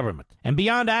federal government. And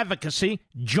beyond advocacy,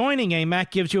 joining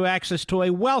AMAC gives you access to a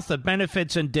wealth of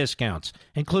benefits and discounts,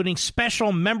 including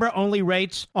special member-only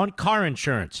rates on car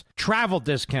insurance, travel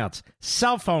discounts,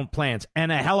 cell phone plans,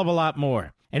 and a hell of a lot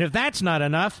more. And if that's not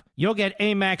enough, you'll get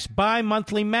AMAC's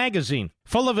bi-monthly magazine,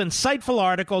 full of insightful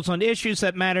articles on issues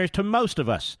that matter to most of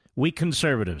us, we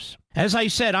conservatives. As I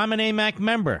said, I'm an AMAC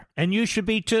member, and you should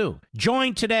be too.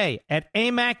 Join today at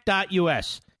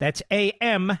amac.us. That's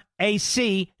AMAC.us.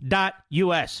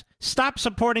 Stop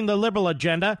supporting the liberal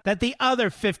agenda that the other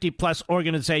 50-plus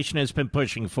organization has been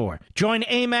pushing for. Join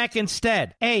AMAC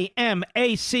instead. AMAC.us.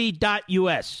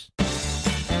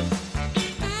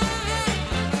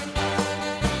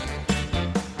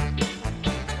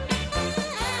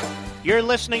 You're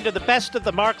listening to the best of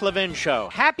the Mark Levin Show.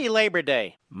 Happy Labor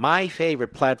Day. My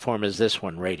favorite platform is this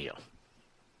one, radio.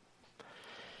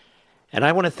 And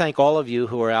I want to thank all of you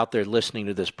who are out there listening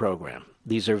to this program.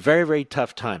 These are very, very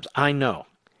tough times. I know.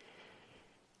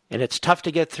 And it's tough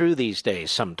to get through these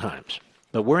days sometimes.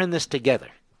 But we're in this together.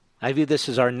 I view this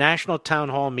as our national town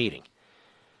hall meeting,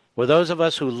 where those of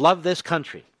us who love this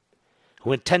country,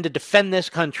 who intend to defend this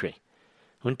country,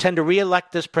 who intend to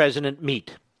re-elect this president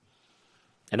meet.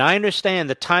 And I understand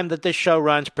the time that this show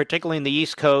runs, particularly in the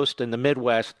East Coast and the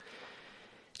Midwest,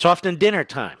 it's often dinner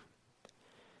time.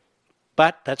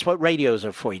 But that's what radios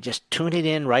are for. You just tune it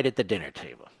in right at the dinner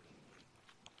table.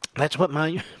 That's what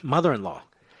my mother-in-law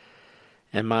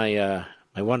and my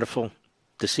wonderful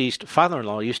deceased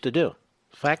father-in-law used to do.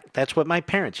 In fact, that's what my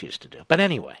parents used to do. But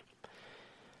anyway,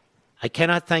 I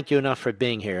cannot thank you enough for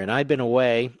being here. And I've been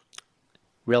away,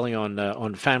 really,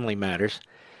 on family matters.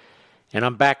 And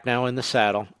I'm back now in the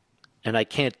saddle. And I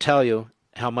can't tell you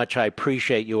how much I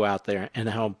appreciate you out there and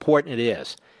how important it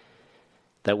is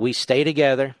that we stay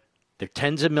together. There are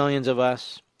tens of millions of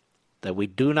us, that we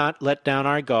do not let down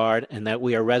our guard, and that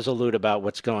we are resolute about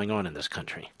what's going on in this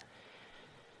country.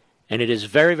 And it is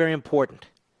very, very important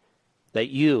that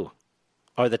you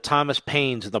are the Thomas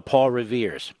Paines and the Paul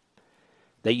Reveres,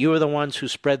 that you are the ones who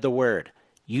spread the word.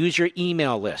 Use your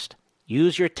email list.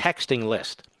 Use your texting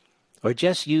list. Or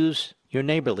just use your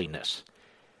neighborliness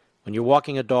when you're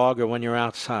walking a dog or when you're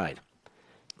outside.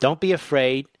 Don't be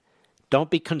afraid. Don't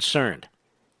be concerned.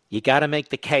 You got to make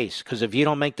the case, because if you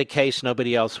don't make the case,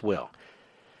 nobody else will.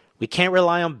 We can't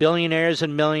rely on billionaires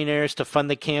and millionaires to fund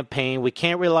the campaign. We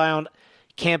can't rely on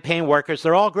campaign workers.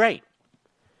 They're all great.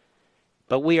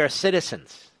 But we are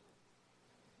citizens.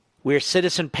 We are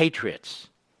citizen patriots.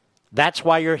 That's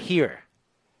why you're here.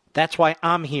 That's why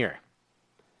I'm here.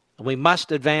 And we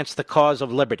must advance the cause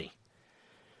of liberty.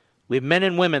 We have men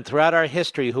and women throughout our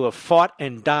history who have fought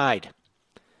and died.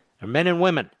 There are men and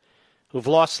women who have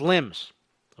lost limbs,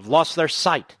 have lost their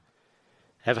sight,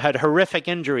 have had horrific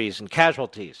injuries and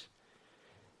casualties.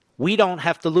 We don't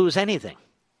have to lose anything,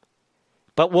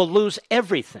 but we'll lose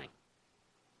everything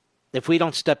if we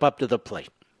don't step up to the plate.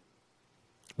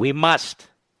 We must.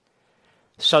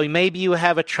 So maybe you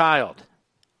have a child,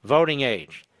 voting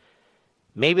age.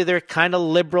 Maybe they're kind of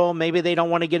liberal. Maybe they don't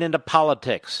want to get into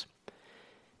politics.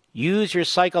 Use your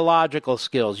psychological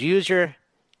skills. Be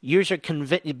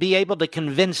able to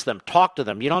convince them. Talk to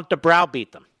them. You don't have to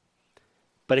browbeat them.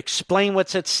 But explain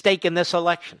what's at stake in this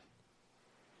election.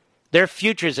 Their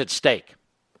future's at stake.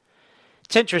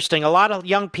 It's interesting. A lot of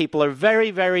young people are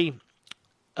very, very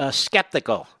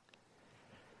skeptical,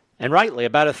 and rightly,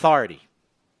 about authority.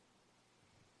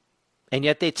 And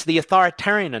yet it's the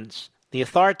authoritarians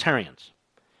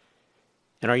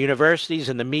in our universities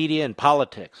and the media and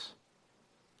politics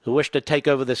who wish to take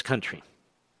over this country.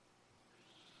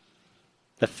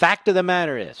 The fact of the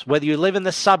matter is, whether you live in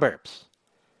the suburbs,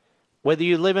 whether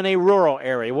you live in a rural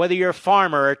area, whether you're a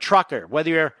farmer or a trucker, whether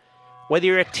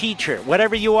you're a teacher,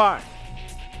 whatever you are,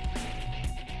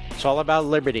 it's all about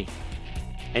liberty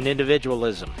and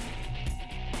individualism.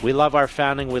 We love our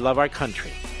founding, we love our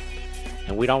country,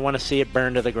 and we don't want to see it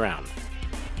burn to the ground.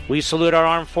 We salute our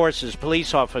armed forces,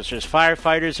 police officers,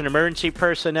 firefighters, and emergency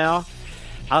personnel.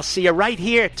 I'll see you right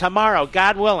here tomorrow,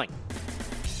 God willing,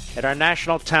 at our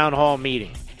National Town Hall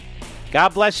meeting.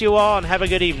 God bless you all and have a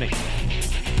good evening.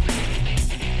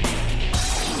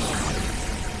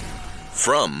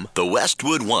 From the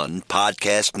Westwood One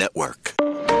Podcast Network.